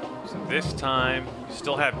 So this time, you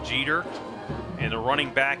still have Jeter, and the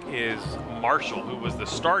running back is Marshall, who was the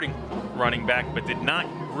starting running back, but did not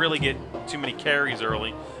really get too many carries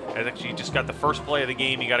early. As actually he just got the first play of the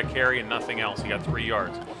game. He got a carry and nothing else. He got 3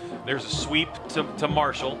 yards. There's a sweep to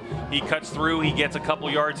Marshall. He cuts through. He gets a couple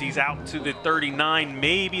yards. He's out to the 39,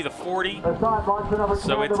 maybe the 40.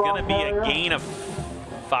 So it's going to be a gain of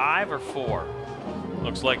 5 or 4.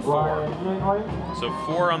 Looks like 4. So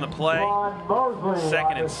 4 on the play.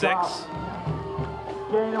 2nd and 6.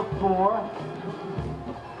 Gain of 4.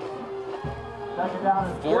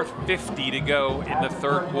 4:50 to go in the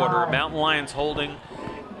 3rd quarter. Mountain Lions holding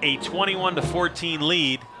a 21-14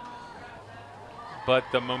 lead, but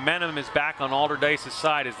the momentum is back on Alderdice's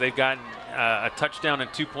side as they've gotten a touchdown and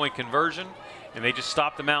 2-point conversion, and they just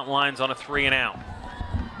stopped the Mountain Lions on a 3 and out.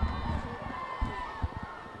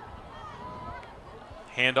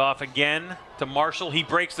 Handoff again to Marshall. He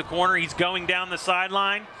breaks the corner. He's going down the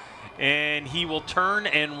sideline, and he will turn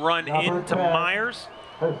and run into Myers.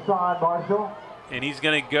 Hassan Marshall. And he's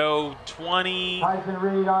going to go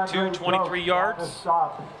 23 yards.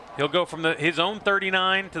 He'll go from his own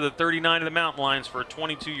 39 to the 39 of the Mountain Lions for a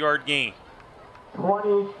 22-yard gain.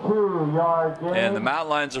 22-yard gain. And the Mountain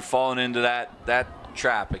Lions are falling into that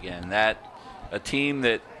trap again. A team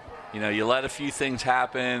that, you let a few things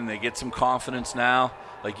happen. They get some confidence now.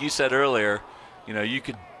 Like you said earlier, you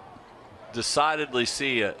could decidedly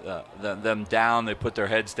see them down. They put their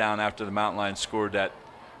heads down after the Mountain Lions scored that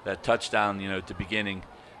touchdown, at the beginning.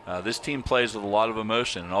 This team plays with a lot of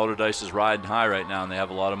emotion, and Alderdice is riding high right now, and they have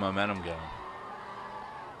a lot of momentum going.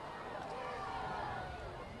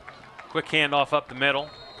 Quick handoff up the middle.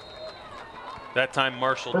 That time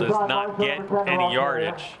Marshall does not get any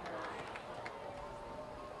yardage.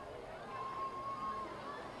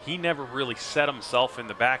 He never really set himself in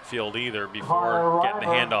the backfield either before getting the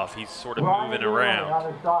handoff. He's sort of moving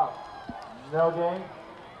around. No gain.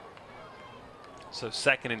 So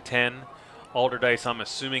 2nd and 10. Alderdice, I'm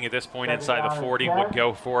assuming at this point inside the 40, would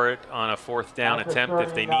go for it on a 4th down attempt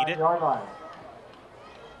if they need it.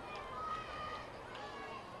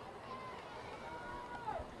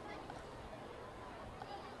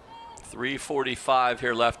 3:45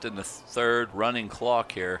 here left in the third, running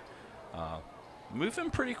clock here. Moving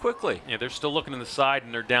pretty quickly. Yeah, they're still looking to the side,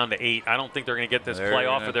 and they're down to 8. I don't think they're going to get this play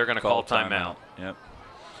off, or they're going to call timeout. Yep.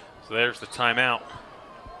 So there's the timeout.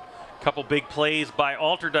 Couple big plays by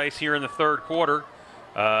Alderdice here in the third quarter.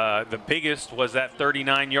 The biggest was that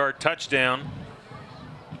 39-yard touchdown.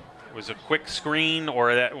 It was a quick screen,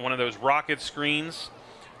 or one of those rocket screens.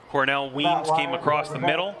 Cornell Weems came across the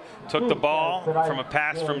middle, took the ball from a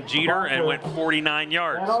pass from Jeter, and went 49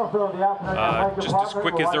 yards. Just as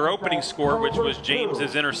quick as their opening score, which was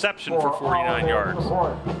James's interception for 49 yards.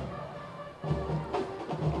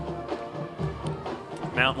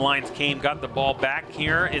 Mountain Lions got the ball back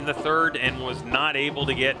here in the third and was not able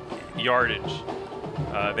to get yardage.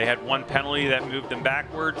 They had one penalty that moved them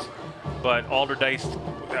backwards, but Alderdice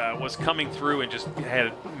was coming through and just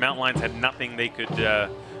Mountain Lions had nothing they could to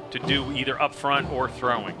do either up front or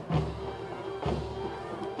throwing.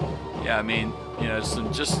 Yeah, I mean,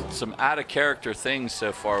 some out of character things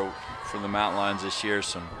so far for the Mountain Lions this year.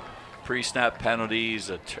 Some pre-snap penalties,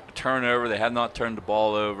 a turnover. They have not turned the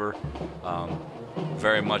ball over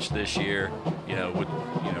very much this year.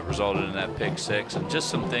 Resulted in that pick 6, and just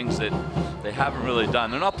some things that they haven't really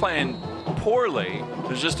done. They're not playing poorly.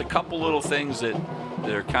 There's just a couple little things that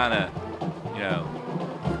are kind of,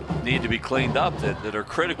 need to be cleaned up that are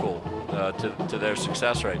critical to their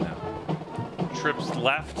success right now. Trips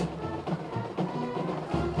left.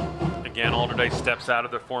 Again, Alderdice steps out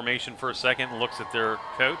of their formation for a second and looks at their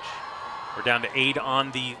coach. We're down to 8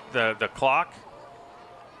 on the clock.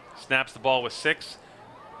 Snaps the ball with 6.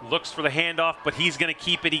 Looks for the handoff, but he's going to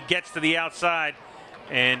keep it. He gets to the outside.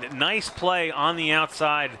 And nice play on the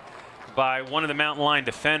outside by one of the Mountain Lion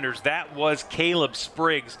defenders. That was Caleb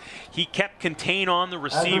Spriggs. He kept contain on the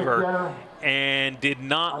receiver and did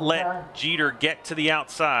not let Jeter get to the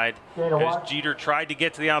outside. As Jeter tried to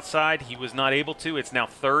get to the outside, he was not able to. It's now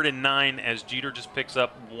 3rd and 9 as Jeter just picks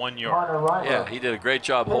up 1 yard. Yeah, he did a great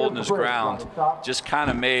job holding his ground. Just kind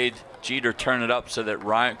of made Jeter turn it up so that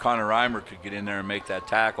Connor Reimer could get in there and make that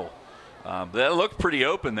tackle. But that looked pretty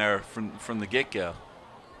open there from the get-go.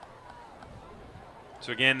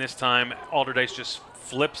 So again, this time Alderdice just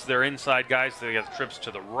flips their inside guys. They got trips to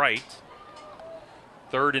the right.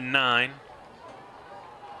 3rd and 9.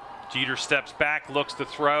 Jeter steps back, looks to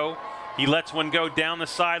throw. He lets one go down the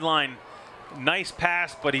sideline. Nice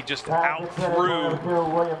pass, but he just outthrew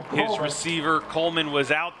his receiver. Coleman was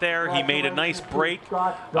out there. He made a nice break,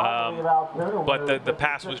 but the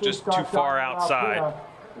pass was just too far outside.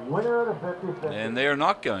 And they are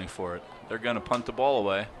not going for it. They're going to punt the ball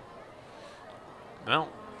away. Well,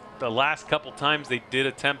 the last couple times they did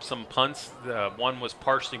attempt some punts. One was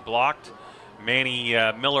partially blocked. Manny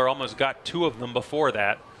Miller almost got 2 of them before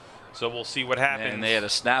that. So we'll see what happens. And they had a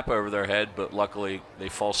snap over their head, but luckily they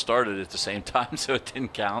false started at the same time, so it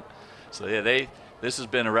didn't count. So yeah, this has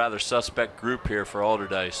been a rather suspect group here for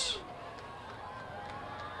Alderdice.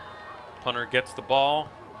 Punter gets the ball.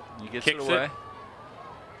 He gets it away.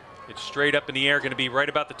 It's straight up in the air, going to be right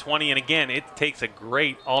about the 20. And again, it takes a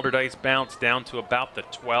great Alderdice bounce down to about the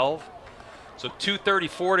 12. So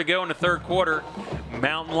 2:34 to go in the third quarter.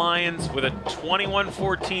 Mountain Lions with a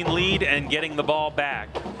 21-14 lead and getting the ball back.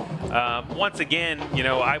 Once again,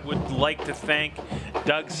 I would like to thank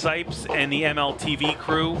Doug Sipes and the MLTV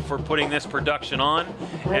crew for putting this production on.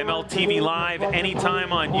 MLTV Live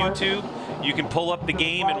anytime on YouTube. you can pull up the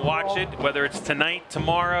game and watch it, whether it's tonight,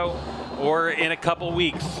 tomorrow, or in a couple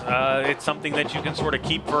weeks. It's something that you can sort of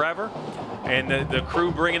keep forever. And the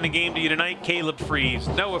crew bringing the game to you tonight: Caleb Freeze,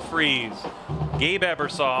 Noah Freeze, Gabe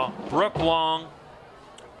Ebersol, Brooke Long,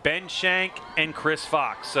 Ben Shank, and Chris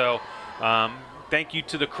Fox. So thank you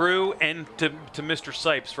to the crew and to Mr.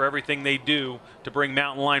 Sipes for everything they do to bring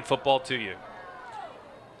Mountain Lion football to you.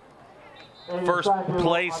 First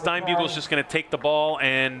play, Steinbugle's just going to take the ball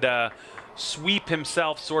and sweep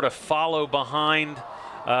himself, sort of follow behind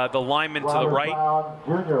the lineman to the right.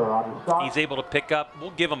 He's able to pick up. We'll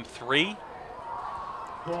give him 3.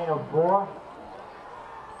 Gain of 4.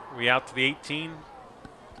 We out to the 18.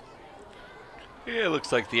 Yeah, it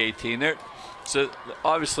looks like the 18 there. So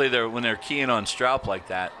obviously, when they're keying on Stroup like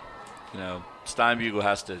that, you know, Steinbugle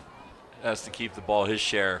has to keep the ball his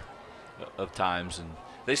share of times, and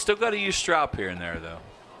they still got to use Stroup here and there, though.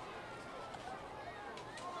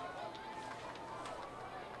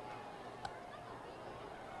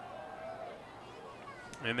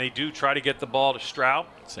 And they do try to get the ball to Stroup.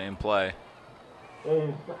 Same play. He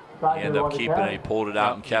ended up keeping it. He pulled it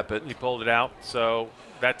out and kept it. He pulled it out. So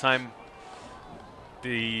that time,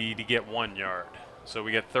 to get 1 yard. So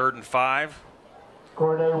we get 3rd and 5.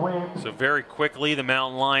 So very quickly, the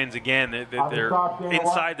Mountain Lions again. They're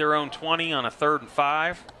inside their own 20 on a 3rd and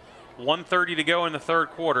 5. 1:30 to go in the 3rd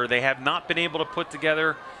quarter. They have not been able to put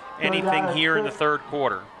together anything here in the 3rd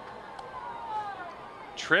quarter.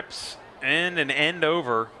 Trips and an end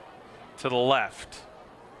over to the left.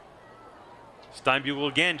 Steinbugle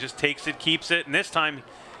again just takes it, keeps it, and this time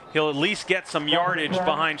he'll at least get some yardage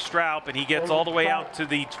behind Stroup, and he gets all the way out to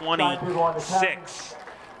the 26.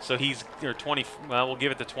 So he's, or 20, well, we'll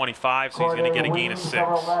give it to 25, so he's going to get a gain of 6.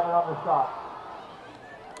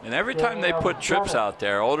 And every time they put trips out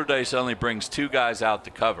there, Alderdice only brings 2 guys out to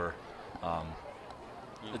cover.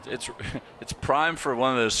 It's prime for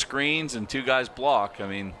one of those screens and 2 guys block. I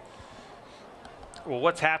mean, well,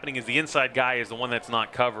 what's happening is the inside guy is the one that's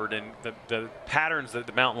not covered, and the patterns that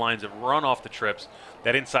the Mountain Lions have run off the trips,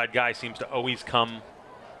 that inside guy seems to always come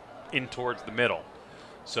in towards the middle.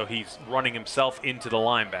 So he's running himself into the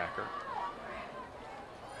linebacker.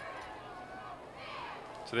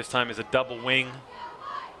 So this time is a double wing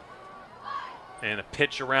and a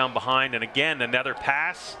pitch around behind, and again another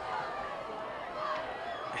pass.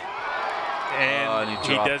 And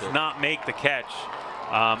he does not make the catch.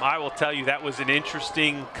 I will tell you, that was an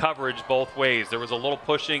interesting coverage both ways. There was a little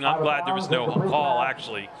pushing. I'm glad there was no call,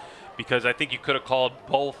 actually, because I think you could have called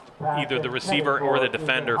both, either the receiver or the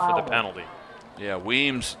defender, for the penalty. Yeah,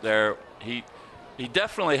 Weems there, he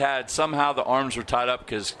definitely had, somehow the arms were tied up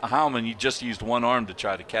because Howman, he just used one arm to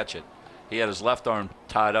try to catch it. He had his left arm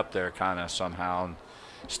tied up there kind of somehow, and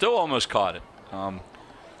still almost caught it.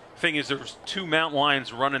 Thing is, there was 2 Mountain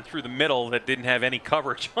Lions running through the middle that didn't have any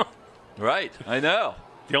coverage on. Right, I know.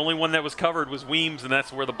 The only one that was covered was Weems, and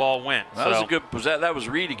that's where the ball went. That was a good. That was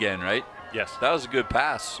Reed again, right? Yes. That was a good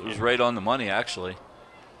pass. It was right on the money, actually.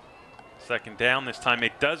 2nd down. This time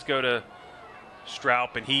it does go to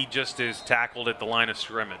Stroup, and he just is tackled at the line of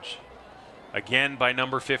scrimmage. Again by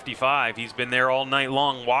number 55. He's been there all night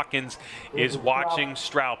long. Watkins is watching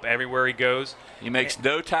Stroup everywhere he goes. He makes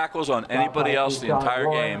no tackles on anybody else the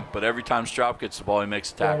entire game, but every time Stroup gets the ball, he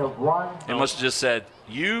makes a tackle. He must have just said,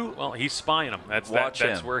 "You." Well, he's spying him. That's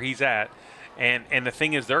him. where he's at. And the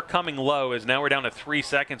thing is, they're coming low, as now we're down to 3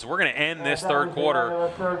 seconds. We're going to end this 3rd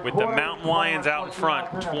quarter with the Mountain Lions out in front,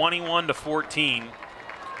 21-14.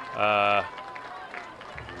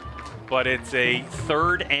 But it's a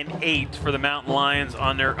 3rd and 8 for the Mountain Lions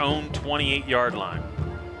on their own 28-yard line.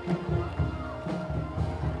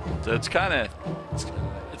 So it's kind of,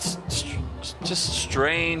 it's just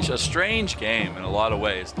a strange game in a lot of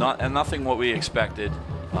ways. Nothing what we expected.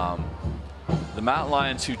 The Mountain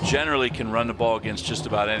Lions, who generally can run the ball against just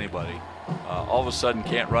about anybody, all of a sudden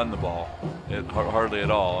can't run the ball hardly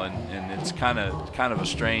at all, and it's kind of a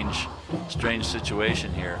strange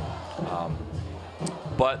situation here.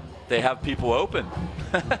 But they have people open.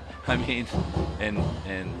 I mean,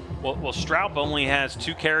 well, Stroup only has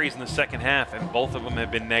 2 carries in the 2nd half, and both of them have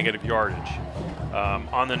been negative yardage.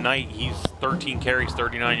 On the night, he's 13 carries,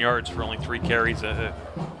 39 yards for only 3 carries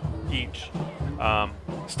each.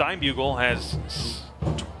 Steinbugle has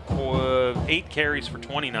 8 carries for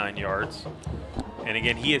 29 yards. And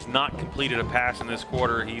again, he has not completed a pass in this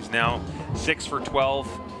quarter. He's now 6 for 12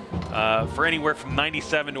 for anywhere from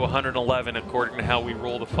 97 to 111, according to how we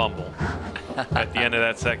roll the fumble at the end of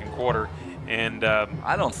that 2nd quarter. And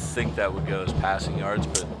I don't think that would go as passing yards,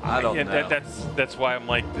 but I don't know. That's why I'm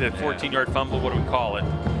like, the 14-yard fumble, what do we call it?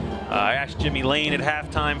 I asked Jimmy Lane at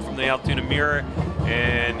halftime from the Altoona Mirror.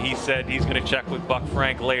 and he said he's going to check with Buck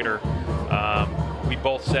Frank later. We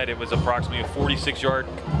both said it was approximately a 46-yard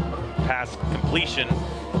pass completion,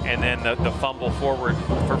 and then the fumble forward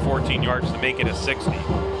for 14 yards to make it a 60.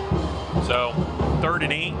 So 3rd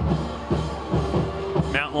and 8.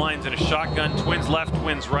 Mountain Lions in a shotgun, twins left,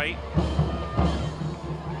 twins right.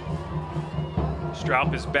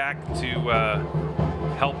 Straub is back to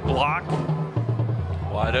help block.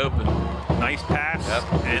 Wide open. Nice pass, Yep,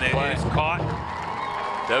 and it play. is caught.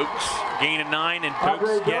 Dokes. Gain of 9, and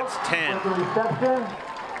Dokes gets 10.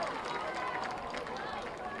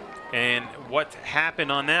 And what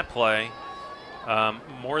happened on that play,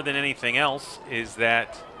 more than anything else, is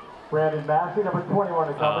that Brandon Massey, number 21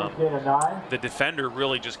 to coverage, gain of 9. the defender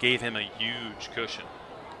really just gave him a huge cushion.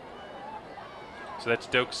 So that's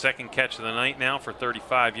Dokes' second catch of the night now for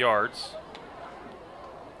 35 yards.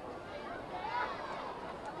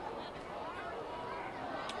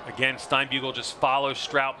 Again, Steinbugle just follows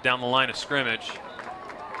Straub down the line of scrimmage.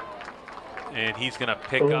 And he's going to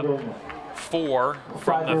pick up 4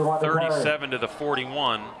 from the 37 to the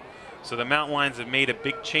 41. So the Mountain Lions have made a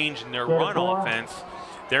big change in their run offense.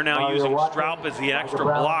 They're now using Straub as the extra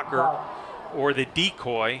blocker or the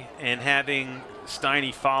decoy and having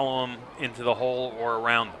Steiny follow him into the hole or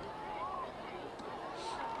around them.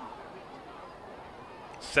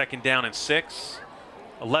 2nd down and 6.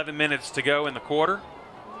 11 minutes to go in the quarter,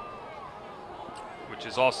 which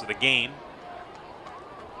is also the game.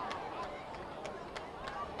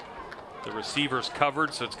 The receiver's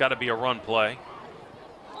covered, so it's got to be a run play.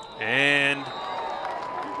 And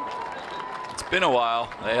it's been a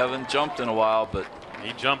while. They haven't jumped in a while, but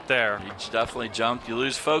he jumped there. He definitely jumped. You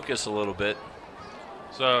lose focus a little bit.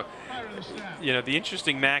 So, you know, the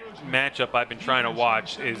interesting matchup I've been trying to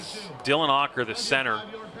watch is Dylan Ocker, the center,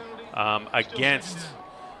 against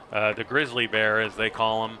the Grizzly Bear, as they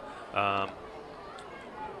call him,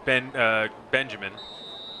 Benjamin.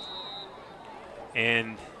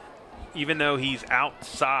 And even though he's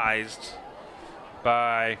outsized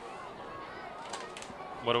by,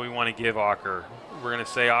 what do we want to give Ocker? We're going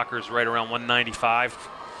to say Ocker's right around 195.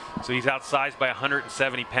 So he's outsized by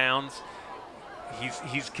 170 pounds.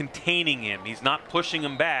 He's containing him. He's not pushing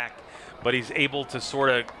him back, but he's able to sort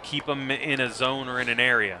of keep him in a zone or in an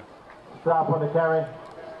area. Straub on the carry.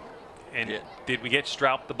 And did we get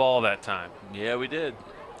Straub the ball that time? Yeah, we did.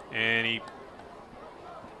 And he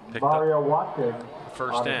picked Mario up Watkins.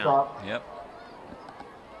 first down. Yep.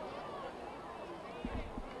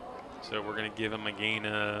 So we're going to give him a gain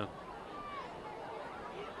of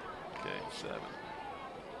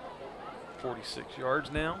 46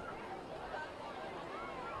 yards now.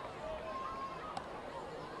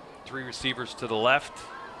 3 receivers to the left,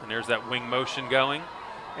 and there's that wing motion going,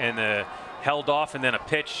 and the held off, and then a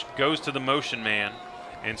pitch goes to the motion man,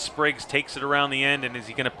 and Spriggs takes it around the end. And is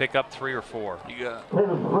he going to pick up 3 or 4? You got,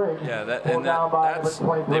 yeah, that's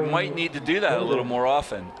they might need to do that a little more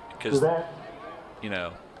often because, you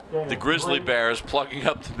know, the Grizzly Bear is plugging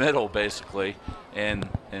up the middle basically, and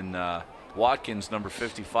Watkins, number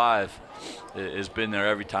 55, has been there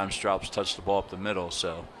every time Straub's touched the ball up the middle.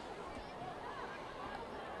 So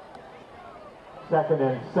 2nd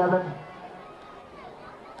and 7.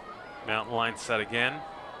 Mountain Lions set again.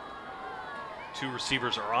 2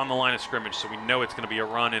 receivers are on the line of scrimmage, so we know it's going to be a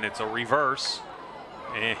run, and it's a reverse.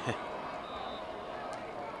 And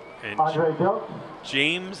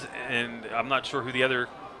James, and I'm not sure who the other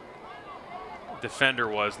defender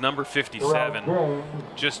was, number 57,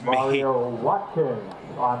 just made Watkins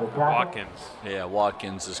on the tackle. Watkins. yeah,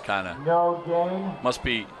 Watkins is kind of No gain. must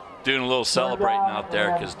be doing a little celebrating out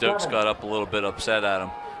there because Dokes got up a little bit upset at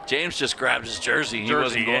him. James just grabbed his jersey. He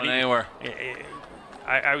wasn't going anywhere.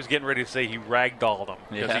 I was getting ready to say he ragdolled him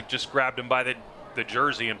because he just grabbed him by the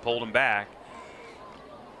jersey and pulled him back.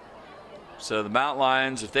 So the Mountain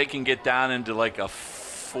Lions, if they can get down into like a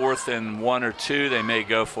 4th and 1 or 2, they may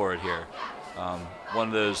go for it here. One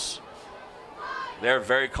of those, they're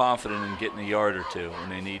very confident in getting a yard or 2 when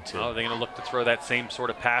they need to. Oh, they're going to look to throw that same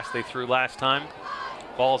sort of pass they threw last time.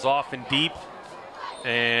 Ball's off and deep,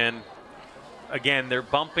 and again, they're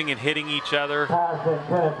bumping and hitting each other. Pass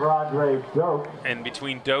intended for Andre Dokes. And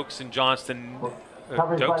between Dokes and Johnston,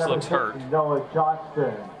 Coverage by Dokes number looks 6, hurt. Noah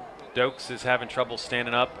Johnston. Dokes is having trouble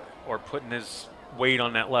standing up or putting his weight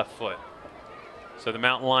on that left foot. So the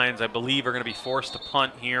Mountain Lions, I believe, are going to be forced to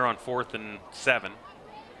punt here on 4th and 7.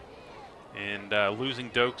 And losing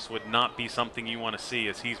Dokes would not be something you want to see,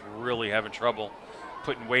 as he's really having trouble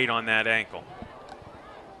putting weight on that ankle.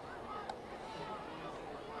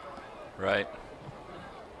 Right.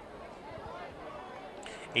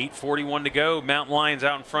 8:41 to go. Mountain Lions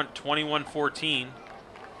out in front, 21-14.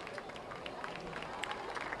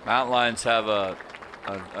 Mountain Lions have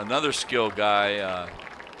another skilled guy.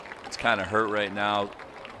 It's kind of hurt right now.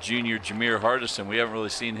 Junior Jameer Hardison. We haven't really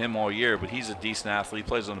seen him all year, but he's a decent athlete. He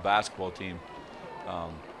plays on the basketball team.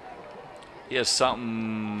 He has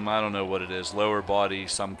something, I don't know what it is, lower body,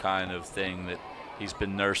 some kind of thing that he's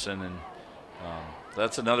been nursing, and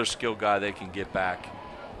that's another skilled guy they can get back.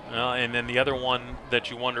 And then the other one that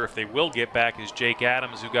you wonder if they will get back is Jake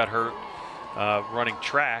Adams, who got hurt running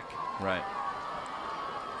track. Right.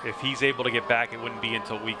 If he's able to get back, it wouldn't be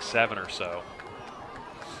until week 7 or so.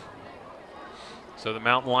 So the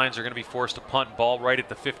Mountain Lions are going to be forced to punt ball right at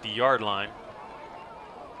the 50-yard line.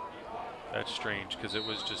 That's strange because it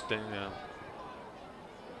was just,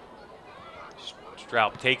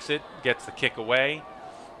 Stroud takes it, gets the kick away.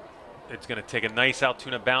 It's going to take a nice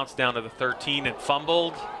Altoona bounce down to the 13 and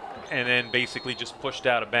fumbled, and then basically just pushed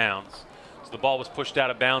out of bounds. So the ball was pushed out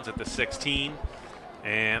of bounds at the 16,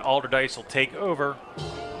 and Alderdice will take over.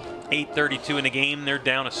 8:32 in the game, they're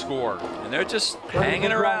down a score. And they're just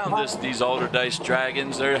hanging around these Alderdice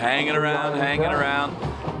Dragons. They're hanging around.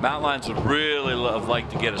 Mountain Lions would really have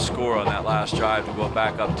liked to get a score on that last drive to go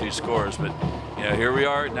back up 2 scores. But, here we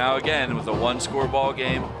are now again with a 1-score ball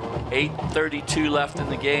game. 8:32 left in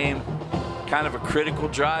the game. Kind of a critical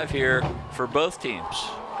drive here for both teams.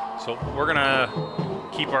 So we're going to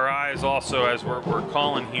keep our eyes also as we're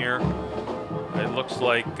calling here. It looks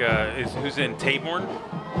like, who's in? Taborn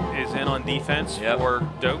is in on defense for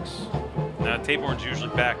Dokes. Now, Taborn's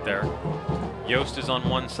usually back there. Yost is on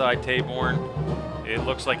one side, Taborn. It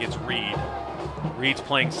looks like it's Reed. Reed's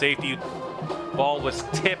playing safety. Ball was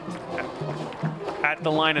tipped at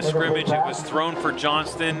the line of scrimmage. It was thrown for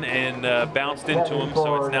Johnston and bounced into him,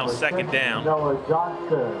 so it's now 2nd down.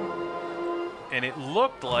 And it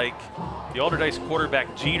looked like the Alderdice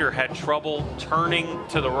quarterback Jeter had trouble turning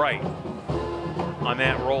to the right on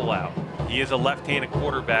that rollout. He is a left-handed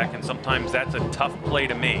quarterback, and sometimes that's a tough play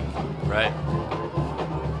to make. Right.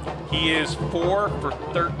 He is 4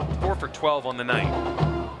 for 12 on the night.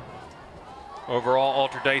 Overall,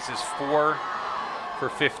 Alderdice is 4 for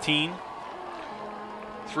 15.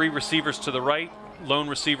 3 receivers to the right, lone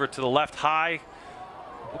receiver to the left. High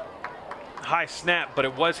snap, but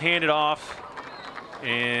it was handed off,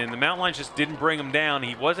 and the Mountain Lions just didn't bring him down.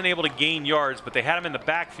 He wasn't able to gain yards, but they had him in the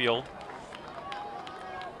backfield.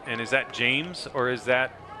 And is that James or is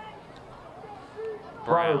that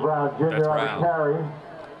Brown? That's Brown. Carry.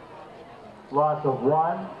 Loss of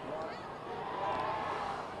 1.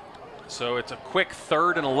 So it's a quick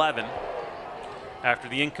 3rd and 11 after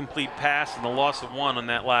the incomplete pass and the loss of 1 on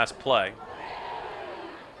that last play.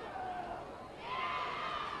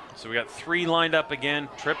 So we got 3 lined up again,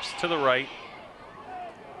 trips to the right.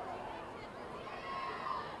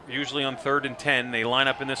 Usually on 3rd and 10, they line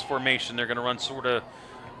up in this formation. They're going to run sort of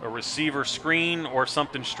a receiver screen or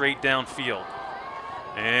something straight downfield.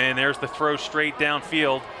 And there's the throw straight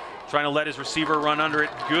downfield, trying to let his receiver run under it.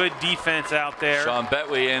 Good defense out there. Sean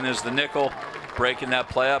Betwee in as the nickel, breaking that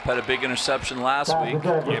play up. Had a big interception last week.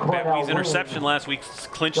 Yeah, Betwee's interception last week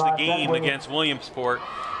clinched the game against Williamsport.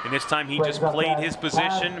 And this time he just played his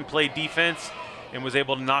position and played defense and was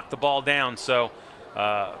able to knock the ball down. So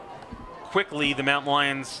quickly the Mountain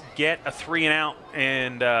Lions get a 3-and-out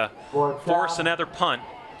and force another punt.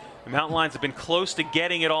 The Mountain Lions have been close to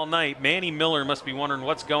getting it all night. Manny Miller must be wondering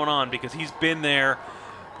what's going on because he's been there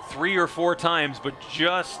 3 or 4 times, but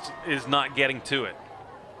just is not getting to it.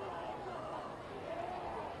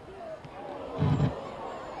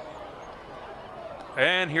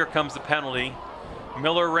 And here comes the penalty.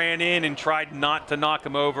 Miller ran in and tried not to knock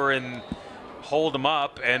him over and hold him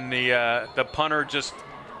up, and the punter just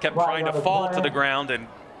kept trying to fall to the ground, and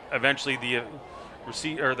eventually the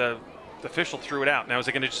official threw it out. Now, is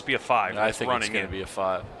it going to just be a 5? I think it's going to be a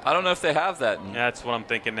 5. I don't know if they have that. That's what I'm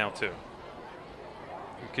thinking now, too.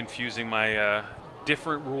 I'm confusing my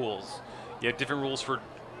different rules. You have different rules for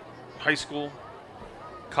high school,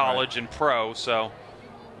 college, and pro, so,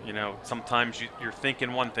 sometimes you're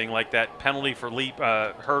thinking one thing, like that penalty for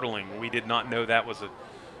hurdling. We did not know that was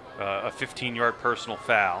a 15-yard personal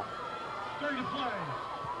foul. Ready to play.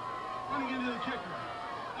 Running into the kicker.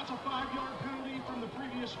 That's a 5-yard penalty from the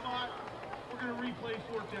previous spot. We're going to replay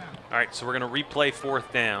 4th down. All right, so we're going to replay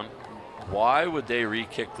 4th down. Why would they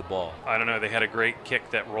re-kick the ball? I don't know. They had a great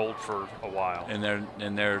kick that rolled for a while. And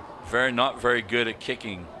they're not very good at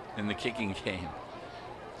kicking in the kicking game.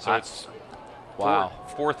 So it's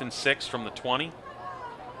 4th and 6 from the 20.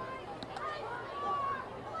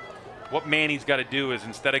 What Manny's got to do is,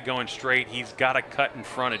 instead of going straight, he's got to cut in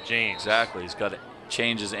front of James. Exactly. He's got to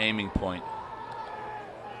change his aiming point.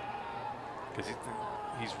 Because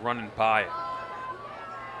he's running by it.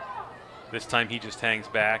 This time he just hangs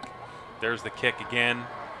back. There's the kick again.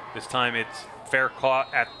 This time it's fair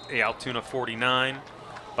caught at the Altoona 49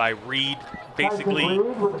 by Reed. Basically,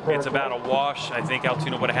 it's about a wash. I think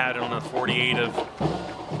Altoona would have had it on the 48 of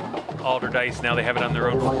Alderdice. Now they have it on their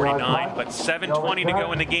own 49, but 7:20 to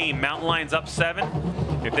go in the game. Mountain Lions up 7.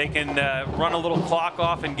 If they can run a little clock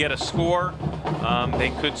off and get a score,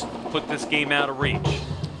 they could put this game out of reach.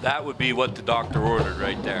 That would be what the doctor ordered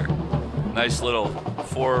right there. Nice little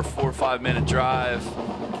 4 or 5 minute drive,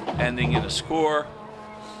 ending in a score.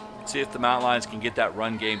 See if the Mountain Lions can get that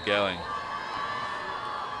run game going.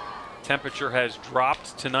 Temperature has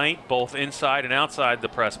dropped tonight, both inside and outside the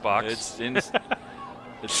press box.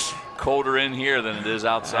 It's colder in here than it is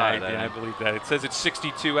outside. I believe that. It says it's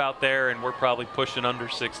 62 out there, and we're probably pushing under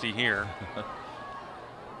 60 here.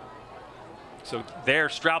 So there,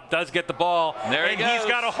 Straub does get the ball. There he goes. He's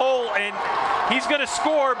got a hole, and he's going to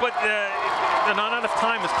score, but not enough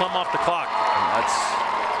time has come off the clock.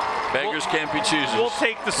 Beggars can't be choosers. We'll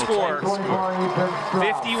take the score.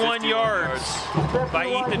 51 yards by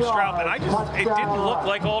Ethan Straub, and it didn't look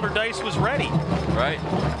like Alderdice was ready. Right.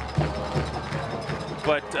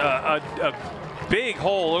 But a big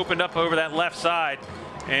hole opened up over that left side,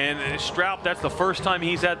 and Straub, that's the first time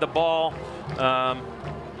he's had the ball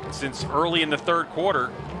since early in the third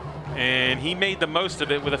quarter, and he made the most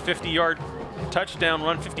of it with a 50-yard touchdown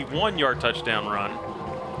run, 51-yard touchdown run.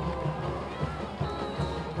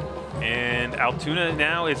 And Altoona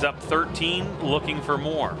now is up 13, looking for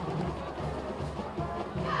more.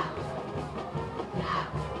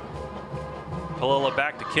 Palilla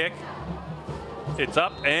back to kick. It's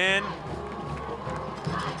up, and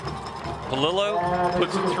Palillo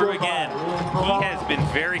puts it through again. He has been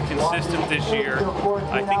very consistent this year.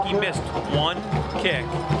 I think he missed one kick,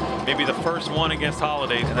 maybe the first one against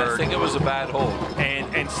Hollidaysburg. And I think it was a bad hold.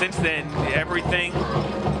 And since then, everything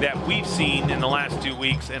that we've seen in the last 2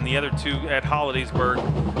 weeks and the other two at Hollidaysburg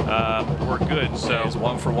were good. So he's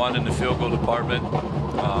 1 for 1 in the field goal department,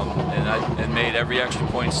 and made every extra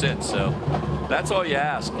point since. So that's all you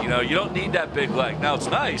ask. You know, you don't need that big leg. Now it's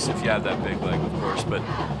nice if you have that big leg, of course, but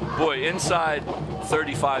boy, inside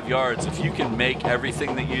 35 yards, if you can make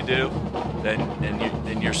everything that you do,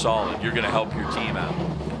 then you're solid. You're going to help your team out.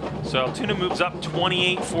 So Altoona moves up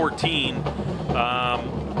 28-14.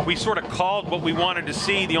 We sort of called what we wanted to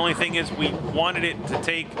see. The only thing is we wanted it to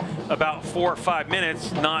take about 4 or 5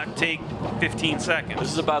 minutes, not take 15 seconds.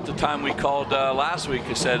 This is about the time we called last week.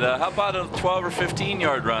 I said, how about a 12 or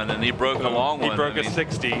 15-yard run? And he broke a long one. He broke a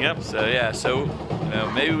 60, yep. So, yeah,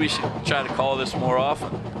 maybe we should try to call this more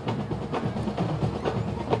often.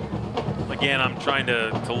 Again, I'm trying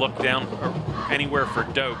to look down anywhere for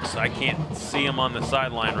Dokes. I can't see him on the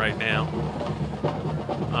sideline right now.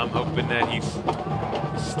 I'm hoping that he's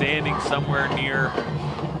standing somewhere near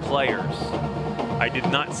players. I did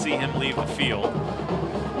not see him leave the field.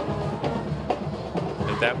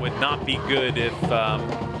 But that would not be good if I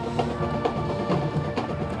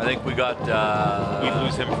think we got we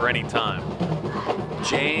lose him for any time.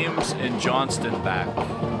 James and Johnston back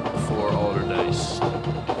for Alderdice.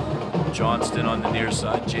 Johnston on the near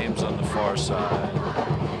side, James on the far side.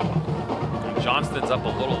 And Johnston's up a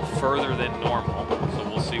little further than normal, so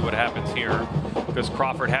we'll see what happens here, because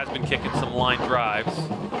Crawford has been kicking some line drives.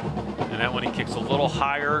 And that one he kicks a little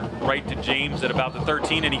higher right to James at about the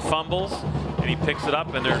 13, and he fumbles, and he picks it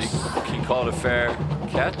up, and there's... He called a fair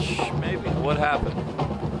catch, maybe? What happened?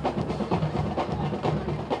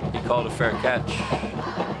 He called a fair catch.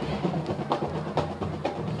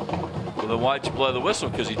 Well, then why'd you blow the whistle?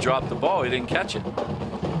 Because he dropped the ball. He didn't catch it.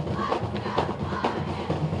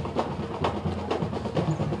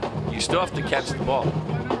 You still have to catch the ball.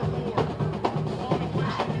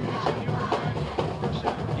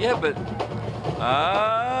 Yeah, but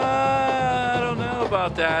I don't know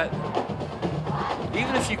about that.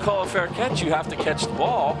 Even if you call a fair catch, you have to catch the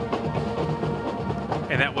ball.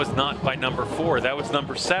 And that was not by number 4. That was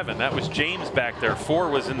number 7. That was James back there. 4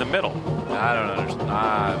 was in the middle. I don't understand.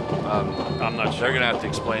 I'm not sure. They're going to have to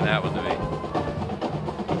explain that one to me.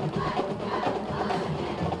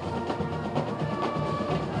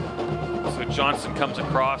 So Johnson comes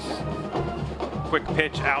across. Quick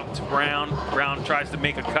pitch out to Brown. Brown tries to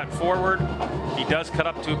make a cut forward. He does cut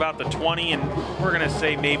up to about the 20, and we're going to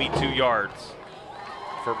say maybe 2 yards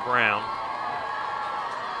for Brown.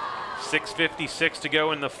 6:56 to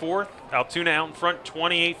go in the fourth. Altoona out in front,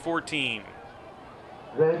 28-14.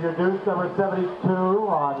 Xavier Dukes, number 72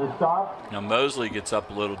 on the stop. Now Mosley gets up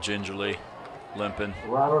a little gingerly, limping.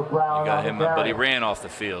 Robert Brown. You got him up, but he ran off the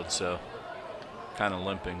field, so kind of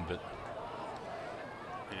limping. But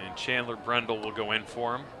and Chandler Brundle will go in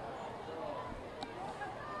for him.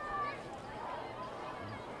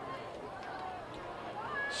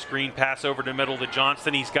 Screen pass over the middle to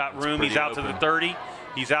Johnston. He's got room. He's out open. to the 30.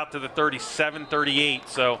 He's out to the 37, 38.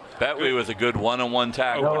 So Betwee with a good one-on-one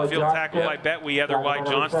tackle. open field tackle by Betwee. Otherwise,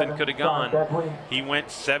 Johnston could have gone. He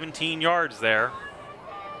went 17 yards there.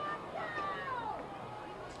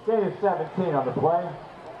 Gain of 17 on the play.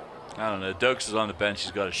 I don't know. Dokes is on the bench.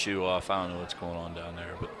 He's got a shoe off. I don't know what's going on down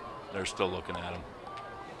there, but they're still looking at him.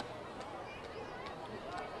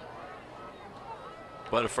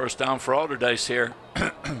 But a first down for Alderdice here.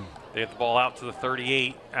 They have the ball out to the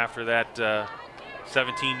 38 after that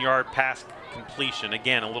 17-yard pass completion.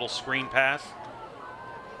 Again, a little screen pass.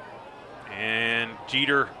 And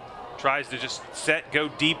Jeter tries to just go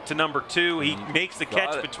deep to number 2. He makes the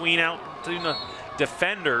catch between Altoona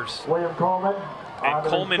defenders. William Coleman. And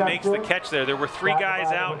Coleman makes the catch there. There were 3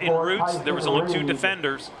 guys out in routes. There was only 2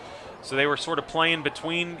 defenders. So they were sort of playing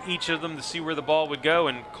between each of them to see where the ball would go.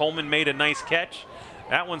 And Coleman made a nice catch.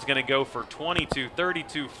 That one's going to go for 22,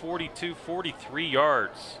 32, 42, 43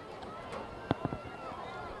 yards.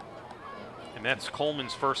 And that's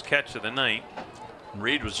Coleman's first catch of the night.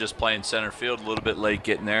 Reed was just playing center field, a little bit late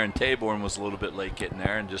getting there, and Taborn was a little bit late getting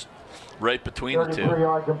there, and just right between the two.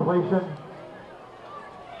 33-yard completion.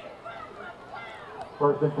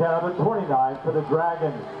 First and 10 on the 29 for the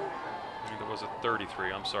Dragons. There was a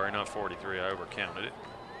 33. I'm sorry, not 43. I overcounted it.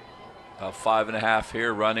 About 5.5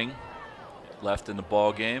 here running left in the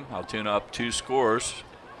ball game. Altoona up 2 scores.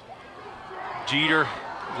 Jeter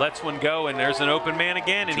lets one go, and there's an open man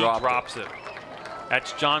again, and he drops it.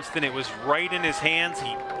 That's Johnston. It was right in his hands.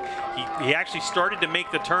 He actually started to make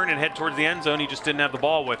the turn and head towards the end zone. He just didn't have the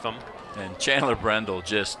ball with him. And Chandler Brendel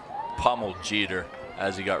just pummeled Jeter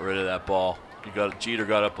as he got rid of that ball. Jeter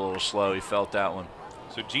got up a little slow. He felt that one.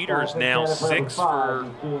 So Jeter is now 6 for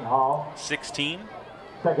 16.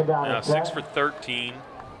 Second down. Now 6 for 13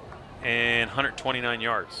 and 129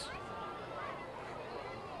 yards.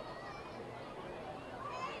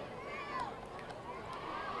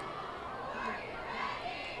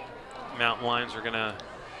 Mountain Lions are going to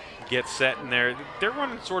get set in there. They're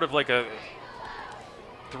running sort of like a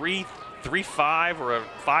 3-5 or a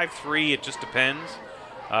 5-3. It just depends.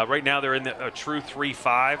 Right now they're in a true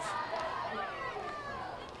 3-5.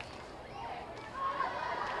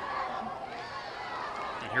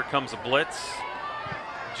 And here comes a blitz.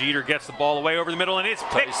 Jeter gets the ball away over the middle, and it's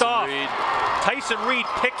picked off. Tyson Reed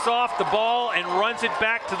picks off the ball and runs it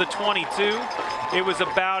back to the 22. It was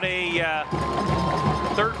about a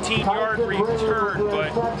 13-yard return,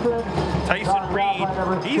 but Tyson Reed,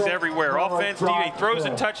 he's everywhere. Offense, he throws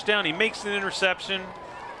a touchdown, he makes an interception.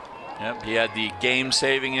 Yep, he had the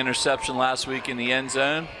game-saving interception last week in the end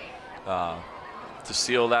zone to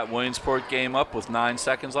seal that Williamsport game up with 9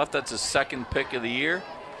 seconds left. That's his 2nd pick of the year.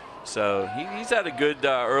 So he's had a good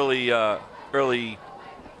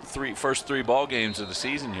first 3 ball games of the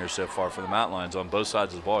season here so far for the Mountain Lions on both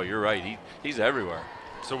sides of the ball. You're right, he's everywhere.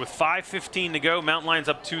 So with 5:15 to go, Mountain Lions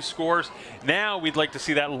up 2 scores. Now we'd like to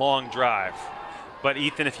see that long drive. But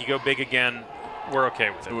Ethan, if you go big again, we're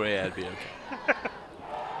okay with it. Yeah, it'd be okay.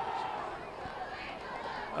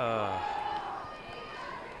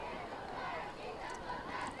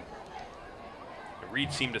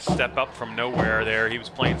 Reed seemed to step up from nowhere there. He was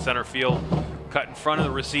playing center field, cut in front of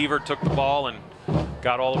the receiver, took the ball, and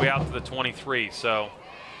got all the way out to the 23. So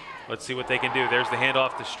let's see what they can do. There's the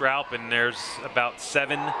handoff to Stroup, and there's about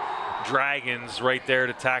 7 Dragons right there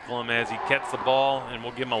to tackle him as he gets the ball, and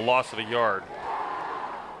we'll give him a loss of a yard.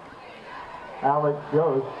 Alex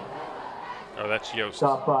Yost. Oh, that's Yost.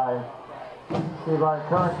 Stopped by Steve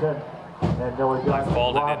Currington and Noah Johnson.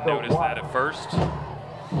 Falden didn't notice that at first.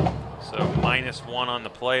 So -1 on the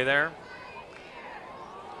play there.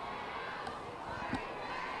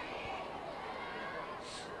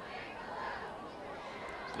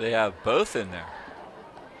 They have both in there.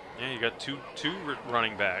 Yeah, you got two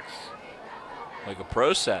running backs. Like a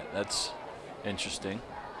pro set. That's interesting.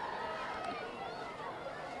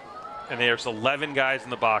 And there's 11 guys in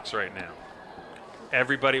the box right now.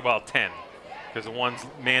 Everybody, well, 10, because the one's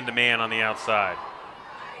man-to-man on the outside.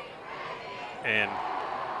 And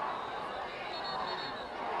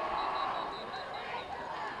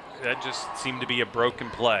that just seemed to be a broken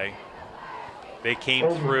play. They came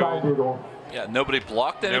through. Yeah, nobody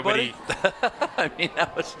blocked anybody. I mean,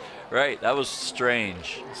 that was right. That was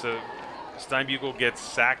strange. So Steinbugle gets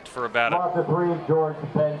sacked for about a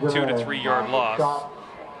 2 to 3 yard loss.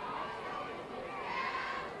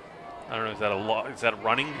 I don't know, is that a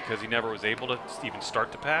running because he never was able to even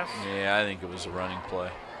start to pass? Yeah, I think it was a running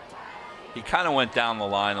play. He kind of went down the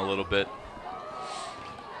line a little bit.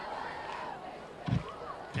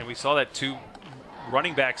 And we saw that 2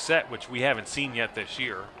 running back set, which we haven't seen yet this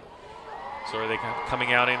year. So are they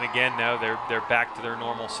coming out in again? No, they're back to their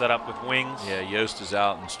normal setup with wings. Yeah, Yost is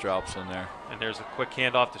out and Straup's in there. And there's a quick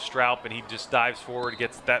handoff to Straup, and he just dives forward,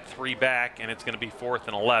 gets that 3 back, and it's going to be 4th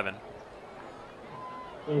and 11.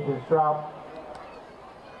 Ethan Straup.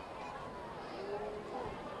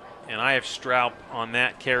 And I have Straup on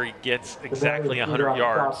that carry, gets exactly 100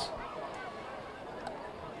 yards.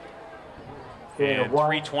 And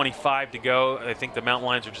 3:25 to go. I think the Mountain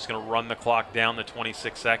Lions are just going to run the clock down to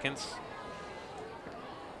 26 seconds.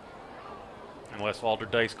 Unless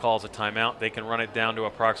Alderdice calls a timeout, they can run it down to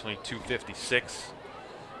approximately 2:56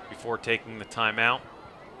 before taking the timeout,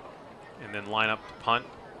 and then line up to punt.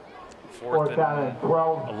 4th and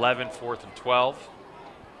 12. 11, 4th and 12.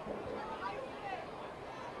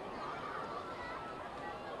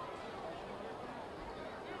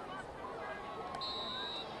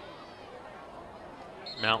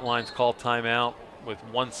 Mountain Lions call timeout with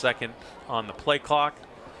 1 second on the play clock.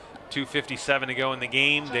 2:57 to go in the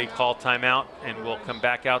game. They call timeout and will come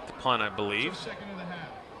back out to punt, I believe.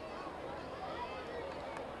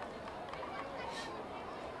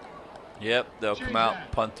 Yep, they'll come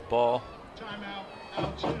out, punt the ball. Timeout,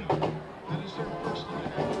 Altoona. That is their first of the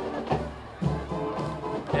half.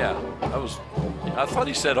 Yeah, I thought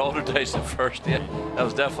he said Alderdice at first. Yeah, that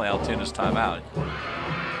was definitely Altoona's timeout.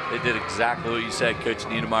 They did exactly what you said. Coach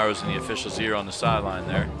Niedermeyer was in the official's ear on the sideline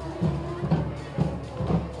there.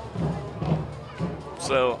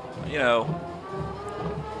 So, you know,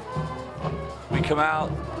 we come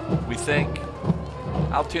out, we think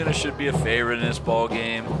Altoona should be a favorite in this ball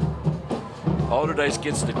game. Alderdice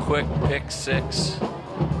gets the quick pick 6.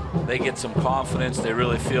 They get some confidence. They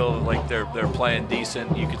really feel like they're playing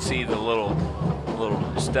decent. You could see the little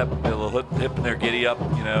step, a little hip in their giddy up,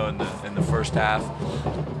 you know, in the first half.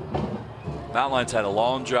 Mountain Lions had a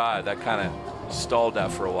long drive that kind of stalled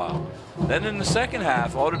that for a while. Then in the second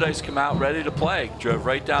half, Alderdice come out ready to play, drove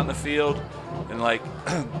right down the field, and like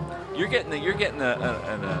you're getting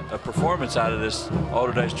a performance out of this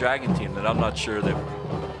Alderdice Dragon team that I'm not sure that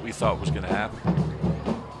we thought was going to happen.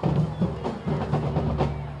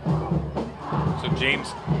 So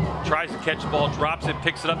James tries to catch the ball, drops it,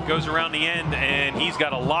 picks it up, goes around the end, and he's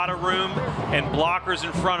got a lot of room and blockers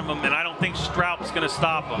in front of him, and I don't think Straup's going to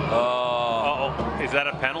stop him. Uh-oh. Is that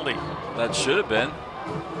a penalty? That should have been.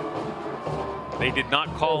 They did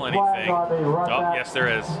not call anything. Oh, yes, there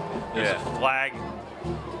is. There's a flag.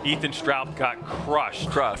 Ethan Straup got crushed.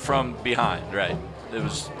 From behind, right. There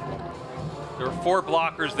were 4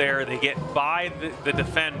 blockers there. They get by the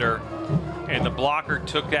defender, and the blocker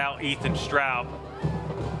took out Ethan Straup.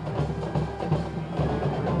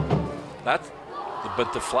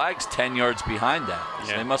 But the flag's 10 yards behind that.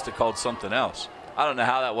 So they must have called something else. I don't know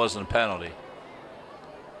how that wasn't a penalty.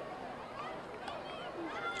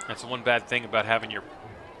 That's the one bad thing about having your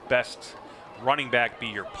best running back be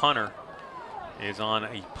your punter, is on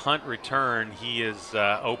a punt return, he is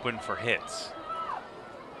open for hits.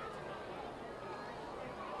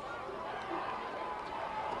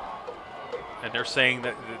 And they're saying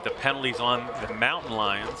that the penalty's on the Mountain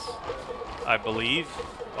Lions, I believe.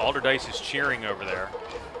 Alderdice is cheering over there.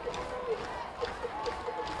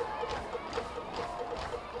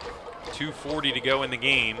 .240 to go in the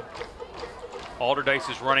game. Alderdice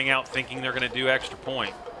is running out thinking they're going to do extra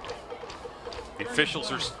point. The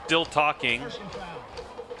officials are still talking. Face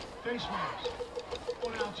mask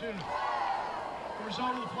on Altoona. The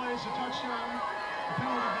result of the play is a touchdown. The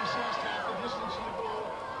penalty be assessed half the distance of the goal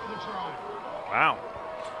for the try. Wow.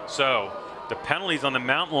 So the penalties on the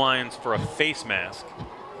Mountain Lions for a face mask.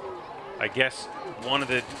 I guess one of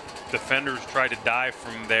the defenders tried to dive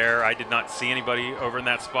from there. I did not see anybody over in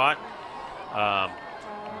that spot.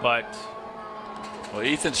 Well,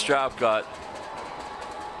 Ethan Straup got,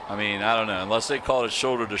 I mean, I don't know. Unless they called it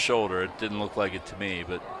shoulder to shoulder, it didn't look like it to me,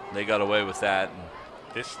 but they got away with that. And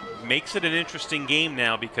this makes it an interesting game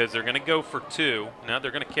now because they're going to go for 2. Now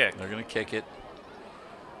they're going to kick. They're going to kick it.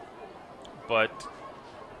 But,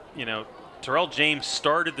 you know, Terrell James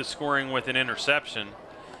started the scoring with an interception.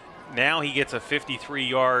 Now he gets a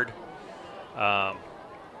 53-yard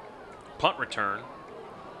punt return.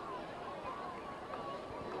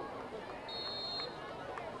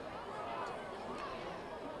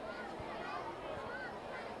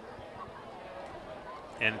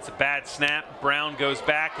 And it's a bad snap. Brown goes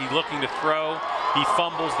back. He's looking to throw. He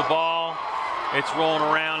fumbles the ball. It's rolling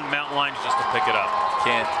around. Mountain Lions just to pick it up.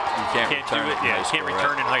 You can't do it. Yeah, you can't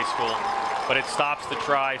return in high school. But it stops the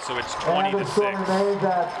try, so it's 20-6.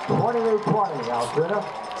 At 28-20,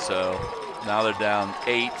 Altoona. So now they're down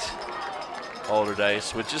 8.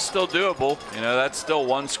 Alderdice, which is still doable. You know, that's still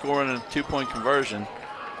 1 score and a 2-point conversion.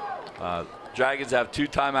 Dragons have 2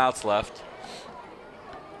 timeouts left.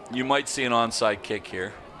 you might see an onside kick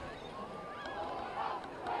here.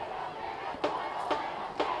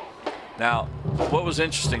 Now, what was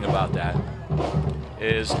interesting about that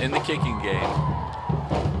is in the kicking game,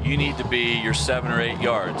 you need to be your 7 or 8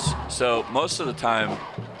 yards. So most of the time,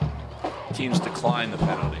 teams decline the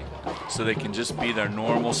penalty. So they can just be their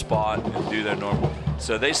normal spot and do their normal.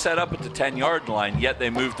 So they set up at the 10-yard line, yet they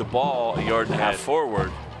moved the ball a yard and a half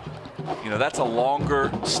forward. You know, that's a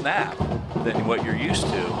longer snap than what you're used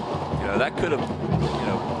to. You know, that could have, you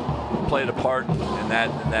know, played a part in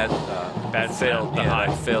that Bad failed, snap,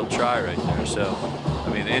 that failed try right there. So, I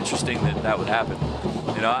mean, interesting that would happen.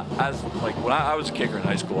 You know, when I was a kicker in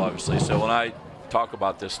high school, obviously. So when I talk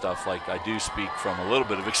about this stuff, like I do speak from a little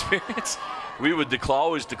bit of experience. We would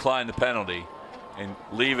always decline the penalty and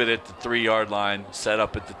leave it at the 3-yard line, set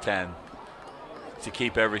up at the 10 to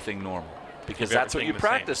keep everything normal. Because that's what you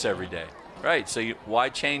practice every day. Right, so why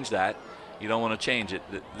change that? You don't want to change it.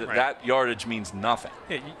 Right. That yardage means nothing.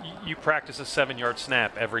 Yeah, you practice a 7-yard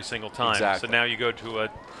snap every single time. Exactly. So now you go to a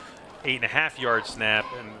 8.5-yard snap,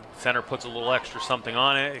 and center puts a little extra something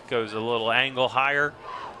on it. It goes a little angle higher.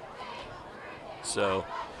 So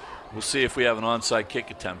we'll see if we have an onside kick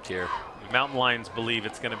attempt here. The Mountain Lions believe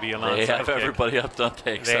it's going to be an onside kick. They have everybody up, don't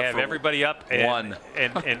they? They have everybody up. And, one.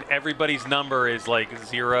 and everybody's number is like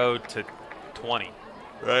 0 to 20.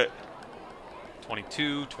 Right.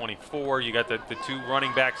 22, 24. You got the 2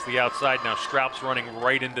 running backs to the outside. Now Straup's running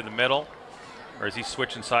right into the middle. Or is he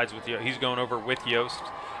switching sides with Yost? He's going over with Yost.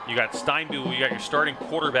 You got Steinbuhl. You got your starting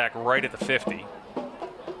quarterback right at the 50.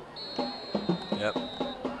 Yep.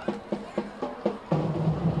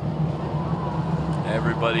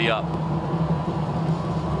 Everybody up.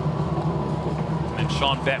 And then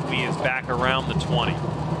Sean Betwee is back around the 20.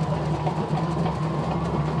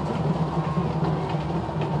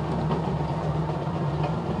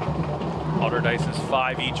 Alderdice is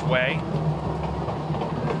 5 each way.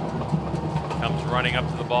 Comes running up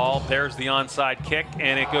to the ball. There's the onside kick,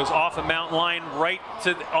 and it goes off a Mountain Lion right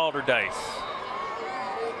to Alderdice.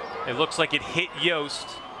 It looks like it hit Yost.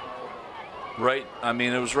 Right. I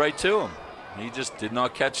mean, it was right to him. He just did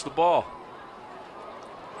not catch the ball.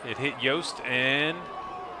 It hit Yost, and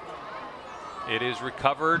it is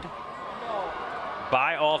recovered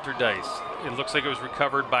by Alderdice. It looks like it was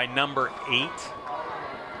recovered by number 8.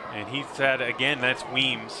 And he said, again, that's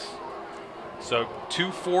Weems. So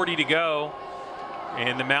 2:40 to go.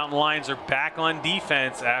 And the Mountain Lions are back on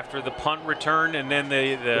defense after the punt return and then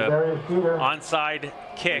the onside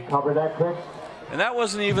kick. Cover that kick. And that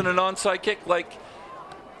wasn't even an onside kick. Like,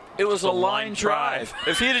 it was a line drive.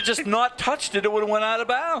 If he'd have just not touched it, it would have went out of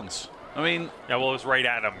bounds. I mean. Yeah, well, it was right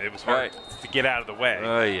at him. It was hard to get out of the way.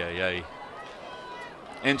 Ay.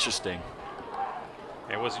 Interesting.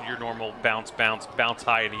 It wasn't your normal bounce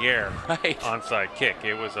high in the air onside kick.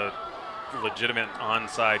 It was a legitimate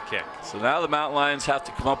onside kick. So now the Mountain Lions have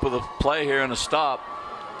to come up with a play here and a stop.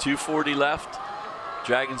 2:40 left.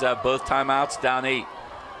 Dragons have both timeouts, down 8.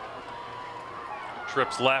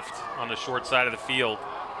 Trips left on the short side of the field.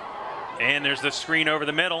 And there's the screen over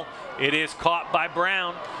the middle. It is caught by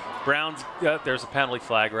Brown. Brown's there's a penalty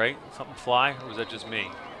flag, right? Something fly, or was that just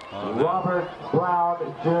me? Robert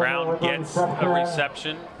Brown. Brown gets a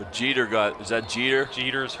reception. But Jeter is that Jeter?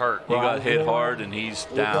 Jeter's hurt. He got hit hard and he's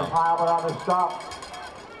down.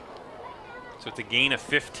 So it's a gain of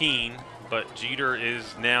 15, but Jeter is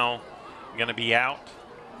now going to be out.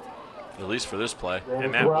 At least for this play.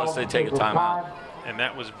 And that unless they take a timeout. And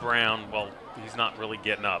that was Brown. Well, he's not really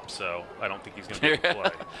getting up, so I don't think he's going to be able to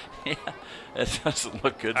play. Yeah, it doesn't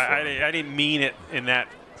look good for him. I didn't mean it in that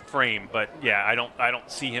frame, but yeah, I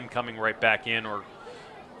don't see him coming right back in. Or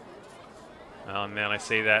and then I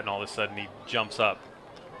say that, and all of a sudden he jumps up.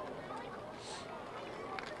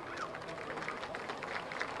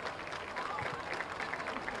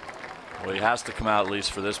 Well, he has to come out at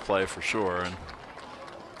least for this play for sure. And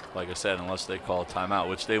like I said, unless they call a timeout,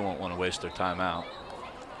 which they won't want to waste their timeout.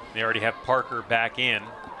 They already have Parker back in.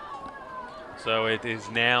 So it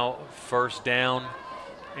is now first down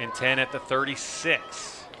and 10 at the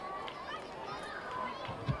 36.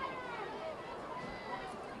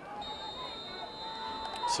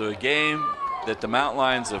 So a game that the Mountain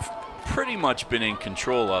Lions have pretty much been in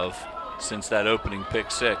control of since that opening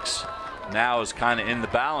pick 6. Now is kind of in the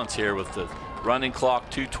balance here with the running clock,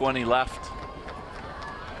 2:20 left.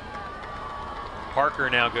 Parker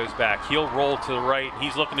now goes back. He'll roll to the right.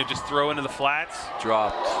 He's looking to just throw into the flats.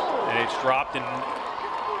 Dropped. And it's dropped and a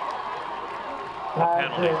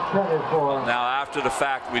penalty. Now after the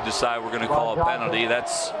fact, we decide we're going to call a penalty.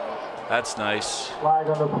 That's nice. Flag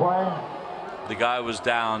on the play. The guy was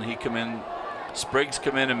down. He come in. Spriggs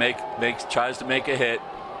come in and tries to make a hit.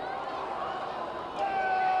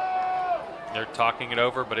 They're talking it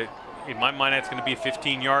over, but in my mind, that's going to be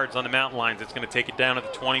 15 yards on the mountain lines. It's going to take it down to the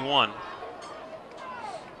 21.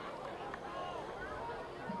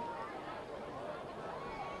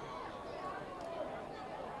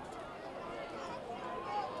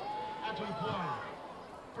 After the play,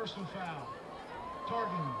 personal foul.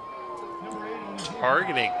 Targeting. Number 8 on the team.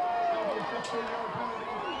 Targeting. That'll be a 15-yard penalty.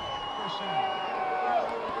 First down.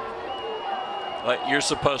 Like, you're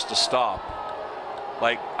supposed to stop.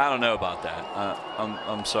 Like, I don't know about that.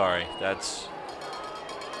 I'm sorry. That's.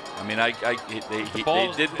 I mean,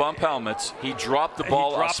 they did bump helmets. He dropped the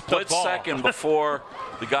ball a split second before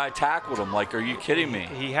the guy tackled him. Like, are you kidding me?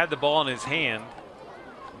 He had the ball in his hand.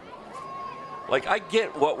 Like, I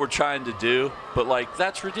get what we're trying to do, but like,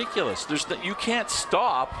 that's ridiculous. You can't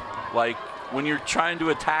stop like when you're trying to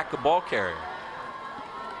attack a ball carrier.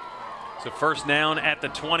 So first down at the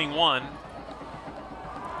 21.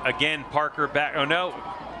 Again, Parker back. Oh no,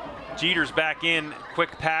 Jeter's back in.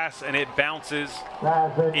 Quick pass, and it bounces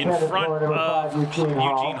in front of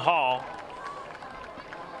Eugene Hall.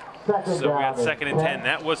 So we got 2nd and 10.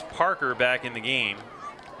 That was Parker back in the game.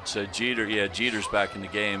 So Jeter's back in the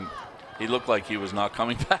game. He looked like he was not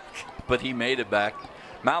coming back, but he made it back.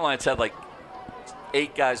 Mountain Lions had like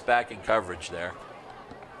 8 guys back in coverage there.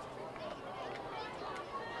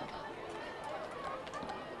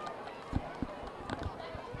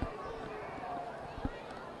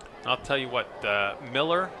 I'll tell you what,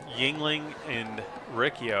 Miller, Yingling, and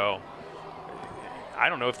Riccio, I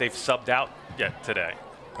don't know if they've subbed out yet today.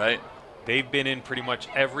 Right. They've been in pretty much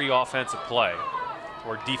every offensive play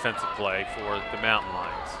or defensive play for the Mountain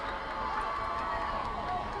Lions.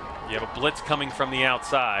 You have a blitz coming from the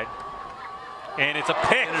outside, and it's a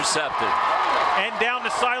pick. Intercepted. And down the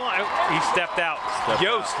sideline. He stepped out.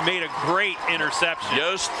 Yost made a great interception.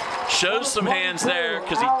 Yost shows some hands there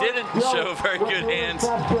because he didn't show very good hands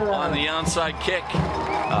on the onside kick.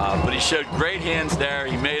 But he showed great hands there.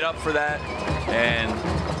 He made up for that. And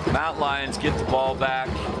Mount Lions get the ball back.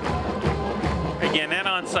 Again, that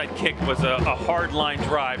onside kick was a hard line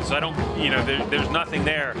drive, so I don't, there's nothing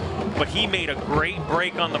there. But he made a great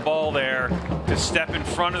break on the ball there to step in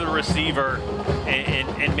front of the receiver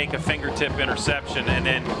and make a fingertip interception, and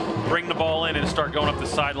then bring the ball in and start going up the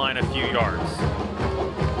sideline a few yards.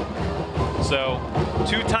 So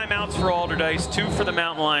 2 timeouts for Alderdice, 2 for the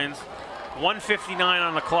Mountain Lions, 1:59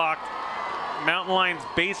 on the clock. Mountain Lions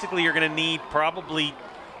basically are going to need probably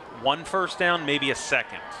 1 first down, maybe a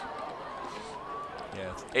second.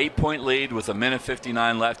 Yeah, 8-point lead with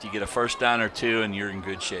 1:59 left. You get a first down or 2, and you're in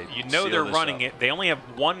good shape. They're running it. They only have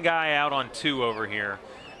 1 guy out on 2 over here,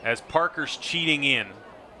 as Parker's cheating in.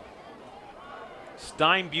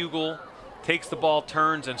 Steinbugle takes the ball,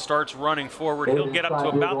 turns, and starts running forward. He'll get up to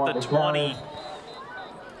about the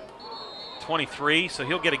 23, so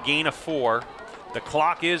he'll get a gain of 4. The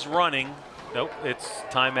clock is running. Nope, it's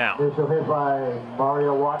timeout. Initial hit by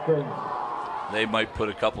Mario Watkins. They might put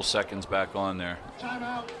a couple seconds back on there.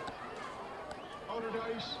 Timeout.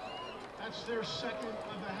 Alderdice. That's their second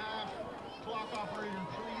of the half. Clock operator,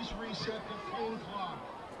 please reset the game clock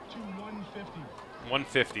to 1:50.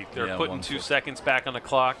 1:50. They're putting 150. 2 seconds back on the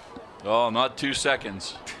clock. Oh, not 2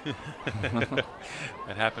 seconds.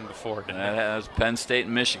 That happened before, didn't it? That was Penn State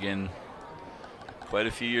and Michigan quite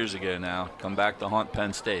a few years ago now. Come back to haunt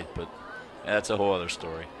Penn State, but that's a whole other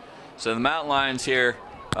story. So the Mountain Lions here,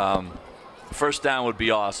 first down would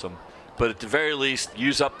be awesome, but at the very least,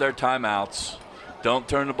 use up their timeouts. Don't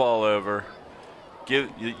turn the ball over.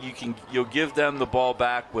 You'll give them the ball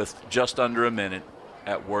back with just under a minute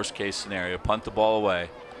at worst case scenario. Punt the ball away.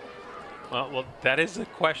 Well, that is the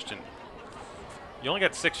question. You only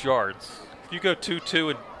got 6 yards. If you go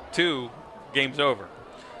 2-2-2, game's over.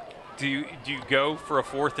 Do you go for a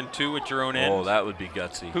 4th and 2 at your own end? Oh, that would be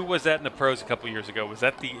gutsy. Who was that in the pros a couple years ago? Was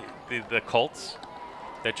that the Colts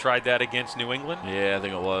that tried that against New England? Yeah, I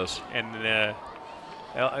think it was. And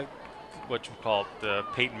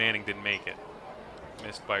Peyton Manning didn't make it.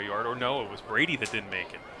 Missed by a yard. Or no, it was Brady that didn't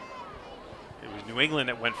make it. It was New England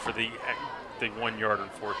that went for the 1 yard on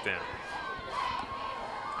 4th down.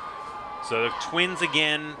 So the Twins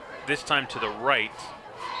again, this time to the right.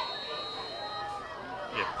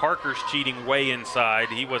 Yeah, Parker's cheating way inside.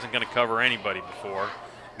 He wasn't going to cover anybody before.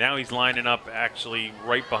 Now he's lining up actually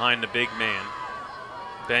right behind the big man,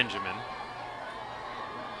 Benjamin.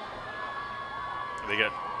 They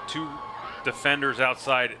got 2 defenders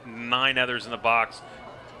outside, 9 others in the box.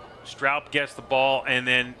 Straub gets the ball and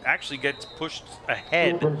then actually gets pushed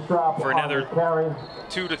ahead for another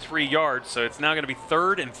 2 to 3 yards. So it's now going to be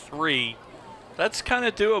 3rd and 3. That's kind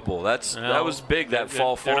of doable. That was big, that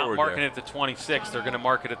fall forward. They're not marking there. it at the 26. They're going to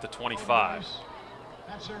mark it at the 25.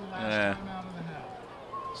 That's their last time out of the half.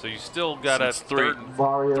 So you still got a three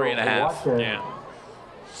and a half. Yeah.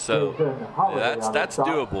 So that's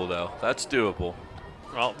doable, though. That's doable.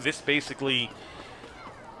 Well, this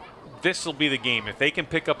will be the game. If they can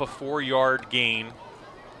pick up a 4-yard gain,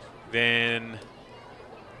 then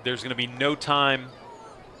there's going to be no time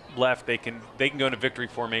left. They can go into victory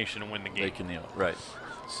formation and win the game. They can kneel it, right.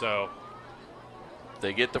 So if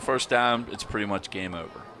they get the first down, it's pretty much game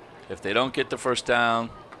over. If they don't get the first down,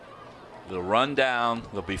 they'll run down.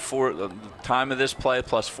 There'll be the time of this play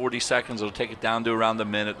plus 40 seconds. It'll take it down to around a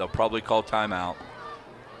minute. They'll probably call timeout.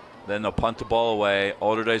 Then they'll punt the ball away.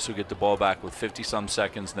 Alderdice will get the ball back with 50-some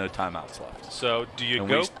seconds, no timeouts left. So do you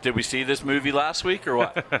go? Did we see this movie last week or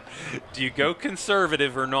what? Do you go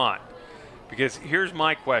conservative or not? Because here's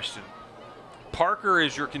my question. Parker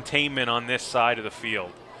is your containment on this side of the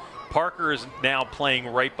field. Parker is now playing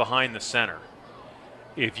right behind the center.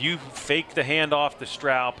 If you fake the handoff to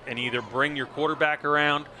Straub and either bring your quarterback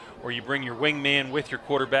around or you bring your wingman with your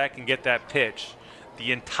quarterback and get that pitch,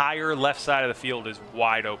 the entire left side of the field is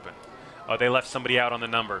wide open. Oh, they left somebody out on the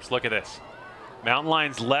numbers. Look at this. Mountain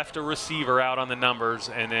Lions left a receiver out on the numbers,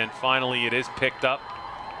 and then finally it is picked up.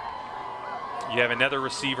 You have another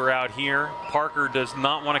receiver out here. Parker does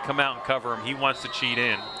not want to come out and cover him. He wants to cheat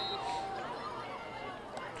in.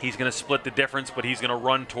 He's going to split the difference, but he's going to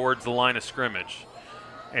run towards the line of scrimmage.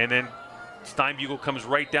 And then Steinbugle comes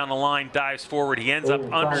right down the line, dives forward. He ends up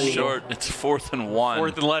underneath. Short. It's 4th and 1.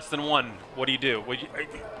 4th and less than 1. What do you do? Well,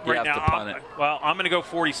 right now, punt it. Well, I'm going to go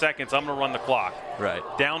 40 seconds. I'm going to run the clock. Right.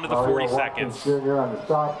 Down to the 40 seconds. We're going to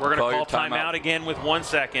call timeout again with 1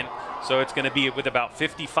 second. So it's going to be with about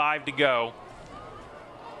 55 to go.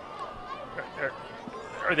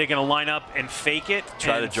 Are they going to line up and fake it?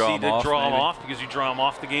 Try to draw them off? Because you draw them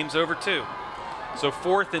off, the game's over too. So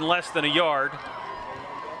 4th and less than a yard.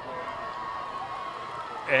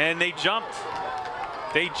 And they jumped.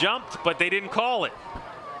 They jumped, but they didn't call it.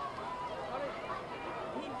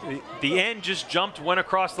 The end just jumped, went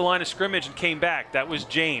across the line of scrimmage, and came back. That was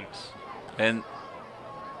James. And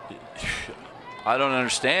I don't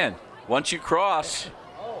understand. Once you cross.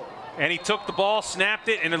 And he took the ball, snapped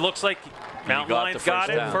it, and it looks like Mountain Lions got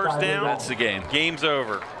it. First down. That's the game. Game's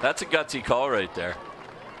over. That's a gutsy call right there.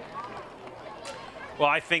 Well,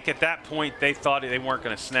 I think at that point they thought they weren't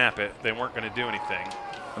going to snap it. They weren't going to do anything.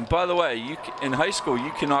 And by the way, in high school, you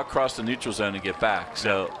cannot cross the neutral zone and get back.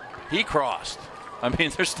 So he crossed. I mean,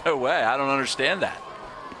 there's no way. I don't understand that.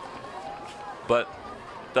 But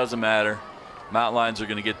doesn't matter. Mountain Lions are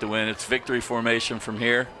going to get the win. It's victory formation from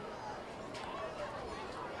here.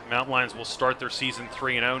 Mountain Lions will start their season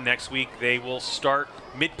 3-0 next week. They will start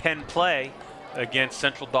mid-pen play against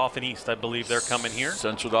Central Dauphin East. I believe they're coming here.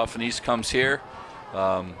 Central Dauphin East comes here.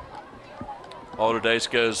 Alderdice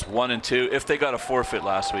goes 1-2. If they got a forfeit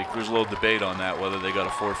last week, there's a little debate on that, whether they got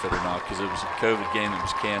a forfeit or not, because it was a COVID game that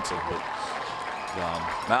was canceled. But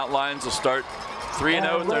Mountain Lions will start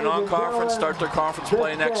 3-0 with their non-conference, start their conference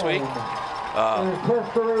play next week.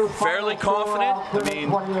 Fairly confident. I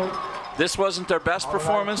mean, this wasn't their best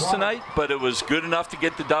performance tonight, but it was good enough to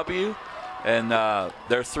get the W. And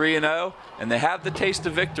they're 3-0, and they have the taste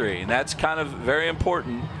of victory, and that's kind of very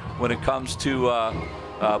important when it comes to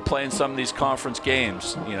playing some of these conference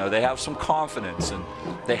games. You know, they have some confidence, and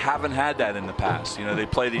they haven't had that in the past. You know, they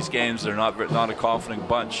play these games, they're not a confident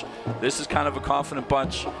bunch. This is kind of a confident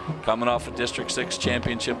bunch, coming off a District 6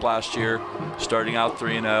 championship last year, starting out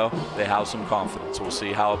 3-0. They have some confidence. We'll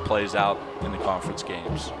see how it plays out in the conference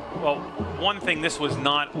games. Well, one thing, this was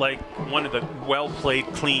not like one of the well-played,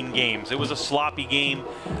 clean games. It was a sloppy game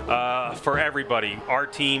for everybody. Our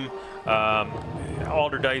team,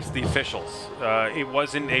 Alderdice, the officials. It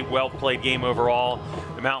wasn't a well-played game overall.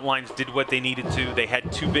 The Mountain Lions did what they needed to. They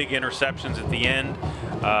had 2 big interceptions at the end.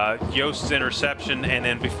 Yost's interception, and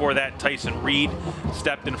then before that, Tyson Reed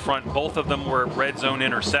stepped in front. Both of them were red zone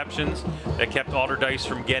interceptions that kept Alderdice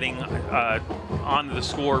from getting onto the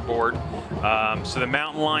scoreboard. So the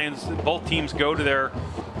Mountain Lions, both teams go to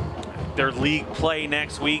their league play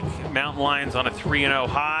next week. Mountain Lions on a 3-0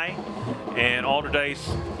 high, and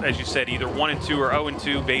Alderdice, as you said, either 1-2 or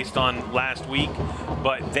 0-2 based on last week.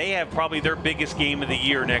 But they have probably their biggest game of the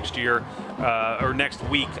year next year, or next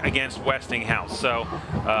week, against Westinghouse. So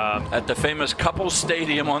at the famous Couples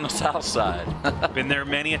Stadium on the south side. Been there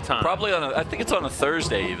many a time. Probably on I think it's on a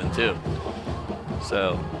Thursday even too.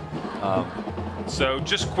 So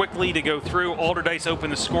just quickly to go through, Alderdice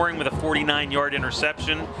opened the scoring with a 49-yard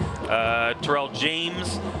interception. Terrell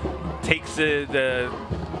James takes the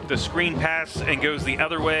screen pass and goes the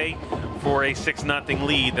other way for a 6-0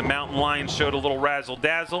 lead. The Mountain Lions showed a little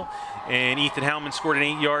razzle-dazzle, and Ethan Howman scored an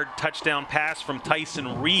 8-yard touchdown pass from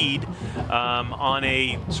Tyson Reed on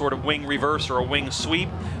a sort of wing reverse or a wing sweep.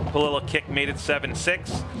 Palilla kick made it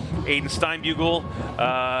 7-6. Aiden Steinbugel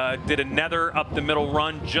did another up-the-middle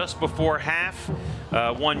run just before half.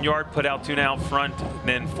 1 yard, put Altoona out front,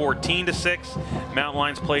 then 14-6. Mountain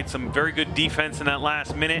Lions played some very good defense in that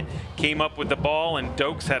last minute, came up with the ball, and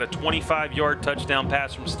Dokes had a 25-yard touchdown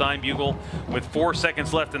pass from Steinbugel with 4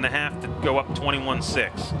 seconds left in the half to go up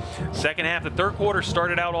 21-6. Second half, the third quarter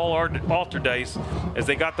started out all Alderdice as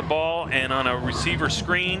they got the ball, and on a receiver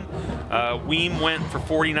screen, Weem went for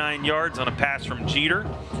 49 yards on a pass from Jeter,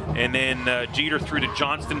 and then Jeter threw to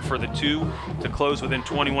Johnston for the 2 to close within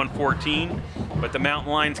 21-14. But the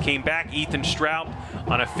Mountain Lions came back. Ethan Straub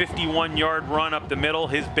on a 51-yard run up the middle,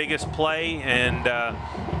 his biggest play, and the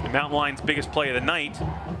Mountain Lions' biggest play of the night.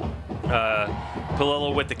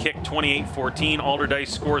 Palilla with the kick, 28-14. Alderdice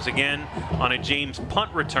scores again on a James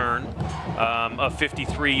punt return of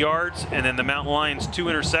 53 yards. And then the Mountain Lions 2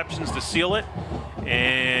 interceptions to seal it.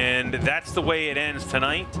 And that's the way it ends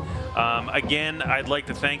tonight. Again, I'd like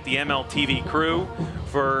to thank the MLTV crew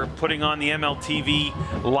for putting on the MLTV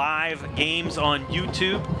live games on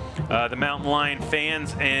YouTube. The Mountain Lion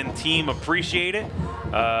fans and team appreciate it.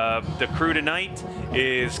 The crew tonight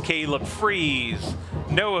is Caleb Freeze,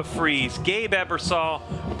 Noah Freeze, Gabe Ebersol,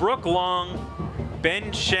 Brooke Long,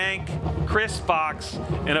 Ben Shank, Chris Fox,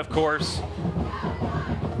 and of course,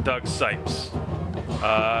 Doug Sipes.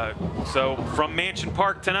 So from Mansion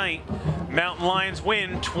Park tonight, Mountain Lions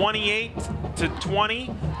win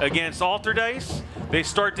 28-20 against Alderdice. They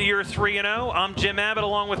start the year 3-0. I'm Jim Abbott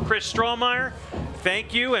along with Chris Strohmeyer.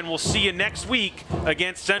 Thank you, and we'll see you next week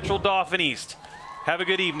against Central Dauphin East. Have a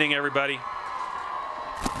good evening, everybody.